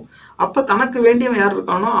விருப்பம். அப்ப தனக்கு வேண்டியவன் யார்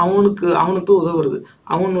இருக்கானோ அவனுக்கு உதவுறது,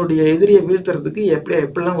 அவனுடைய எதிரியை வீழ்த்துறதுக்கு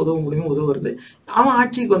எப்படிலாம் உதவ முடியுமோ உதவுறது. அவன்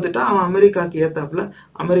ஆட்சிக்கு வந்துட்டா அவன் அமெரிக்காவுக்கு ஏத்தாப்புல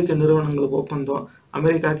அமெரிக்க நிறுவனங்களுக்கு ஒப்பந்தம்,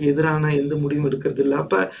 அமெரிக்காவுக்கு எதிரான எந்த முடிவும் எடுக்கிறது இல்லை.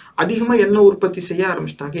 அப்ப அதிகமா எண்ணெய் உற்பத்தி செய்ய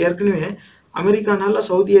ஆரம்பிச்சிட்டாங்க. ஏற்கனவே அமெரிக்கானால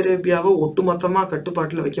சவுதி அரேபியாவை ஒட்டுமொத்தமா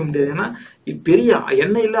கட்டுப்பாட்டுல வைக்க முடியாது. ஏன்னா பெரிய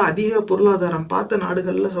எண்ணெயில அதிக பொருளாதாரம் பார்த்த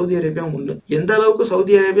நாடுகள்ல சவுதி அரேபியா ஒண்ணு. எந்த அளவுக்கு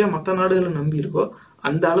சவுதி அரேபியா மற்ற நாடுகளை நம்பி இருக்கோ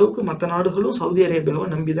அந்த அளவுக்கு மற்ற நாடுகளும் சவுதி அரேபியாவை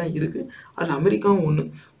நம்பி தான் இருக்கு. அது அமெரிக்காவும் ஒண்ணு.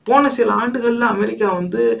 போன சில ஆண்டுகள்ல அமெரிக்கா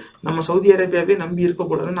வந்து நம்ம சவுதி அரேபியாவே நம்பி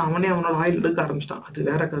இருக்கக்கூடாதுன்னு அவனே அவனோட ஆயில் எடுக்க ஆரம்பிச்சிட்டான். அது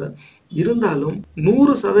வேற கதை. இருந்தாலும்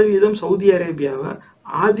 100% சவுதி அரேபியாவை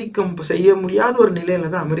ஆதிக்கம் செய்ய முடியாத ஒரு நிலையில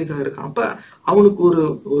தான் அமெரிக்கா இருக்கான். அப்ப அவனுக்கு ஒரு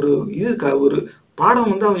ஒரு இது இருக்கா, ஒரு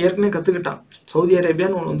பாடம் வந்து அவன் ஏற்கனவே கத்துக்கிட்டான். சவுதி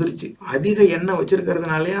அரேபியான்னு ஒன்று வந்துருச்சு. அதிக எண்ணெய்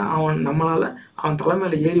வச்சிருக்கிறதுனாலே நம்மளால அவன்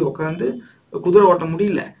தலைமையில ஏறி உட்காந்து குதிரை ஓட்ட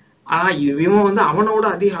முடியல. ஆனா இவன் வந்து அவனோட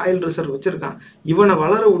அதிக ஆயில் ரிசர்வ் வச்சிருக்கான். இவனை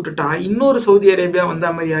வளர விட்டுட்டா இன்னொரு சவுதி அரேபியா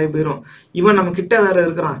வந்த மாதிரி ஆகி போயிடும். இவன் நம்ம கிட்ட வேற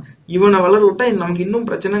இருக்கிறான். இவனை வளர விட்டா நமக்கு இன்னும்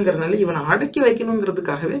பிரச்சனைங்கிறதுனால இவனை அடக்கி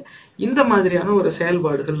வைக்கணுங்கிறதுக்காகவே இந்த மாதிரியான ஒரு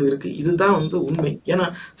செயல்பாடுகள் இருக்கு. இதுதான் வந்து உண்மை. ஏன்னா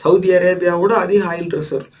சவுதி அரேபியாவோட அதிக ஆயில்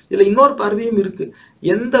ரிசர்வ். இதுல இன்னொரு பார்வையும் இருக்கு.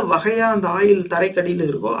 எந்த வகையா அந்த ஆயில் தரைக்கடியில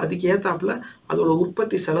இருக்கோ அதுக்கு ஏத்தாப்புல அதோட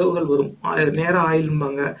உற்பத்தி செலவுகள் வரும். நேர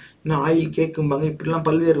ஆயில்பாங்க, இன்னும் ஆயில் கேக்கும்பாங்க. இப்படிலாம்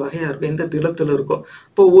பல்வேறு வகையா இருக்கும். எந்த திடத்துல இருக்கோ.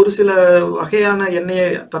 இப்போ ஒரு சில வகையான எண்ணெயை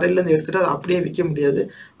தரையில இருந்து எடுத்துட்டு அதை அப்படியே விற்க முடியாது.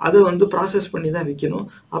 அதை வந்து ப்ராசஸ் பண்ணி தான் விற்கணும்.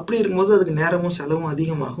 அப்படி இருக்கும்போது அதுக்கு நேரமும் செலவும்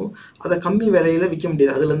அதிகமாகும். அதை கம்மி விலையில விற்க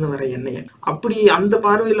முடியாது அதுல இருந்து வர எண்ணெயை. அப்படி அந்த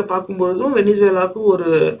பார்வையில பார்க்கும்பொழுதும் வெனிசுவேலாவுக்கு ஒரு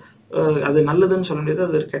அது நல்லதுன்னு சொல்ல முடியாது,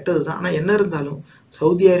 அது கெட்டது தான். ஆனால் என்ன இருந்தாலும்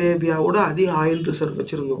சவுதி அரேபியாவோட அதிக ஆயில் ரிசர்வ்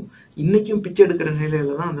வச்சிருந்தோம். இன்னைக்கும் பிச்சை எடுக்கிற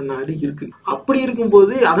நிலையில தான் அந்த நாடு இருக்கு. அப்படி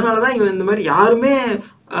இருக்கும்போது அதனாலதான் இவன் இந்த மாதிரி யாருமே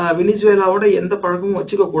வெனிசுவேலாவோட எந்த பழக்கமும்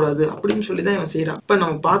வச்சுக்க கூடாது அப்படின்னு சொல்லி தான் இவன் செய்யறான். இப்ப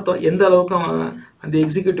நம்ம பார்த்தோம் எந்த அளவுக்கு அவன் அந்த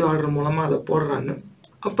எக்ஸிக்யூட்டிவ் ஆர்டர் மூலமா அதை போடுறான்னு.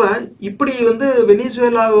 அப்ப இப்படி வந்து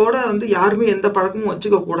வெனிசுவேலாவோட வந்து யாருமே எந்த பழக்கமும்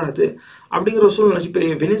வச்சுக்க கூடாது அப்படிங்கிற ஒரு சூழ்நிலை. இப்போ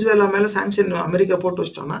வெனிசுவேலா மேல சாங்ஷன் அமெரிக்கா போட்டு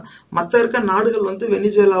வச்சிட்டாங்கன்னா மற்ற இருக்க நாடுகள் வந்து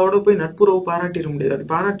வெனிசுவேலாவோட போய் நட்புறவு பாராட்டிட முடியாது.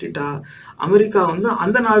 அப்படி பாராட்டிட்டா அமெரிக்கா வந்து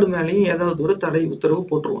அந்த நாடு மேலேயும் ஏதாவது ஒரு தடை உத்தரவு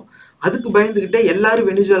போட்டுருவான். அதுக்கு பயந்துகிட்டே எல்லாரும்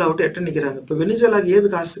வெனிசுவேலா விட்டு எட்ட நிக்கிறாங்க. இப்ப வெனிசுவேலாக்கு ஏது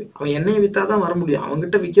காசு? அவன் எண்ணெயை வித்தாதான் வர முடியும்.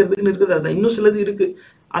 அவன்கிட்ட விற்கிறதுக்குன்னு இருக்குது. அதான் இன்னும் சிலது இருக்கு.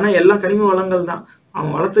 ஆனா எல்லாம் கனிம வளங்கள் தான்.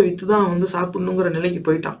 அவன் வளத்தை வித்துதான் வந்து சாப்பிடணுங்கிற நிலைக்கு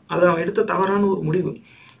போயிட்டான். அது அவன் எடுத்த தவறான ஒரு முடிவு.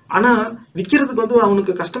 ஆனா விற்கிறதுக்கு வந்து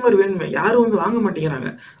அவனுக்கு கஸ்டமர் வேணுமே. யாரும் வந்து வாங்க மாட்டேங்கிறாங்க.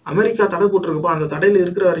 அமெரிக்கா தடை போட்டிருக்கப்போ அந்த தடையில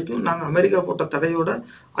இருக்கிற வரைக்கும் நாங்க அமெரிக்கா போட்ட தடையோட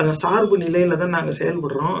அந்த சார்பு நிலையில தான் நாங்க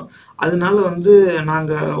செயல்படுறோம். அதனால வந்து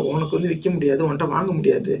நாங்க உனக்கு வந்து விற்க முடியாது, உன்கிட்ட வாங்க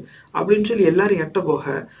முடியாது அப்படின்னு சொல்லி எல்லாரும் எட்ட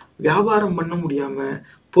போக வியாபாரம் பண்ண முடியாம,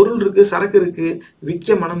 பொருள் இருக்கு, சரக்கு இருக்கு,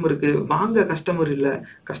 விற்க மனம் இருக்கு, வாங்க கஸ்டமர் இல்ல,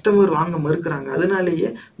 கஸ்டமர் வாங்க மறுக்கிறாங்க.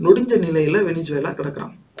 அதனாலேயே நொடிஞ்ச நிலையில வெனிசுவேலா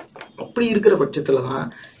கிடக்குறான். அப்படி இருக்கிற பட்சத்துலதான்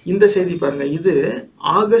இந்த செய்தி பாருங்க. இது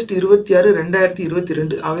August 26,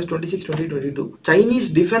 2022, August 26, 2022. Chinese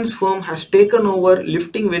defense firm has taken over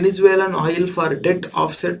lifting Venezuelan oil for debt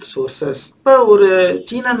offset sources. இப்ப ஒரு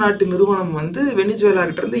சீனா நாட்டு நிறுவனம் வந்து வெனிசுவேலா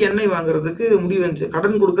கிட்ட இருந்து எண்ணெய் வாங்குறதுக்கு முடிவு வந்துச்சு.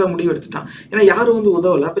 கடன் கொடுக்க முடிவு எடுத்துட்டான். ஏன்னா யாரும் வந்து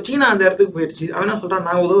உதவல. அப்ப சீனா அந்த இடத்துக்கு போயிடுச்சு. அவன் என்ன சொல்றான்,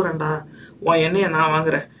 நான் உதவுறேன்டா, உன் எண்ணெயை நான்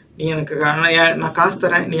வாங்குறேன், நீ எனக்கு நான் காசு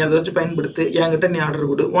தரேன், நீ அதை வச்சு பயன்படுத்து, என்கிட்ட நீ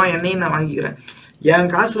ஆர்டர் கொடு, உன் எண்ணெயை நான் வாங்கிக்கிறேன், என்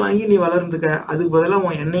காசு வாங்கி நீ வளர்ந்துக்க, அதுக்கு பதிலாக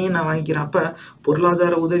உன் எண்ணெயும் நான் வாங்கிக்கிறேன். அப்ப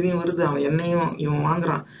பொருளாதார உதவியும் வருது, அவன் எண்ணெயும் இவன்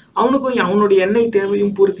வாங்குறான், அவனுக்கும் அவனுடைய எண்ணெய்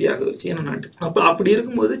தேவையும் பூர்த்தி ஆகுது சீன நாட்டு. அப்ப அப்படி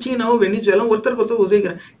இருக்கும்போது சீனாவும் வெனிசுவேலாவும் ஒருத்தருக்கு ஒருத்தர்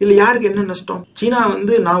உதவிக்கிறேன். இல்ல யாருக்கு என்ன நஷ்டம்? சீனா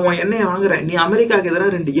வந்து நான் உன் எண்ணெயை வாங்குறேன், நீ அமெரிக்காவுக்கு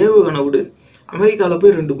எதிராக 2 ஏவுகணை விடு, அமெரிக்காவில்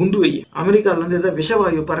போய் 2 குண்டு வை, அமெரிக்காவில் வந்து ஏதாவது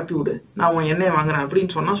விஷவாயு பரப்பி விடு, நான் உன் எண்ணெயை வாங்குறேன்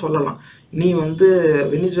அப்படின்னு சொன்னா சொல்லலாம். நீ வந்து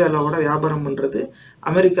வெனிசுவேலாவோட வியாபாரம் பண்றது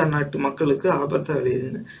அமெரிக்கா நாட்டு மக்களுக்கு ஆபத்தா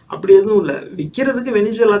விளையுதுன்னு. அப்படி எதுவும் இல்லை. விற்கிறதுக்கு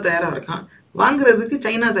வெனிசுவேலா தயாரா இருக்கான், வாங்குறதுக்கு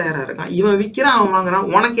சைனா தயாரா இருக்கான். இவன் விற்கிறான், அவன் வாங்குறான்,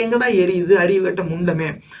 உனக்கு எங்கடா எரியுது அறிவு கட்ட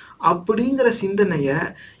முண்டமே அப்படிங்கிற சிந்தனைய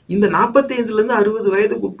இந்த 45 இருந்து 60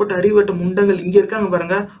 வயதுக்கு உட்பட்ட அறிவட்ட முண்டங்கள் இங்க இருக்காங்க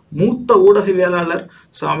பாருங்க. மூத்த ஊடகவியலாளர்,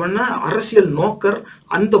 அவன அரசியல் நோக்கர்,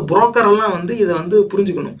 அந்த புரோக்கர் எல்லாம் வந்து இதை வந்து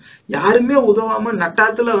புரிஞ்சுக்கணும். யாருமே உதவாம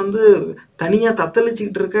நட்டாத்துல வந்து தனியா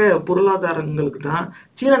தத்தளிச்சுக்கிட்டு இருக்க பொருளாதாரங்களுக்கு தான்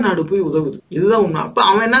சீன நாடு போய் உதவுது. இதுதான் உண்மை. அப்ப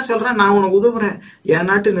அவன் என்ன சொல்றான், நான் உனக்கு உதவுறேன், என்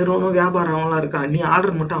நாட்டு நிறுவனம் வியாபாரம் அவன்லாம் இருக்கான், நீ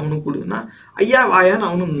ஆர்டர் மட்டும் அவனுக்கு கொடுன்னா ஐயா வாயான்னு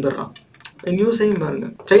அவனும் வந்துடுறான். நியூஸையும் பாருங்க.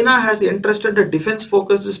 China has entrusted a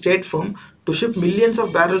defense-focused state firm to ship millions of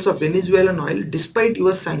barrels of Venezuelan oil despite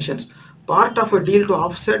US sanctions, part of a deal to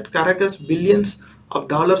offset Caracas billions of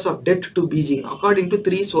dollars of debt to Beijing, according to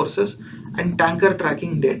 3 sources and tanker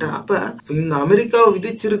tracking data. அப்ப இந்த America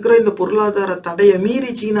விதிச்சிருக்கிற இந்த பொருளாதார தடையை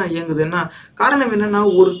மீறி சீனா இயங்குதுன்னா காரணம் என்னன்னா,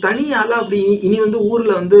 ஒரு தனியால அப்படி இனி வந்து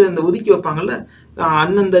ஊர்ல வந்து இந்த ஒதுக்கி வைப்பாங்கல்ல,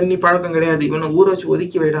 அண்ணன் தண்ணி பழக்கம் கிடையாது, இவனை ஊற வச்சு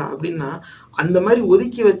ஒதுக்கி வைடா அப்படின்னா, அந்த மாதிரி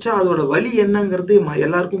ஒதுக்கி வச்சா அதோட வலி என்னங்கிறது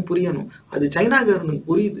எல்லாருக்கும் புரியணும். அது சைனாக்காரனுக்கு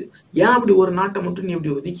புரியுது. ஏன் அப்படி ஒரு நாட்டை மட்டும் நீ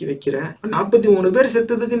இப்படி ஒதுக்கி வைக்கிற? 43 பேர்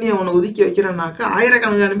செத்ததுக்கு நீ அவனை ஒதுக்கி வைக்கிறனாக்கா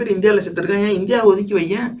ஆயிரக்கணக்கான பேர் இந்தியாவில் செத்துருக்கான், ஏன் இந்தியாவை ஒதுக்கி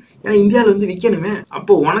வையன்? ஏன்னா இந்தியாவில் வந்து விற்கணுமே.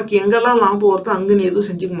 அப்போ உனக்கு எங்கெல்லாம் லாபம் வருதோ அங்கே நீ எதுவும்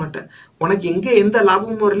செஞ்சுக்க மாட்டேன். உனக்கு எங்கே எந்த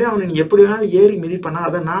லாபமும் வரலையோ அவனை நீ எப்படி வேணாலும் ஏறி மிதிப்பனா,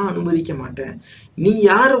 அதை நான் அனுமதிக்க மாட்டேன். நீ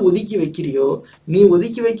யாரை ஒதுக்கி வைக்கிறியோ, நீ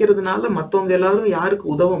ஒதுக்கி வைக்கிறதுனால மற்றவங்க எல்லாரும் யாருக்கு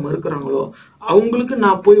உதவ மறுக்கிறாங்களோ அவங்களுக்கு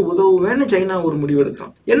நான் போய் உதவுவேன்னு சைனா ஒரு முடிவு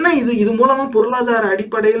எடுக்கிறான். என்ன இது மூலமா பொருளாதார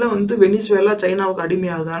அடிப்படையில வந்து வெனிசுவேலா சைனாவுக்கு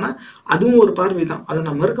அடிமையாகுதானா, அதுவும் ஒரு பார்வை தான், அதை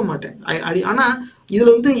நான் மறுக்க மாட்டேன். ஆனா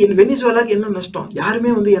இதுல வந்து வெனிசுவேலாக்கு என்ன நஷ்டம்?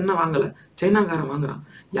 யாருமே வந்து என்ன வாங்கல, சைனாக்காரன் வாங்குறான்.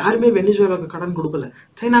 யாருமே வெனிசுவேலாவுக்கு கடன் கொடுக்கல,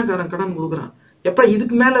 சைனாக்காரன் கடன் கொடுக்குறான். எப்ப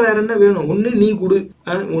இதுக்கு மேல வேற என்ன வேணும்? ஒண்ணு நீ கொடு,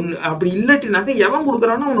 ஒண்ணு அப்படி இல்லாட்டினாக்க எவன்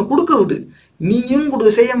கொடுக்குறானோ அவனை கொடுக்க விடு. நீயும்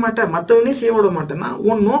செய்ய மாட்ட, மற்றவனே செய்ய விட மாட்டேன்னா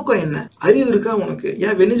உன் நோக்கம் என்ன? அறிவு இருக்கா உனக்கு?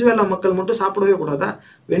 ஏன் வெனிசுவேலா மக்கள் மட்டும் சாப்பிடவே கூடாதா?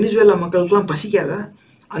 வெனிசுவேலா மக்களுக்கெல்லாம் பசிக்காதா?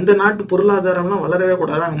 அந்த நாட்டு பொருளாதாரம்லாம் வளரவே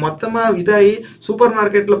கூடாது. அங்கே மொத்தமாக இதாகி சூப்பர்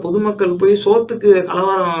மார்க்கெட்டில் பொதுமக்கள் போய் சோத்துக்கு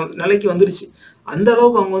கலவரம் நிலைக்கு வந்துருச்சு. அந்த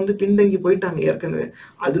அளவுக்கு அவங்க வந்து பின்தங்கி போயிட்டாங்க ஏற்கனவே.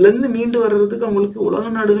 அதுலேருந்து மீண்டு வர்றதுக்கு அவங்களுக்கு உலக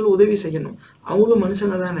நாடுகள் உதவி செய்யணும். அவங்களும்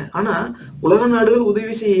மனுஷங்க தானே. ஆனால் உலக நாடுகள்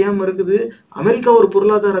உதவி செய்ய ஏன் மறுக்குது? அமெரிக்கா ஒரு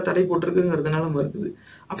பொருளாதார தடை போட்டிருக்குங்கிறதுனால மறுக்குது.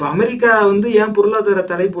 அப்போ அமெரிக்கா வந்து ஏன் பொருளாதார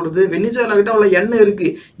தடை போடுது? வெனிசுவேலா கிட்ட அவ்வளோ எண்ணெய் இருக்கு.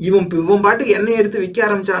 இவன் பாட்டுக்கு எண்ணெய் எடுத்து விற்க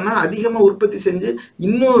ஆரம்பிச்சான்னா அதிகமாக உற்பத்தி செஞ்சு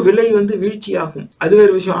இன்னும் விலை வந்து வீழ்ச்சி ஆகும். அது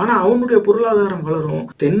வேறு விஷயம். ஆனால் அவனுடைய பொருளாதாரம் வளரும்.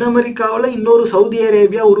 தென் அமெரிக்காவில் இன்னொரு சவுதி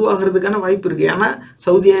அரேபியா உருவாகிறதுக்கான வாய்ப்பு இருக்கு. ஏன்னா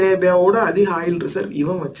சவுதி அரேபியாவோட அதிக ஆயில் ரிசர்வ்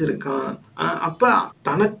இவன் வச்சிருக்கான். அப்ப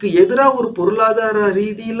தனக்கு எதிராக ஒரு பொருளாதார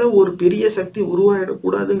ரீதியில ஒரு பெரிய சக்தி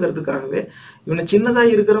உருவாயிடக்கூடாதுங்கிறதுக்காகவே இவனை சின்னதா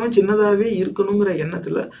இருக்கிறவன் சின்னதாவே இருக்கணுங்கிற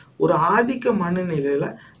எண்ணத்துல ஒரு ஆதிக்க மனநிலையில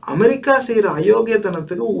அமெரிக்கா செய்யற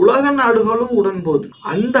அயோக்கியத்தனத்துக்கு உலக நாடுகளும் உடன் போகுது.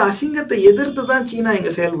 அந்த அசிங்கத்தை எதிர்த்து தான் சீனா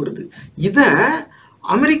இங்க செயல்படுது. இத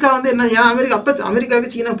அமெரிக்கா வந்து என்ன, ஏன்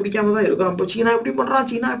அமெரிக்காவுக்கு சீனா பிடிக்காம தான் இருக்கும். அப்போ சீனா இப்படி பண்றான்,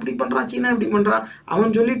 சீனா இப்படி பண்றான்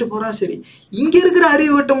அவன் சொல்லிட்டு போறான். சரி, இங்க இருக்கிற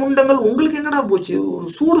அறிவுட்ட முண்டங்கள் உங்களுக்கு எங்கடா போச்சு? ஒரு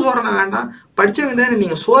சூடு சோறனை வேண்டாம், படிச்சவங்க தானே,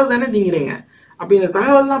 நீங்க சோறு தானே திங்கிறீங்க. அப்போ இந்த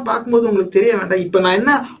தகவல்லாம் பார்க்கும்போது உங்களுக்கு தெரிய வேண்டாம். இப்போ நான்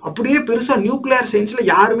என்ன அப்படியே பெருசாக நியூக்ளியர் சயின்ஸில்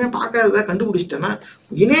யாருமே பார்க்காததா கண்டுபிடிச்சிட்டேன்னா,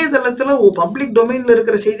 இணையதளத்தில் பப்ளிக் டொமைனில்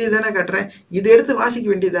இருக்கிற செய்தியை தானே காட்டுறேன். இதை எடுத்து வாசிக்க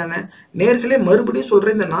வேண்டியதானே. நேர்களே மறுபடியும்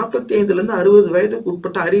சொல்கிறேன், இந்த 45லேருந்து 60 வயதுக்கு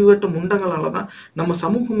உட்பட்ட அறிவுட்ட முண்டங்களால் தான் நம்ம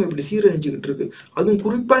சமூகம் இப்படி சீரழிஞ்சுக்கிட்டு இருக்கு. அதுவும்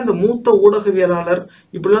குறிப்பாக இந்த மூத்த ஊடகவியலாளர்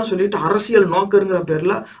இப்படிலாம் சொல்லிட்டு அரசியல் நோக்கருங்கிற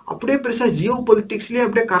பேரில் அப்படியே பெருசாக ஜியோ பொலிட்டிக்ஸ்லேயே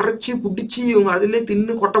அப்படியே கரைச்சி குடிச்சு இவங்க அதிலே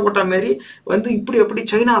தின்னு கொட்டை மாரி வந்து இப்படி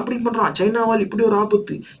சைனா அப்படி பண்ணுறான், சைனாவால் இப்படி ஒரு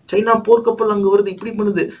ஆபத்து, சைனா போர்க்கப்பல் அங்கே வருது, இப்படி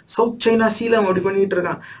பண்ணுது, சவுத் சைனா சீல அப்படி பண்ணிட்டு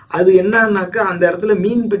இருக்கான். அது என்னன்னாக்கா அந்த இடத்துல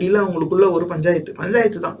மீன்பிடியில அவங்களுக்குள்ள ஒரு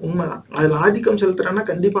பஞ்சாயத்து தான், உண்மைதான். அதுல ஆதிக்கம் செலுத்துறான்னா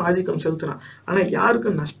கண்டிப்பா ஆதிக்கம் செலுத்துறான். ஆனா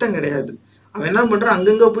யாருக்கும் நஷ்டம் கிடையாது. அவன் என்ன பண்றான்,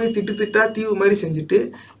 அங்கங்க போய் திட்டா தீவு மாதிரி செஞ்சுட்டு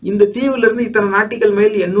இந்த தீவுல இருந்து இத்தனை நாட்டிகள்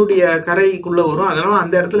மைல் என்னுடைய கரைக்குள்ள வரும், அதனால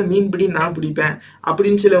அந்த இடத்துல மீன்பிடி நான் பிடிப்பேன்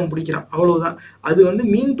அப்படின்னு சொல்லி அவன் பிடிக்கிறான். அவ்வளவுதான். அது வந்து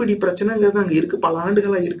மீன்பிடி பிரச்சனைங்கிறது அங்க இருக்கு, பல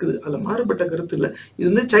ஆண்டுகளா இருக்குது. அதுல மாறுபட்ட கருத்து இல்லை. இது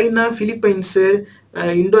வந்து சைனா, பிலிப்பைன்ஸு,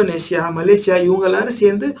 இந்தோனேஷியா, மலேசியா இவங்க எல்லாரும்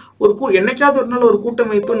சேர்ந்து ஒரு என்னைக்காவது ஒரு நாள் ஒரு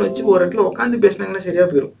கூட்டமைப்புன்னு வச்சு ஒரு இடத்துல உட்காந்து பேசினாங்கன்னா சரியா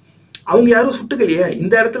போயிடும். அவங்க யாரும் சுட்டுக்கலையே.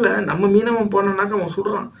 இந்த இடத்துல நம்ம மீனவன் போனான்னாக்க அவன்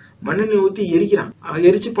சுடுறான், மண்ணெண்ணெய் ஊற்றி எரிக்கிறான்,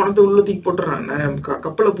 எரிச்சு பணத்தை உள்ள தூக்கி போட்டுறான்,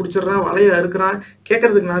 கப்பலை பிடிச்சிடுறான், வலையை அறுக்கிறான்.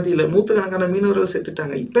 கேட்கறதுக்கு நாதி இல்லை. நூற்றுக்கணக்கான மீனவர்கள்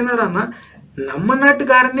செத்துட்டாங்க. இப்போ என்னடான்னா நம்ம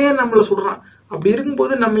நாட்டுக்காரனே நம்மளை சுடுறான். அப்படி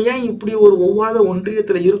இருக்கும்போது நம்ம ஏன் இப்படி ஒரு ஒவ்வாத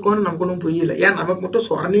ஒன்றியத்துல இருக்கோம்னு நமக்கு ஒன்றும் புரியல. ஏன் நமக்கு மட்டும்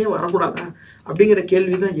சொரணையே வரக்கூடாதா அப்படிங்கிற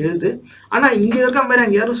கேள்விதான் எழுது. ஆனா இங்க இருக்க மாதிரி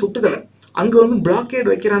அங்க யாரும் சுட்டுக்கல. அங்க வந்து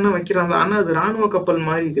பிளாக்கேட் வைக்கிறான். ஆனா அது ராணுவ கப்பல்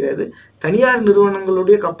மாதிரி கிடையாது, தனியார்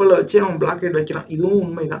நிறுவனங்களுடைய கப்பலை வச்சு அவன் பிளாக்கேட் வைக்கிறான். இதுவும்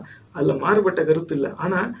உண்மைதான், அதுல மாறுபட்ட கருத்து இல்லை.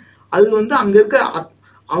 ஆனா அது வந்து அங்க இருக்க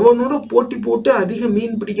அவனோட போட்டி போட்டு அதிக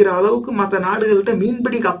மீன் பிடிக்கிற அளவுக்கு மற்ற நாடுகள்கிட்ட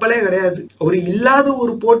மீன்பிடி கப்பலே கிடையாது. ஒரு இல்லாத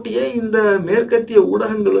ஒரு போட்டியை இந்த மேற்கத்திய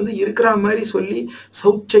ஊடகங்கள் வந்து இருக்கிற மாதிரி சொல்லி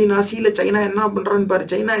சவுத் சைனா சீல சைனா என்ன பண்றான்னு பாரு.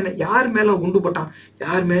 சைனா என்ன யார் மேல குண்டு போட்டான்?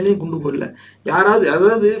 யார் மேலேயும் குண்டு போடல. யாராவது,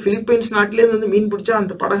 அதாவது பிலிப்பைன்ஸ் நாட்டிலேருந்து வந்து மீன் பிடிச்சா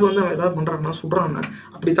அந்த படகு வந்து அவன் ஏதாவது பண்றான்னா சுடுறான்னா,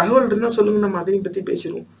 அப்படி தகவல் இருந்தா சொல்லுங்க, நம்ம அதையும் பத்தி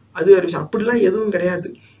பேசிடுவோம். அது வேறு விஷயம். அப்படிலாம் எதுவும் கிடையாது.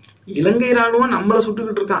 இலங்கை ராணுவம் நம்மளை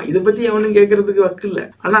சுட்டுக்கிட்டு இருக்கான், இதை பத்தி எவனும் கேட்கறதுக்கு வக்கு இல்லை.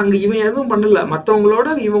 ஆனா அங்க இவன் எதுவும் பண்ணல.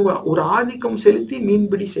 மற்றவங்களோட இவங்க ஒரு ஆதிக்கம் செலுத்தி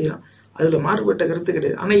மீன்பிடி செய்யறான். அதுல மாறுபட்ட கருத்து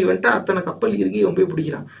கிடையாது. ஆனா இவன்ட்ட அத்தனை கப்பல் இருக்கு, இவன் போய்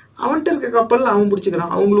பிடிக்கிறான். அவன்கிட்ட இருக்க கப்பல் அவன்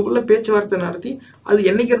பிடிச்சிக்கிறான். அவங்களுக்குள்ள பேச்சுவார்த்தை நடத்தி அது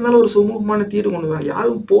என்னைக்கு இருந்தாலும் ஒரு சுமூகமான தீர்வு கொண்டு தான்.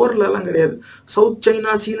 யாரும் போர்ல எல்லாம் கிடையாது. சவுத்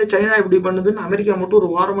சைனா சீல சைனா இப்படி பண்ணுதுன்னு அமெரிக்கா மட்டும்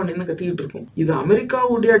ஒரு வாரமா நின்று கத்திக்கிட்டு இருக்கும். இது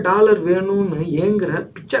அமெரிக்காவுடைய டாலர் வேணும்னு ஏங்குற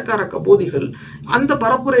பிச்சைக்கார கபோதிகள் அந்த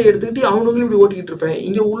பரப்புரை எடுத்துக்கிட்டு அவனுங்களும் இப்படி ஓட்டிக்கிட்டு இருப்பேன்.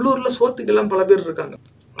 இங்க உள்ளூர்ல சோத்துக்கெல்லாம் பல பேர் இருக்காங்க.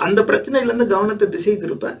 அந்த பிரச்சனையிலேருந்து கவனத்தை திசை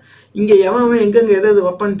திருப்ப இங்கே எவன் எங்கெங்க எது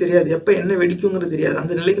வைப்பான்னு தெரியாது, எப்போ என்ன வெடிக்குங்கிறது தெரியாது.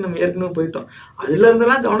 அந்த நிலைக்கு நம்ம ஏற்கனவே போயிட்டோம். அதுல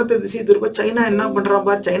இருந்தெல்லாம் கவனத்தை திசை திருப்ப சைனா என்ன பண்றான்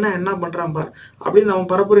பார் அப்படின்னு அவன்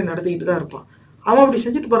பரப்புரை நடத்திக்கிட்டு தான் இருப்பான். அவன் அப்படி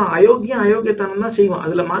செஞ்சுட்டு போறான். அயோக்கியத்தனம் தான் செய்வான்.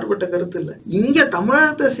 அதுல மாறுபட்ட கருத்து இல்லை. இங்க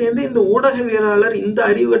தமிழகத்தை சேர்ந்து இந்த ஊடகவியலாளர் இந்த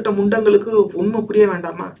அறிவுகட்ட முண்டங்களுக்கு உண்மை புரிய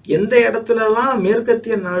வேண்டாமா? எந்த இடத்துல எல்லாம்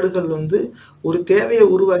மேற்கத்திய நாடுகள் ஒரு தேவையை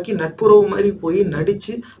உருவாக்கி நட்புறவு மாதிரி போய்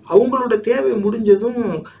நடிச்சு அவங்களோட தேவை முடிஞ்சதும்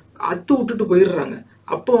அத்து விட்டுட்டு போயிடுறாங்க.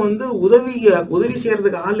 அப்போ உதவி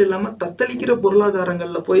செய்யறதுக்கு ஆள் இல்லாம தத்தளிக்கிற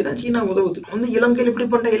பொருளாதாரங்கள்ல போய் தான் சீனா உதவுது. இலங்கையில் இப்படி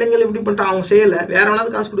பண்ணிட்டான் அவன் செய்யல, வேற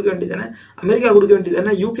வேணாவது காசு கொடுக்க வேண்டியதானே, அமெரிக்கா கொடுக்க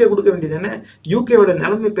வேண்டியதானே, யூகே கொடுக்க வேண்டியதானே. யூகேவோட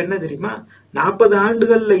நிலைமை இப்ப என்ன தெரியுமா? 40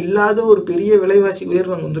 ஆண்டுகள்ல இல்லாத ஒரு பெரிய விலைவாசி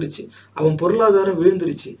உயர்வு வந்துருச்சு. அவன் பொருளாதாரம்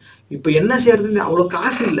விழுந்துருச்சு. இப்ப என்ன செய்யறதுன்னு அவ்வளவு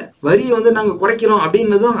காசு இல்லை. வரியை நாங்க குறைக்கிறோம்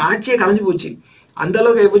அப்படின்னதும் ஆட்சியே கலைஞ்சு போச்சு. அந்த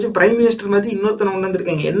அளவுக்கு ஆயிப்போச்சு. பிரைம் மினிஸ்டர் மாதிரி இன்னொருத்தனை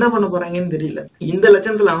உணர்ந்திருக்காங்க. என்ன பண்ண போறாங்கன்னு தெரியல. இந்த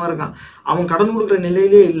லட்சணத்துல அவன் இருக்கான். அவன் கடன் கொடுக்குற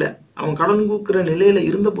நிலையிலே இல்லை. அவன் கடன் கொடுக்குற நிலையில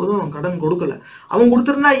இருந்த போதும் அவன் கடன் கொடுக்கல. அவன்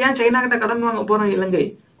கொடுத்திருந்தா ஏன் சைனா கிட்ட கடன் வாங்க போறான் இலங்கை?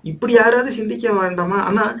 இப்படி யாராவது சிந்திக்க வேண்டாமா?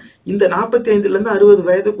 ஆனா இந்த 45 60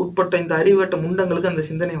 வயதுக்கு உட்பட்ட இந்த அறிவட்ட முண்டங்களுக்கு அந்த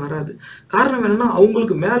சிந்தனை வராது. காரணம் என்னன்னா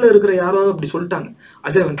அவங்களுக்கு மேல இருக்கிற யாராவது அப்படி சொல்லிட்டாங்க.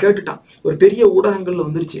 அதை அவன் கேட்டுட்டான். ஒரு பெரிய ஊடகங்கள்ல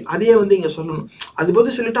வந்துருச்சு. அதையே இங்க சொல்லணும். அது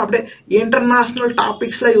போது சொல்லிட்டு அப்படியே இன்டர்நேஷனல்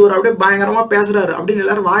டாபிக்ஸ்ல இவர் அப்படியே பயங்கரமா பேசுறாரு அப்படின்னு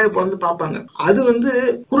எல்லாரும் வாயை பிளந்து பார்ப்பாங்க. அது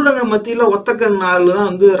குருடங்க மத்தியில ஒத்தக்க நாள்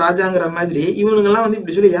தான் ராஜாங்கிற மாதிரி இவனுங்க எல்லாம்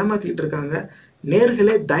இப்படி சொல்லி ஏமாத்திட்டு இருக்காங்க.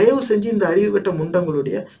 நேர்களே, தயவு செஞ்சு இந்த அறிவு கட்ட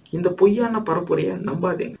முண்டங்களுடைய இந்த பொய்யான பரப்புரையை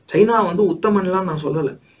நம்பாதீங்க. சைனா உத்தமன்லாம் நான்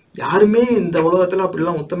சொல்லலை. யாருமே இந்த உலகத்துல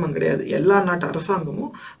அப்படிலாம் உத்தமம் கிடையாது. எல்லா நாட்டு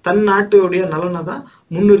அரசாங்கமும் தன் நாட்டுடைய நலனை தான்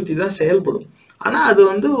முன்னிறுத்தி தான் செயல்படும். ஆனா அது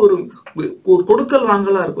ஒரு கொடுக்கல்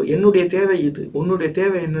வாங்கலா இருக்கும். என்னுடைய தேவை இது, உன்னுடைய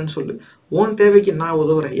தேவை என்னன்னு சொல்லு. உன் தேவைக்கு நான்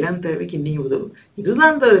உதவுறேன், என் தேவைக்கு நீ உதவு.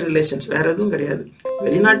 இதுதான் இந்த ரிலேஷன்ஸ், வேற எதுவும் கிடையாது.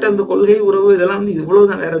 வெளிநாட்டு அந்த கொள்கை உறவு இதெல்லாம்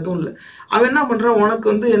இவ்வளவுதான், வேற எதுவும் இல்லை. அவன் என்ன பண்றான்?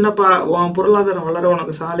 உனக்கு என்னப்பா, உன் பொருளாதாரம் வளர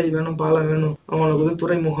உனக்கு சாலை வேணும், பாலம் வேணும், அவனுக்கு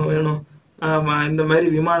துறைமுகம் வேணும், இந்த மாதிரி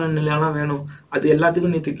விமான நிலையம்லாம் வேணும். அது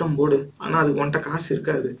எல்லாத்துக்கும் நீ திட்டம் போடு. ஆனா அதுக்கு உன்கிட்ட காசு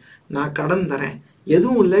இருக்காது. நான் கடன் தரேன்.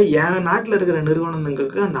 எதுவும் இல்லை, என் நாட்டில் இருக்கிற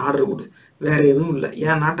நிறுவனங்களுக்கு அந்த ஆர்டர் கொடு. வேற எதுவும் இல்லை,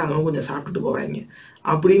 என் நாட்டை அவங்க கொஞ்சம் சாப்பிட்டுட்டு போவாங்க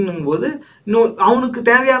அப்படின்னும் போது இன்னும் அவனுக்கு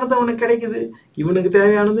தேவையானது அவனுக்கு கிடைக்குது, இவனுக்கு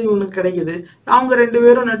தேவையானது இவனுக்கு கிடைக்குது. அவங்க 2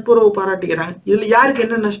 பேரும் நட்புறவு பாராட்டிக்கிறாங்க. இதுல யாருக்கு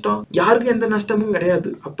என்ன நஷ்டம்? யாருக்கும் எந்த நஷ்டமும்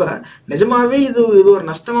கிடையாது. அப்ப நிஜமாவே இது ஒரு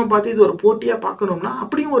நஷ்டமா பார்த்து இது ஒரு போட்டியா பார்க்கணும்னா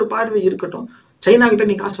அப்படியும் ஒரு பார்வை இருக்கட்டும். சைனா கிட்ட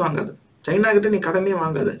நீ காசு வாங்காது, சைனா கிட்ட நீ கடனே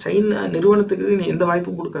வாங்காத, சைனா நிறுவனத்துக்கு நீ எந்த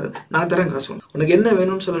வாய்ப்பும் கொடுக்காது. நான் தரேன் காசு, உனக்கு என்ன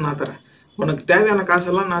வேணும்னு சொல்ல நான் தரேன், உனக்கு தேவையான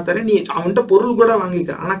காசெல்லாம் நான் தரேன், நீ அவன்கிட்ட பொருள் கூட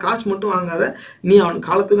வாங்கிக்க, ஆனா காசு மட்டும் வாங்காத. நீ அவனுக்கு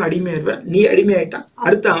காலத்துக்கு அடிமையாயிருவ. நீ அடிமையாயிட்டா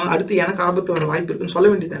அடுத்து எனக்கு ஆபத்து வர வாய்ப்பு இருக்குன்னு சொல்ல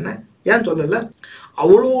வேண்டியதானே? ஏன் சொல்லல?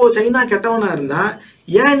 அவ்வளோ சைனா கெட்டவனா இருந்தா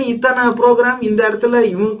ஏன் நீ இத்தனை ப்ரோக்ராம் இந்த இடத்துல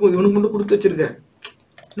இவனுக்கு மட்டும் கொடுத்து வச்சிருக்க?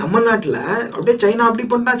 நம்ம நாட்டுல அப்படியே சைனா அப்படி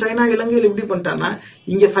பண்ணிட்டான், சைனா இலங்கையில் இப்படி பண்ணிட்டான்னா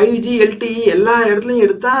இங்க 5G LTE எல்லா இடத்துலயும்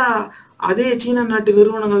எடுத்தா அதே சீன நாட்டு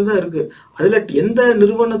நிறுவனங்கள் தான் இருக்கு. அதுல எந்த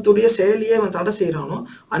நிறுவனத்துடைய செயலியே அவன் தடை செய்யறானோ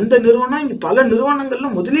அந்த நிறுவனம் இங்க பல நிறுவனங்கள்ல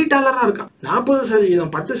முதலீட்டாளரா இருக்கான். 40%,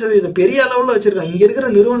 10% பெரிய அளவுல வச்சிருக்கான். இங்க இருக்கிற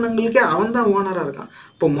நிறுவனங்களுக்கே அவன் தான் ஓனரா இருக்கான்.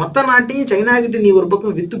 இப்போ மொத்த நாட்டையும் சைனா கிட்ட நீ ஒரு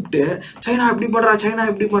பக்கம் வித்துப்பிட்டு சைனா இப்படி பண்றா, சைனா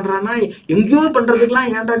இப்படி பண்றான்னா எங்கேயோ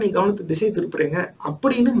பண்றதுக்கெல்லாம் ஏன்டா நீ கவனத்தை திசை திருப்புறீங்க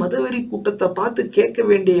அப்படின்னு மதவெறி கூட்டத்தை பார்த்து கேட்க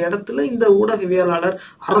வேண்டிய இடத்துல இந்த ஊடகவியலாளர்,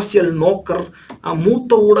 அரசியல் நோக்கர்,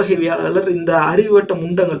 மூத்த ஊடகவியலாளர், இந்த அறிவட்ட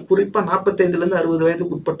முண்டங்கள், குறிப்பா 45 60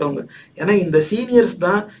 வயதுக்கு உட்பட்டவங்க, ஏன்னா இந்த சீனியர்ஸ்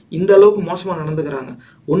தான் இந்த அளவுக்கு மோசமா நடந்துக்கிறாங்க.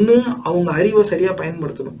 ஒண்ணு அவங்க அறிவை சரியா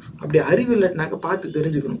பயன்படுத்தணும். அப்படி அறிவு இல்லைனாக்க பார்த்து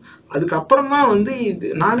தெரிஞ்சுக்கணும். அதுக்கப்புறமா இது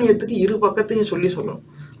நாணயத்துக்கு இரு பக்கத்தையும் சொல்லணும்.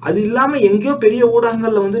 அது இல்லாம எங்கேயோ பெரிய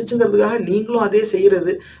ஊடகங்கள்ல வந்துருச்சுங்கிறதுக்காக நீங்களும் அதே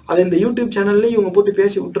செய்யறது, அதை இந்த யூடியூப் சேனல்லையும் இவங்க போட்டு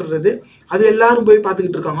பேசி விட்டுறது, அது எல்லாரும் போய்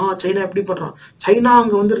பார்த்துக்கிட்டு இருக்காங்க. சைனா எப்படி பண்றான், சைனா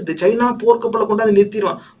அங்க வந்துருது, சைனா போர்க்கப்பலை கொண்டாந்து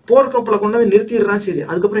நிறுத்திடுவான், போர்க்கப்பலை கொண்டாந்து நிறுத்திடுறான். சரி,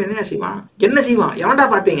 அதுக்கப்புறம் என்ன செய்வான்? எவன்டா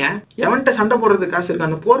பாத்தீங்க? எவன்கிட்ட சண்டை போடுறதுக்கு காசு இருக்கு?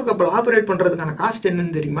 அந்த போர்க்கப்பல் ஆபரேட் பண்றதுக்கான காஸ்ட்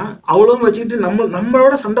என்னன்னு தெரியுமா? அவ்வளவு வச்சுக்கிட்டு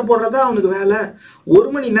நம்மளோட சண்டை போடுறதா அவனுக்கு வேலை. 1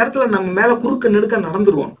 மணி நேரத்துல நம்ம மேல குறுக்க நெடுக்க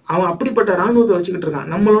நடந்துருவான். அவன் அப்படிப்பட்ட ராணுவத்தை வச்சுக்கிட்டு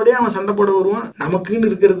இருக்கான். நம்மளோடய அவன் சண்டை போட வருவான். நமக்குன்னு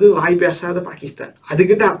இருக்கிறது வாய் பேசாத பாகிஸ்தான்.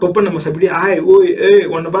 அதுக்கிட்ட அப்பப்ப நம்ம அப்படி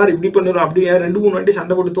ஒன்னு பாரு இப்படி பண்ணுறோம், அப்படியே 2-3 வாட்டி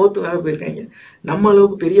சண்டை போட்டு தோத்து வேற போயிருக்காங்க. நம்ம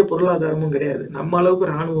அளவுக்கு பெரிய பொருளாதாரமும் கிடையாது, நம்ம அளவுக்கு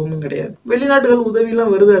ராணுவமும் கிடையாது. வெளிநாட்டுகள் உதவி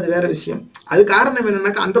எல்லாம் வருது, அது வேற விஷயம். அது காரணம்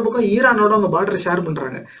என்னன்னாக்கா அந்த பக்கம் ஈரானோட அவங்க பார்டரை ஷேர்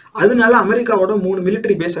பண்றாங்க. அதனால அமெரிக்காவோட 3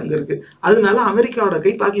 மிலிட்டரி பேஸ் அங்க இருக்கு. அதனால அமெரிக்காவோட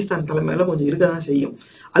கை பாகிஸ்தான் தலைமையில கொஞ்சம் இருக்கதான் செய்யும்.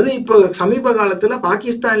 அது இப்போ சமீப காலத்துல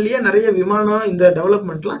பாகிஸ்தான்லயே நிறைய விமானம் இந்த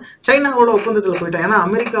டெவலப்மெண்ட்லாம் சைனாவோட ஒப்பந்தத்துல போயிட்டான். ஏன்னா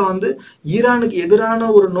அமெரிக்கா ஈரானுக்கு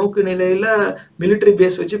எதிரான ஒரு நோக்கு நிலையில மிலிட்டரி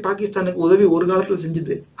பேஸ் வச்சு பாகிஸ்தானுக்கு உதவி ஒரு காலத்துல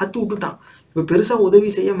செஞ்சுது, அத்து விட்டுட்டான். இப்ப பெருசா உதவி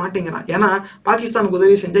செய்ய மாட்டேங்கிறான். ஏன்னா பாகிஸ்தானுக்கு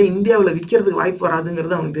உதவி செஞ்சா இந்தியாவில் விற்கிறதுக்கு வாய்ப்பு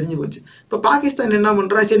வராதுங்கிறது அவனுக்கு தெரிஞ்சு போச்சு. இப்ப பாகிஸ்தான் என்ன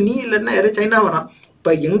பண்றான்? சரி, நீ இல்லைன்னா யாரும் சைனா வரான்.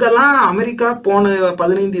 இப்ப எங்கெல்லாம் அமெரிக்கா போன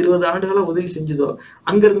 15-20 ஆண்டுகளா உதவி செஞ்சதோ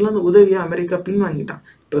அங்க இருந்துல அந்த உதவியை அமெரிக்கா பின்வாங்கிட்டான்.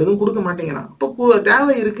 இப்போ எதுவும் கொடுக்க மாட்டேங்கிறான். இப்போ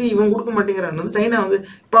தேவை இருக்கு, இவன் கொடுக்க மாட்டேங்கிறான் வந்து சைனா வந்து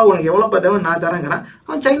இப்போ உனக்கு எவ்வளோப்பா தேவை நான் தரேங்கிறான்.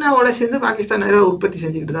 அவன் சைனாவோட சேர்ந்து பாகிஸ்தான் நிறைய உற்பத்தி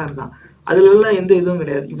செஞ்சுக்கிட்டு தான் இருக்கான். அதுலலாம் எந்த இதுவும்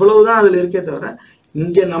கிடையாது. இவ்வளவுதான் அதுல இருக்கே தவிர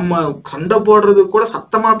இங்க நம்ம சண்டை போடுறது கூட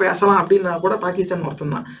சத்தமா பேசலாம் அப்படின்னா கூட பாகிஸ்தான்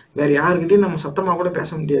ஒருத்தம் தான். வேற யாருக்கிட்டையும் நம்ம சத்தமா கூட பேச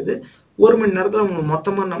முடியாது. 1 மணி நேரத்துல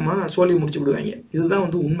மொத்தமா நம்ம சொல்லி முடிச்சு விடுவாங்க. இதுதான்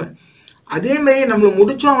வந்து உண்மை. அதே மாதிரி நம்மள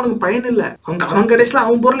முடிச்சும் அவனுக்கு பயன் இல்லை. அவன் கடைசியில்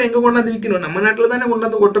அவன் பொருளை எங்க கொண்டாந்து விற்கணும்? நம்ம நாட்டில் தானே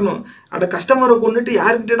கொண்டாந்து கொட்டணும். அட கஸ்டமரை கொண்டுட்டு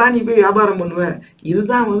யாருக்கிட்டடா நீ போய் வியாபாரம் பண்ணுவ?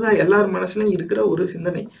 இதுதான் வந்து எல்லார் மனசுலயும் இருக்கிற ஒரு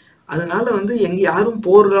சிந்தனை. அதனால வந்து யாரும்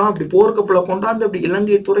போடுறோம் அப்படி போர்க்கப்பலை கொண்டாந்து அப்படி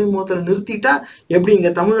இலங்கை துறைமுகத்தில் நிறுத்திட்டா எப்படி இங்க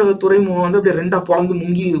தமிழக துறைமுகம் வந்து அப்படி 2ஆ பொழந்து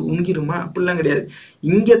முங்கிருமா? அப்படிலாம் கிடையாது.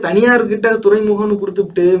 இங்க தனியார்கிட்ட துறைமுகம்னு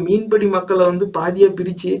கொடுத்துட்டு மீன்பிடி மக்களை வந்து பாதியா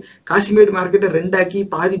பிரிச்சு காசிமேடு மார்க்கெட்டை 2ஆக்கி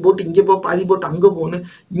பாதி போட்டு இங்க போ பாதி போட்டு அங்க போன்னு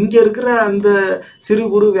இங்க இருக்கிற அந்த சிறு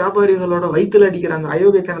குறு வியாபாரிகளோட வயிற்றுல அடிக்கிற அந்த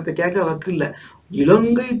அயோக்கியத்தனத்தை கேட்க வக்கில்ல.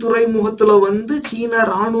 இலங்கை துறைமுகத்துல வந்து சீன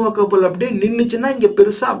ராணுவ கப்பல் அப்படியே நின்றுச்சுன்னா இங்க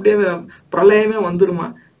பெருசா அப்படியே பிரளயமே வந்துருமா?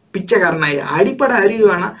 பிச்சைக்காரனாய் அடிப்படை அறிவு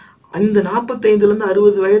வேணாம். அந்த 45லேருந்து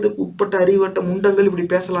 60 வயதுக்கு உட்பட்ட அறிவட்ட முண்டங்கள் இப்படி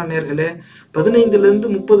பேசலாம் நேர்களே. 15லேருந்து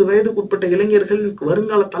 30 வயதுக்கு உட்பட்ட இளைஞர்கள்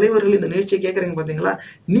வருங்கால தலைவர்கள் இந்த நிகழ்ச்சியை கேட்குறீங்க பார்த்தீங்களா?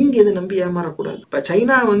 நீங்க இதை நம்பி ஏமாறக்கூடாது. இப்போ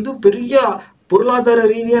சைனா வந்து பெரிய பொருளாதார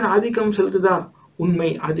ரீதியான ஆதிக்கம் செலுத்துதா? உண்மை,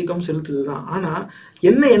 ஆதிக்கம் செலுத்துதுதான். ஆனா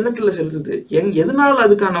என்ன எண்ணத்துல செலுத்துது? எதனால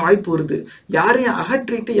அதுக்கான வாய்ப்பு வருது? யாரையும்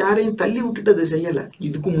அகற்றிட்டு யாரையும் தள்ளி விட்டுட்டு அது செய்யல.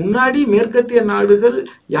 இதுக்கு முன்னாடி மேற்கத்திய நாடுகள்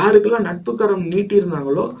யாருக்கெல்லாம் நட்பு கரம் நீட்டி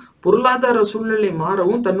இருந்தாங்களோ பொருளாதார சூழ்நிலை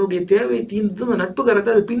மாறவும் தன்னுடைய தேவையை தீர்ந்து அந்த நட்பு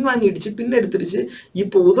கரத்தை அது பின்வாங்கிடுச்சு, பின்னெடுத்துருச்சு.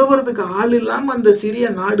 இப்போ உதவுறதுக்கு ஆள் இல்லாம அந்த சிறிய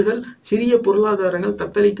நாடுகள், சிறிய பொருளாதாரங்கள்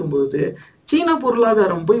தத்தளிக்கும் பொழுது சீன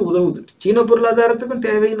பொருளாதாரம் போய் உதவுது. சீன பொருளாதாரத்துக்கும்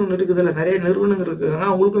தேவைன்னு ஒன்று இருக்குதுல்ல, நிறைய நிறுவனங்கள் இருக்குதுன்னா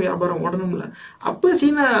அவங்களுக்கும் வியாபாரம் ஓடணும்ல. அப்போ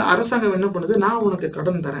சீன அரசாங்கம் என்ன பண்ணுது? நான் உனக்கு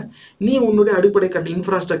கடன் தரேன், நீ உன்னுடைய அடிப்படை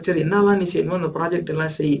இன்ஃப்ராஸ்ட்ரக்சர் என்னெல்லாம் நீ செய்யணும் அந்த ப்ராஜெக்ட்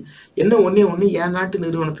எல்லாம் செய், என்ன ஒண்ணு என் நாட்டு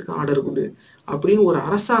நிறுவனத்துக்கு ஆர்டர் கொடு அப்படின்னு ஒரு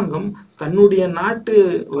அரசாங்கம் தன்னுடைய நாட்டு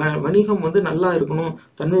வணிகம் வந்து நல்லா இருக்கணும்,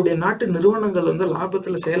 தன்னுடைய நாட்டு நிறுவனங்கள் வந்து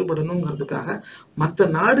லாபத்துல செயல்படணுங்கிறதுக்காக மற்ற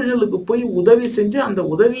நாடுகளுக்கு போய் உதவி செஞ்சு அந்த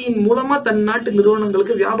உதவியின் மூலமா தன் நாட்டு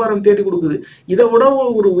நிறுவனங்களுக்கு வியாபாரம் தேடி கொடுக்குது. இதை விட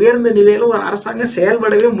ஒரு உயர்ந்த நிலையில ஒரு அரசாங்கம்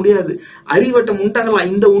செயல்படவே முடியாது. அறிவட்ட முண்டங்களா,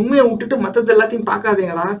 இந்த உண்மையை விட்டுட்டு மற்றது எல்லாத்தையும்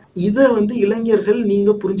பார்க்காதீங்களா. இதை வந்து இளைஞர்கள்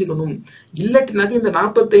நீங்க புரிஞ்சுக்கணும். இல்லாட்டினாக்க இந்த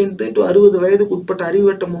 45 to 60 வயதுக்கு உட்பட்ட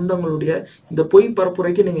அறிவட்ட முண்டங்களுடைய இந்த பொய்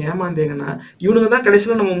பரப்புரைக்கு நீங்க ஏமாந்தீங்கன்னா இவனுங்க தான்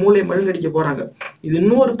கடைசியில நம்ம மூளையை மழுங்கடிக்க போறாங்க. இது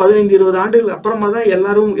இன்னும் ஒரு 15-20 ஆண்டுகள் அப்புறமா தான்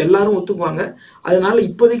எல்லாரும் ஒத்துக்குவாங்க. அதனால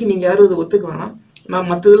இப்போதைக்கு நீங்க யாரும் இதை ஒத்துக்க வேணாம். நான்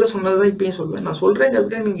மற்றதுல சொன்னதுதான் இப்பயும் சொல்லுவேன். நான்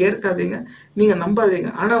சொல்றேங்கிறதுக்காக நீங்க ஏற்காதீங்க, நீங்க நம்பாதீங்க.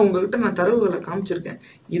 ஆனா உங்ககிட்ட நான் தரவுகளை காமிச்சிருக்கேன்.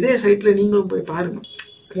 இதே சைட்ல நீங்களும் போய் பாருங்க.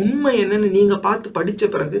 உண்மை என்னன்னு நீங்க பார்த்து படிச்ச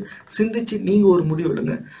பிறகு சிந்திச்சு நீங்க ஒரு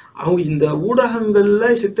முடிவெடுங்க. இந்த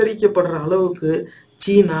ஊடகங்கள்ல சித்தரிக்கப்படுற அளவுக்கு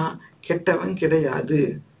சீனா கெட்டவன் கிடையாது.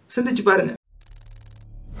 சிந்திச்சு பாருங்க.